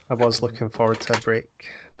goes. I was looking forward to a break,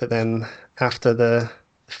 but then after the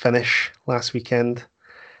finish last weekend,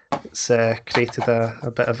 it's created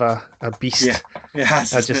a bit of a beast. Yeah, it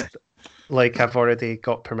has. I've already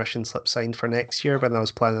got permission slip signed for next year, but I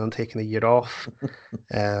was planning on taking a year off.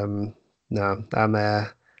 No, I'm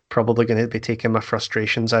probably going to be taking my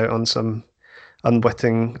frustrations out on some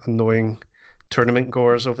unwitting, unknowing tournament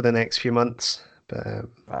goers over the next few months. But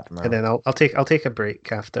and then I'll take a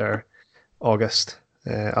break after August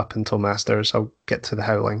up until Masters. I'll get to the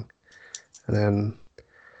Howling, and then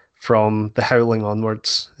from the Howling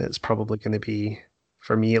onwards, it's probably going to be,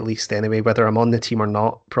 for me at least anyway, whether I'm on the team or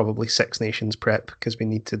not, probably Six Nations prep, because we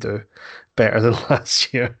need to do better than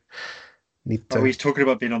last year. He's talking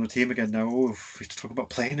about being on the team again now. Oh, he's talking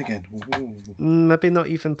about playing again. Maybe not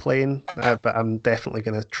even playing, but I'm definitely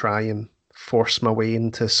going to try and force my way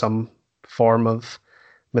into some form of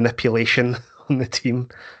manipulation on the team,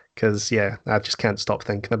 because I just can't stop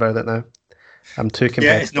thinking about it now. I'm too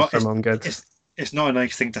competitive for my own good. It's not a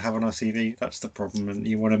nice thing to have on our CV. That's the problem, and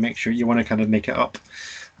you want to make sure you want to kind of make it up.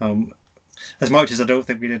 As much as I don't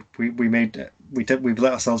think we did, we've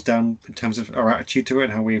let ourselves down in terms of our attitude to it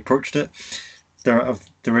and how we approached it. The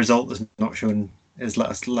result is not shown is let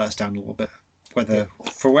us down a little bit. Whether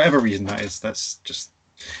for whatever reason that is, that's just,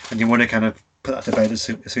 and you want to kind of put that to bed as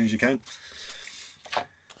soon as you can.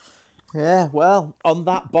 Yeah, well, on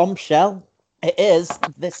that bombshell, it is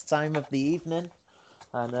this time of the evening,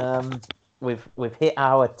 and we've hit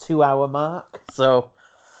our 2-hour mark. So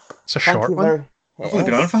it's a short one. I've only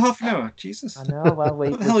been on for half an hour. Jesus. I know. Well,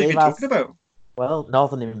 what the hell are you talking about? Well,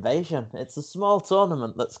 Northern Invasion. It's a small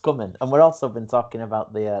tournament that's coming, and we've also been talking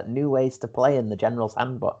about the new ways to play in the General's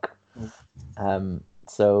Handbook.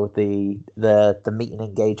 So the meeting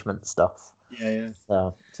engagement stuff. Yeah.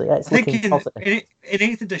 So it's looking positive. In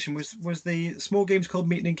 8th edition was the small games called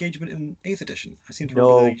meeting engagement in 8th edition. I seem to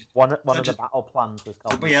remember. One of the battle plans was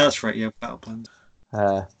called. But yeah, that's right. Yeah, battle plans.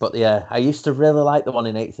 But yeah, I used to really like the one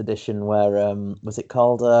in 8th edition where was it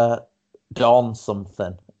called Dawn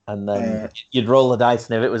something, and then you'd roll the dice,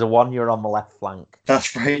 and if it was a 1, you're on the left flank.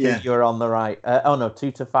 That's right. Yeah, you're on the right.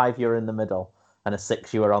 2 to 5, you're in the middle, and a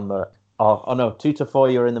 6, you were on Oh no, 2 to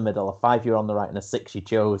 4 you're in the middle, a 5 you're on the right, and a 6 you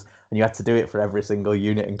chose, and you had to do it for every single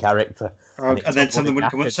unit and character. And then some of them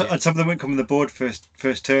wouldn't come. Some of them wouldn't come on the board first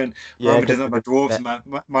turn. Yeah, Armour doesn't have my dwarves,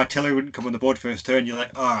 and my artillery wouldn't come on the board first turn. You're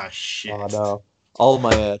like, oh shit. Oh no. All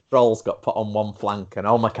my trolls got put on one flank and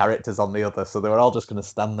all my characters on the other, so they were all just going to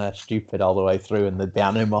stand there stupid all the way through, and there'd be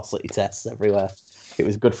animosity tests everywhere. It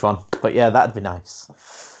was good fun. But yeah, that'd be nice.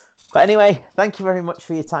 But anyway, thank you very much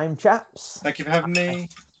for your time, chaps. Thank you for having me.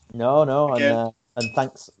 No, and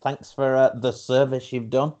thanks for the service you've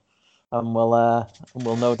done, and we'll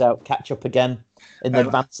no doubt catch up again in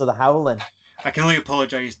advance of the Howling. I can only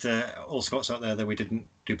apologise to all Scots out there that we didn't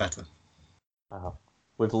do better. Wow.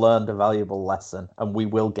 We've learned a valuable lesson, and we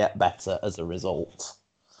will get better as a result.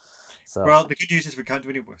 So, well, the good news is we can't do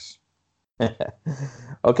any worse.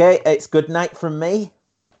 Okay, it's good night from me.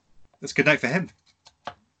 It's good night for him.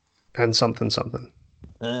 And something.